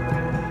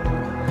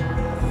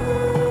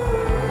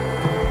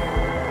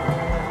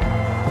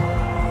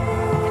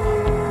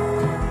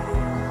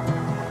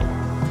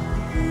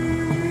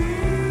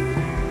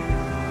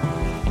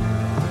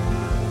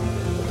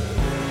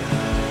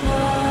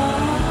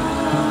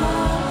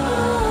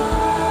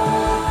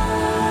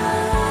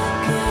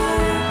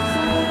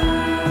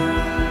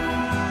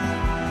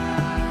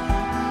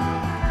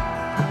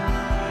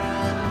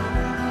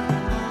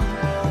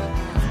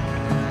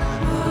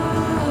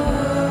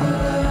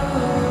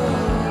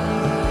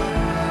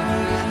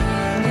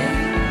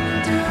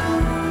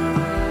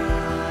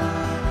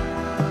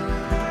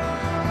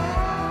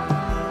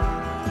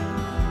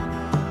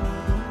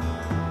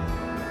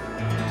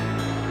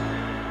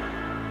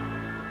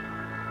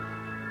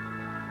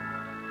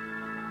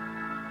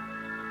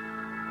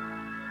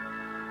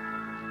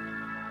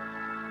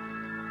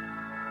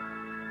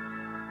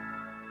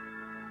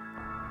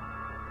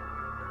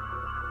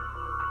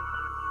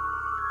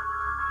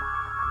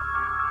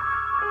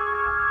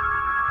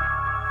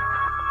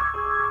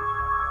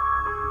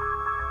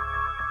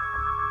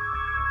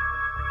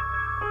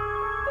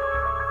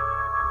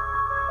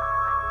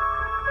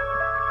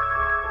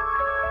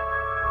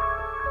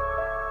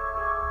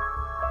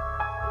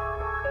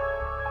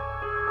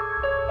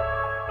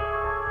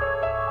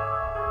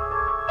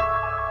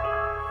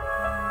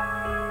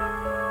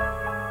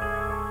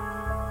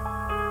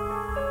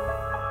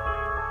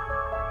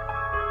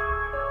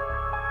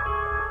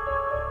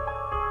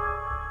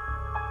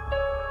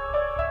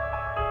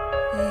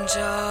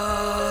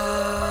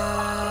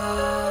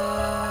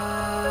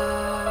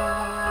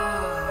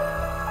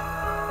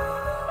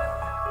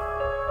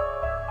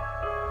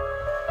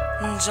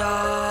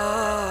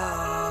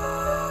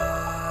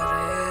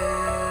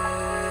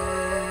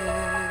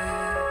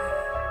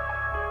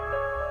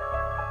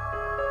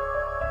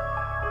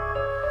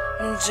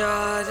 जा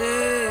रे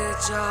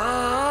जा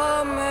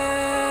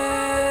मैं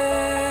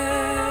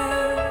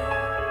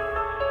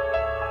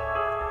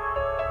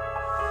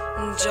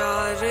जा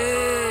रे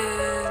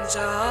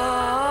जा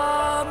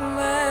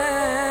मैं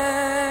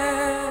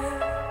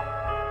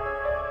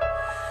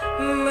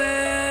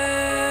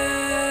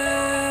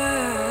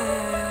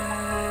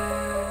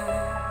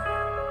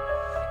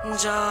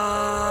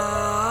जा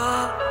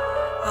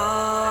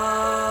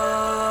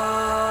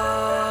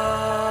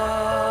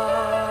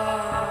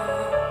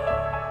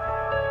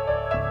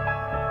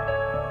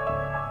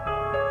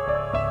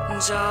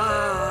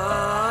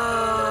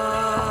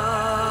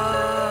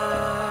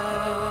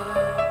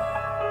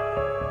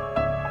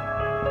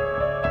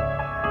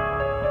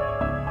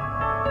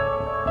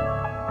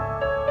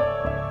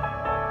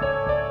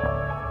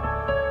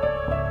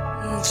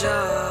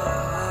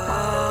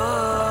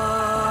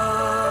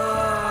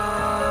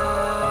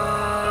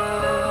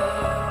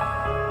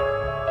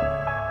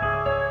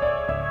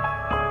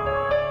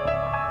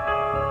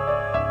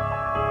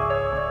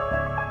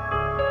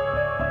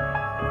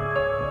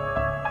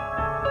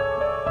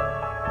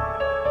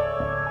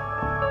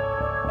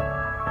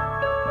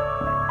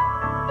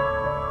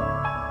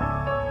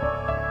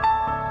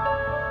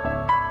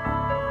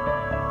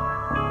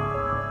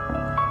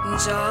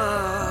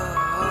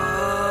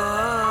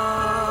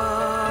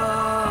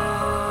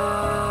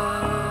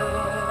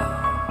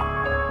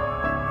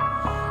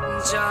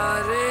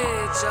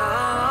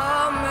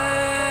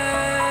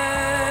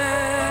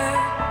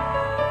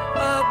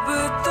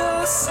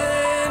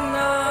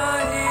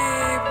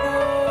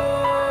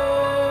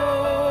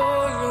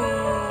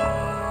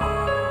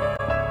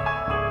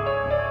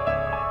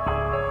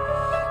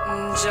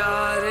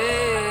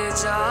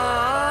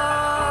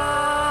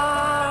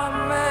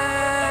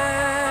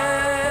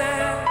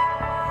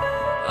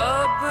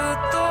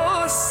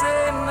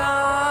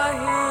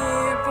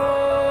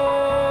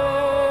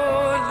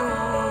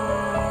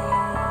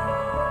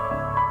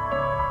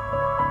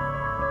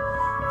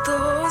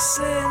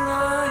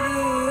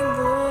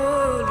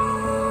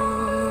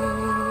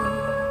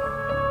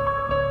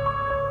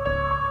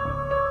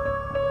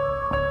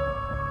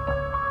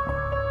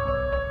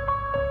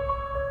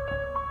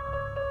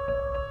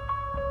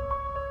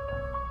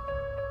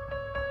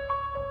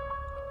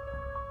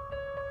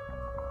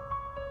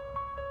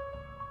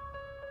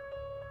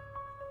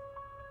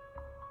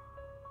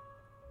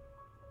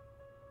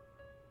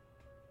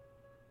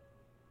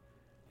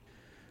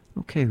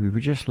Okay, we were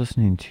just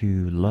listening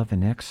to Love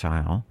in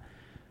Exile.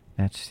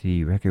 That's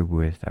the record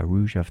with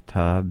Arouj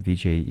Aftab,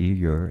 Vijay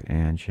Iyer,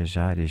 and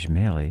Shahzad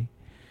Ismaili.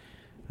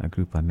 a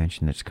group I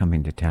mentioned that's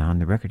coming to town.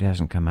 The record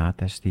hasn't come out.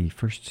 That's the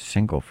first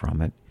single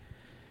from it,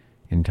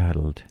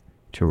 entitled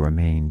To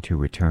Remain, To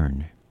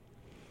Return.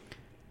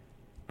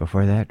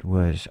 Before that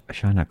was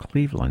Shauna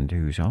Cleveland,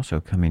 who's also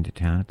coming to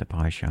town at the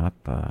Pie Shop.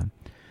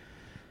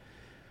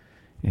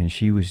 And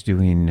she was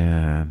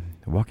doing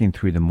Walking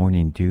Through the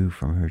Morning Dew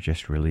from her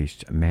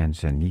just-released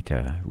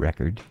Manzanita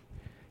record.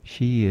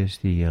 She is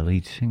the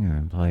lead singer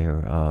and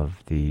player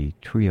of the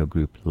trio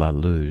group La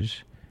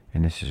Luz,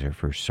 and this is her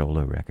first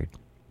solo record.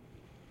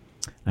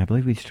 I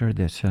believe we started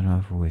that set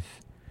off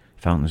with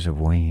Fountains of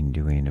Wayne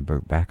doing a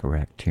Burt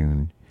Bacharach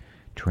tune,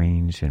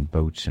 Trains and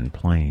Boats and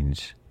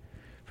Planes,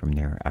 from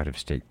their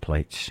out-of-state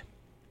plates.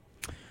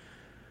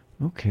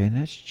 Okay,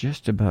 that's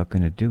just about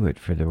going to do it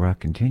for the Rock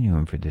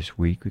Continuum for this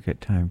week. We've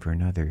got time for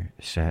another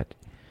set.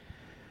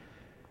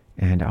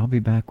 And I'll be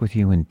back with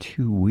you in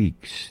 2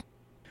 weeks.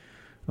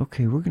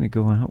 Okay, we're going to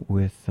go out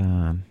with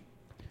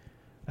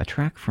a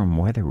track from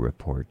Weather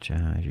Report.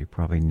 As you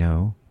probably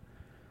know,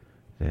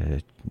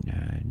 the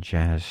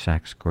jazz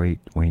sax great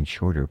Wayne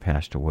Shorter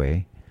passed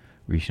away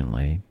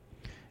recently.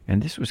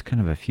 And this was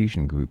kind of a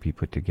fusion group he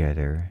put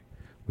together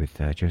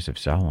with Joseph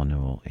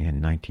Zawinul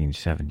in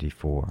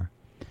 1974.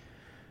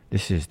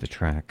 This is the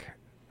track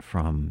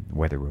from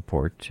Weather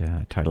Report,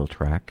 title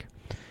track.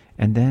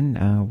 And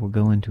then we'll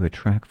go into a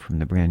track from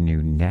the brand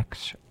new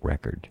Nex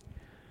record,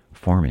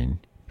 Forming,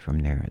 from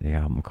the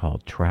album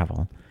called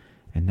Travel.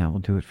 And that will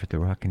do it for the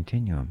Rock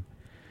Continuum.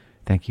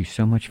 Thank you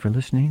so much for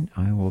listening.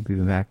 I will be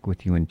back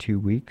with you in 2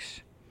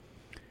 weeks.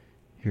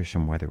 Here's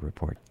some Weather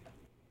Report.